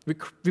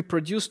 we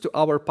produce to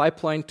our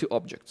pipeline 2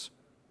 objects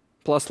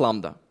plus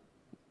lambda.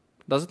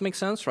 Does it make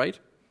sense, right?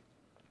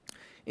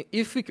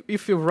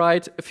 If we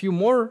write a few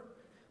more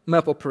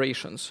map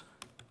operations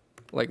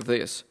like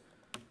this,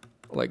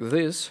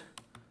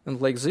 and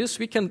like this,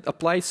 we can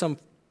apply some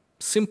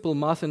simple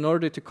math in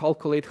order to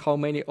calculate how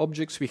many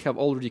objects we have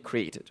already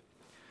created.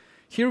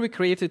 Here we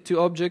created 2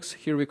 objects,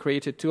 here we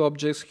created 2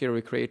 objects, here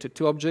we created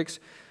 2 objects.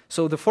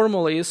 So the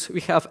formula is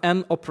we have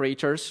n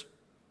operators,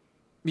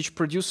 which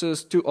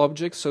produces 2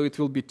 objects, so it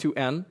will be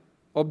 2n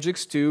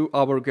objects to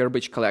our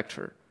garbage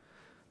collector.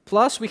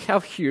 Plus we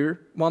have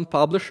here one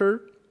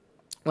publisher,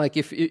 like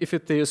if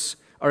it is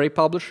array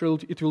publisher,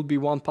 it will be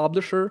one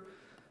publisher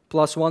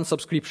plus one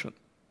subscription,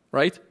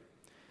 right?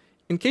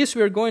 In case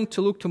we are going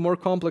to look to more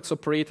complex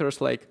operators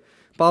like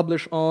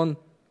publish on,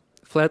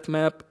 flat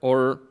map,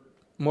 or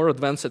more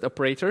advanced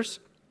operators,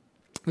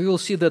 we will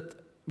see that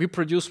we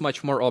produce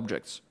much more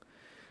objects.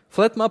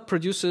 Flat map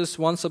produces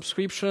one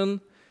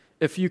subscription,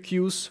 a few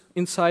queues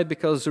inside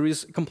because there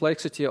is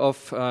complexity of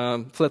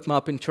flat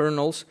map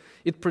internals.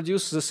 It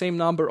produces the same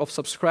number of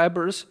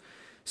subscribers.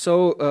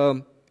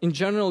 So in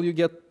general, you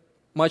get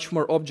much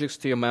more objects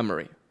to your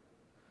memory.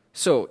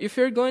 So if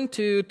you're going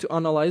to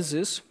analyze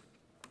this,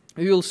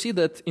 you will see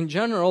that in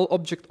general,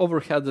 object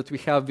overhead that we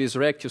have with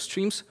reactive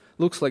streams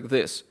looks like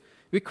this.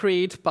 We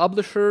create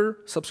publisher,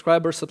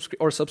 subscriber,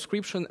 or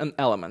subscription, and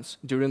elements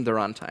during the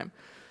runtime.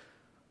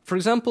 For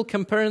example,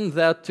 comparing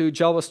that to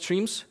Java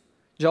streams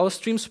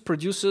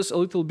produces a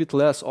little bit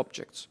less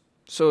objects.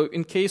 So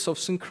in case of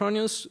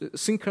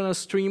synchronous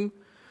stream,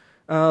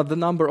 the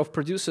number of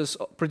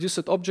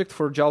produced object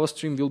for Java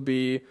stream will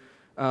be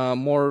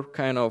more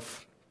kind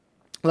of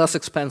less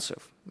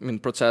expensive in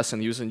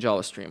processing using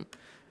Java stream.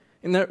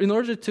 In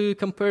order to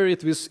compare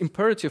it with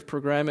imperative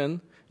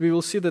programming, we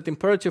will see that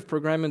imperative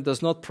programming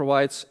does not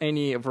provide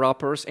any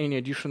wrappers, any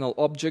additional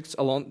objects,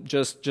 along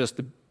just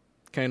the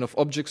kind of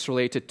objects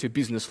related to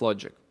business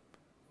logic.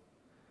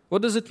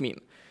 What does it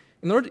mean?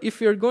 If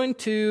you're going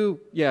to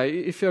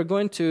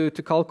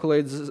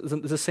calculate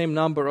the same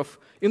number of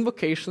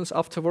invocations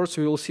afterwards,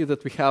 we will see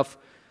that we have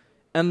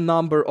n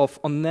number of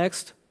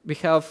onNext, we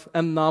have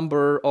n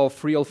number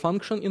of real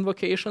function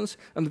invocations,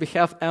 and we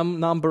have m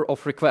number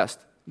of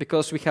requests.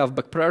 Because we have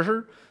back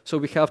pressure, so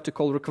we have to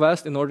call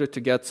request in order to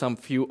get some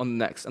few on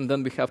next, and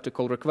then we have to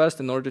call request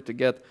in order to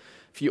get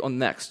few on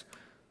next.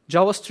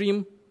 Java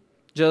stream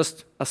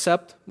just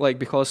accept, like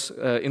because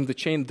in the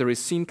chain there is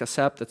sync,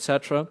 accept,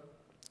 etc.,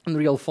 and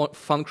real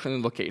function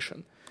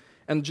invocation.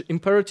 And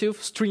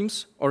imperative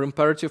streams or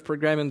imperative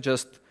programming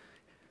just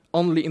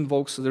only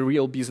invokes the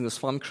real business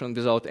function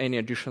without any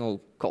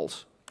additional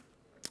calls.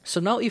 So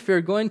now if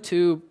we're going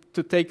to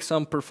take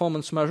some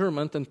performance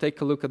measurement and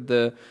take a look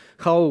at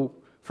how,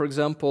 for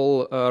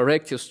example,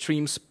 reactive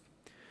streams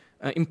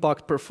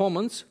impact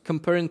performance,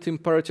 comparing to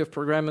imperative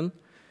programming,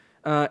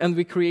 and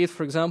we create,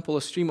 for example,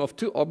 a stream of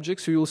 2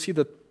 objects, you will see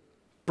that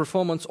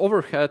performance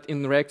overhead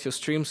in reactive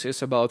streams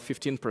is about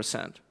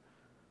 15%,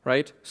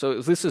 right?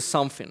 So this is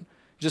something.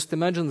 Just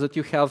imagine that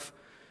you have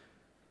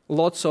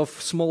lots of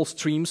small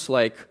streams,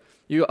 like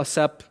you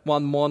accept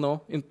 1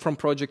 mono from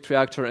project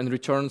reactor and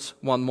returns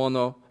 1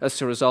 mono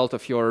as a result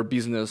of your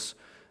business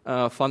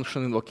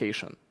function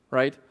invocation,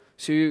 right?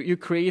 So you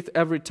create,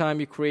 every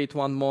time you create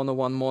 1 mono,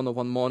 1 mono,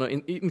 1 mono.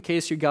 In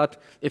case you got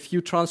a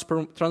few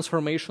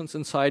transformations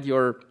inside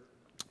your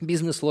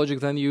business logic,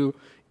 then you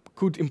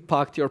could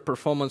impact your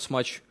performance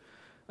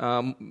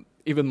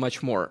even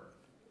much more.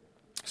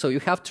 So you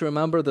have to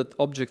remember that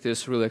object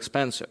is really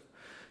expensive.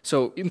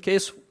 So in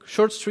case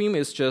short stream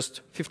is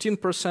just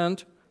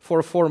 15%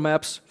 for 4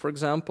 maps, for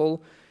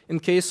example. In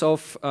case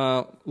of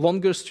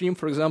longer stream,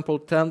 for example,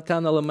 10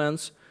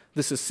 elements,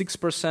 this is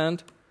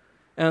 6%.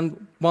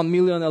 And 1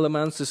 million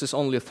elements, this is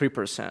only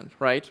 3%,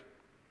 right?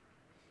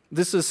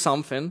 This is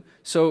something.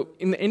 So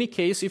in any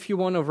case, if you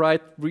want to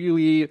write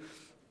really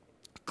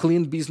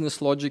clean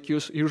business logic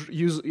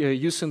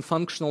using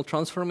functional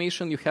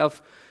transformation, you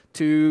have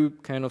to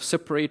kind of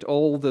separate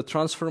all the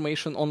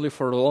transformation only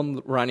for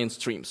long-running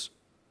streams,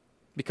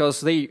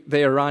 because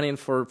they are running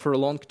for a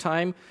long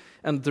time,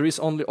 and there is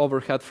only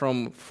overhead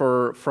from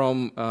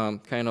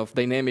kind of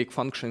dynamic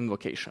function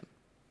invocation.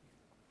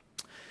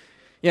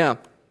 Yeah.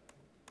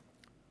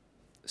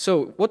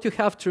 So what you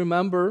have to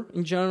remember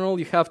in general,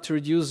 you have to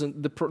reduce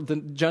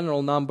the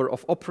general number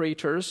of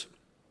operators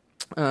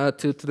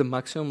to the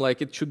maximum.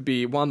 Like it should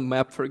be 1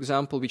 map, for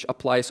example, which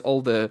applies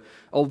all the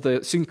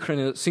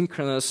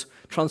synchronous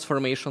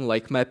transformation,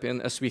 like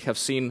mapping, as we have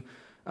seen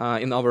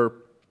in our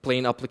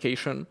plain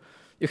application.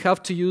 You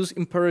have to use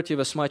imperative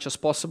as much as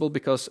possible,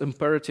 because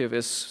imperative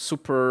is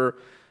super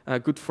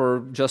good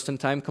for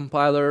just-in-time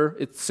compiler.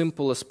 It's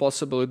simple as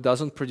possible. It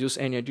doesn't produce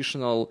any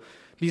additional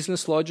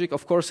business logic.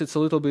 Of course, it's a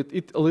little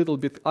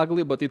bit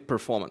ugly, but it's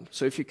performant.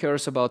 So if you care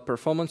about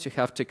performance, you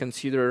have to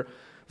consider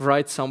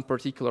write some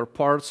particular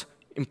parts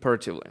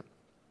imperatively.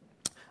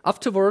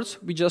 Afterwards,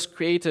 we just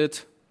created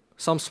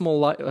some small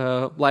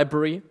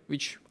library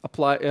which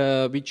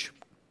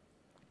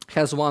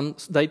has one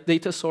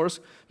data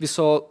source. We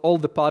saw all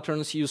the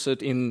patterns used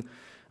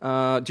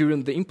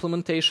during the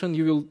implementation.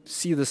 You will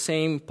see the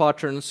same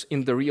patterns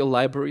in the real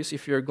libraries.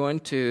 If you're going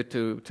to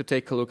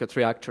take a look at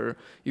Reactor,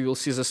 you will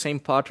see the same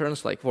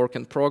patterns like work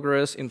in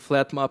progress, in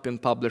flatmap, in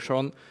publish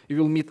on. You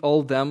will meet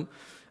all of them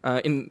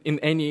in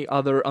any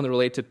other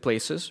unrelated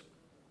places.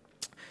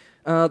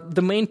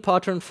 The main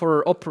pattern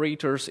for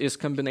operators is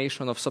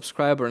combination of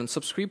subscriber and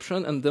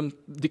subscription, and then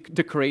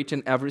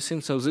decorating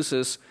everything. So this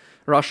is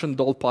Russian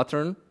doll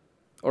pattern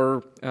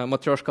or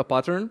Matryoshka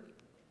pattern.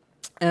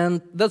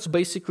 And that's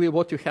basically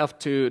what you have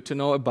to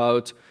know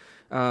about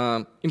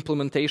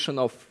implementation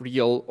of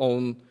real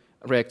own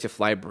reactive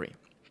library.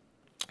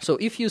 So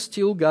if you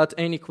still got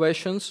any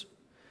questions,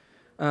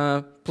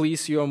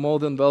 please, you're more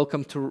than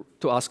welcome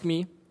to ask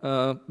me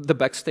the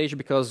backstage,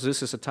 because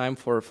this is a time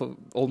for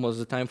almost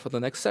the time for the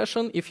next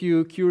session. If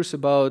you're curious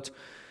about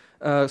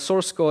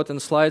source code and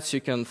slides,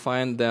 you can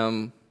find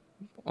them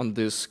on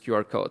these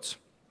QR codes.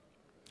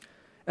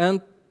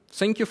 And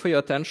thank you for your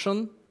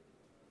attention.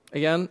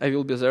 Again, I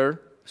will be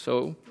there.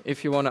 So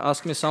if you want to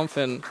ask me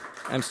something,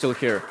 I'm still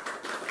here.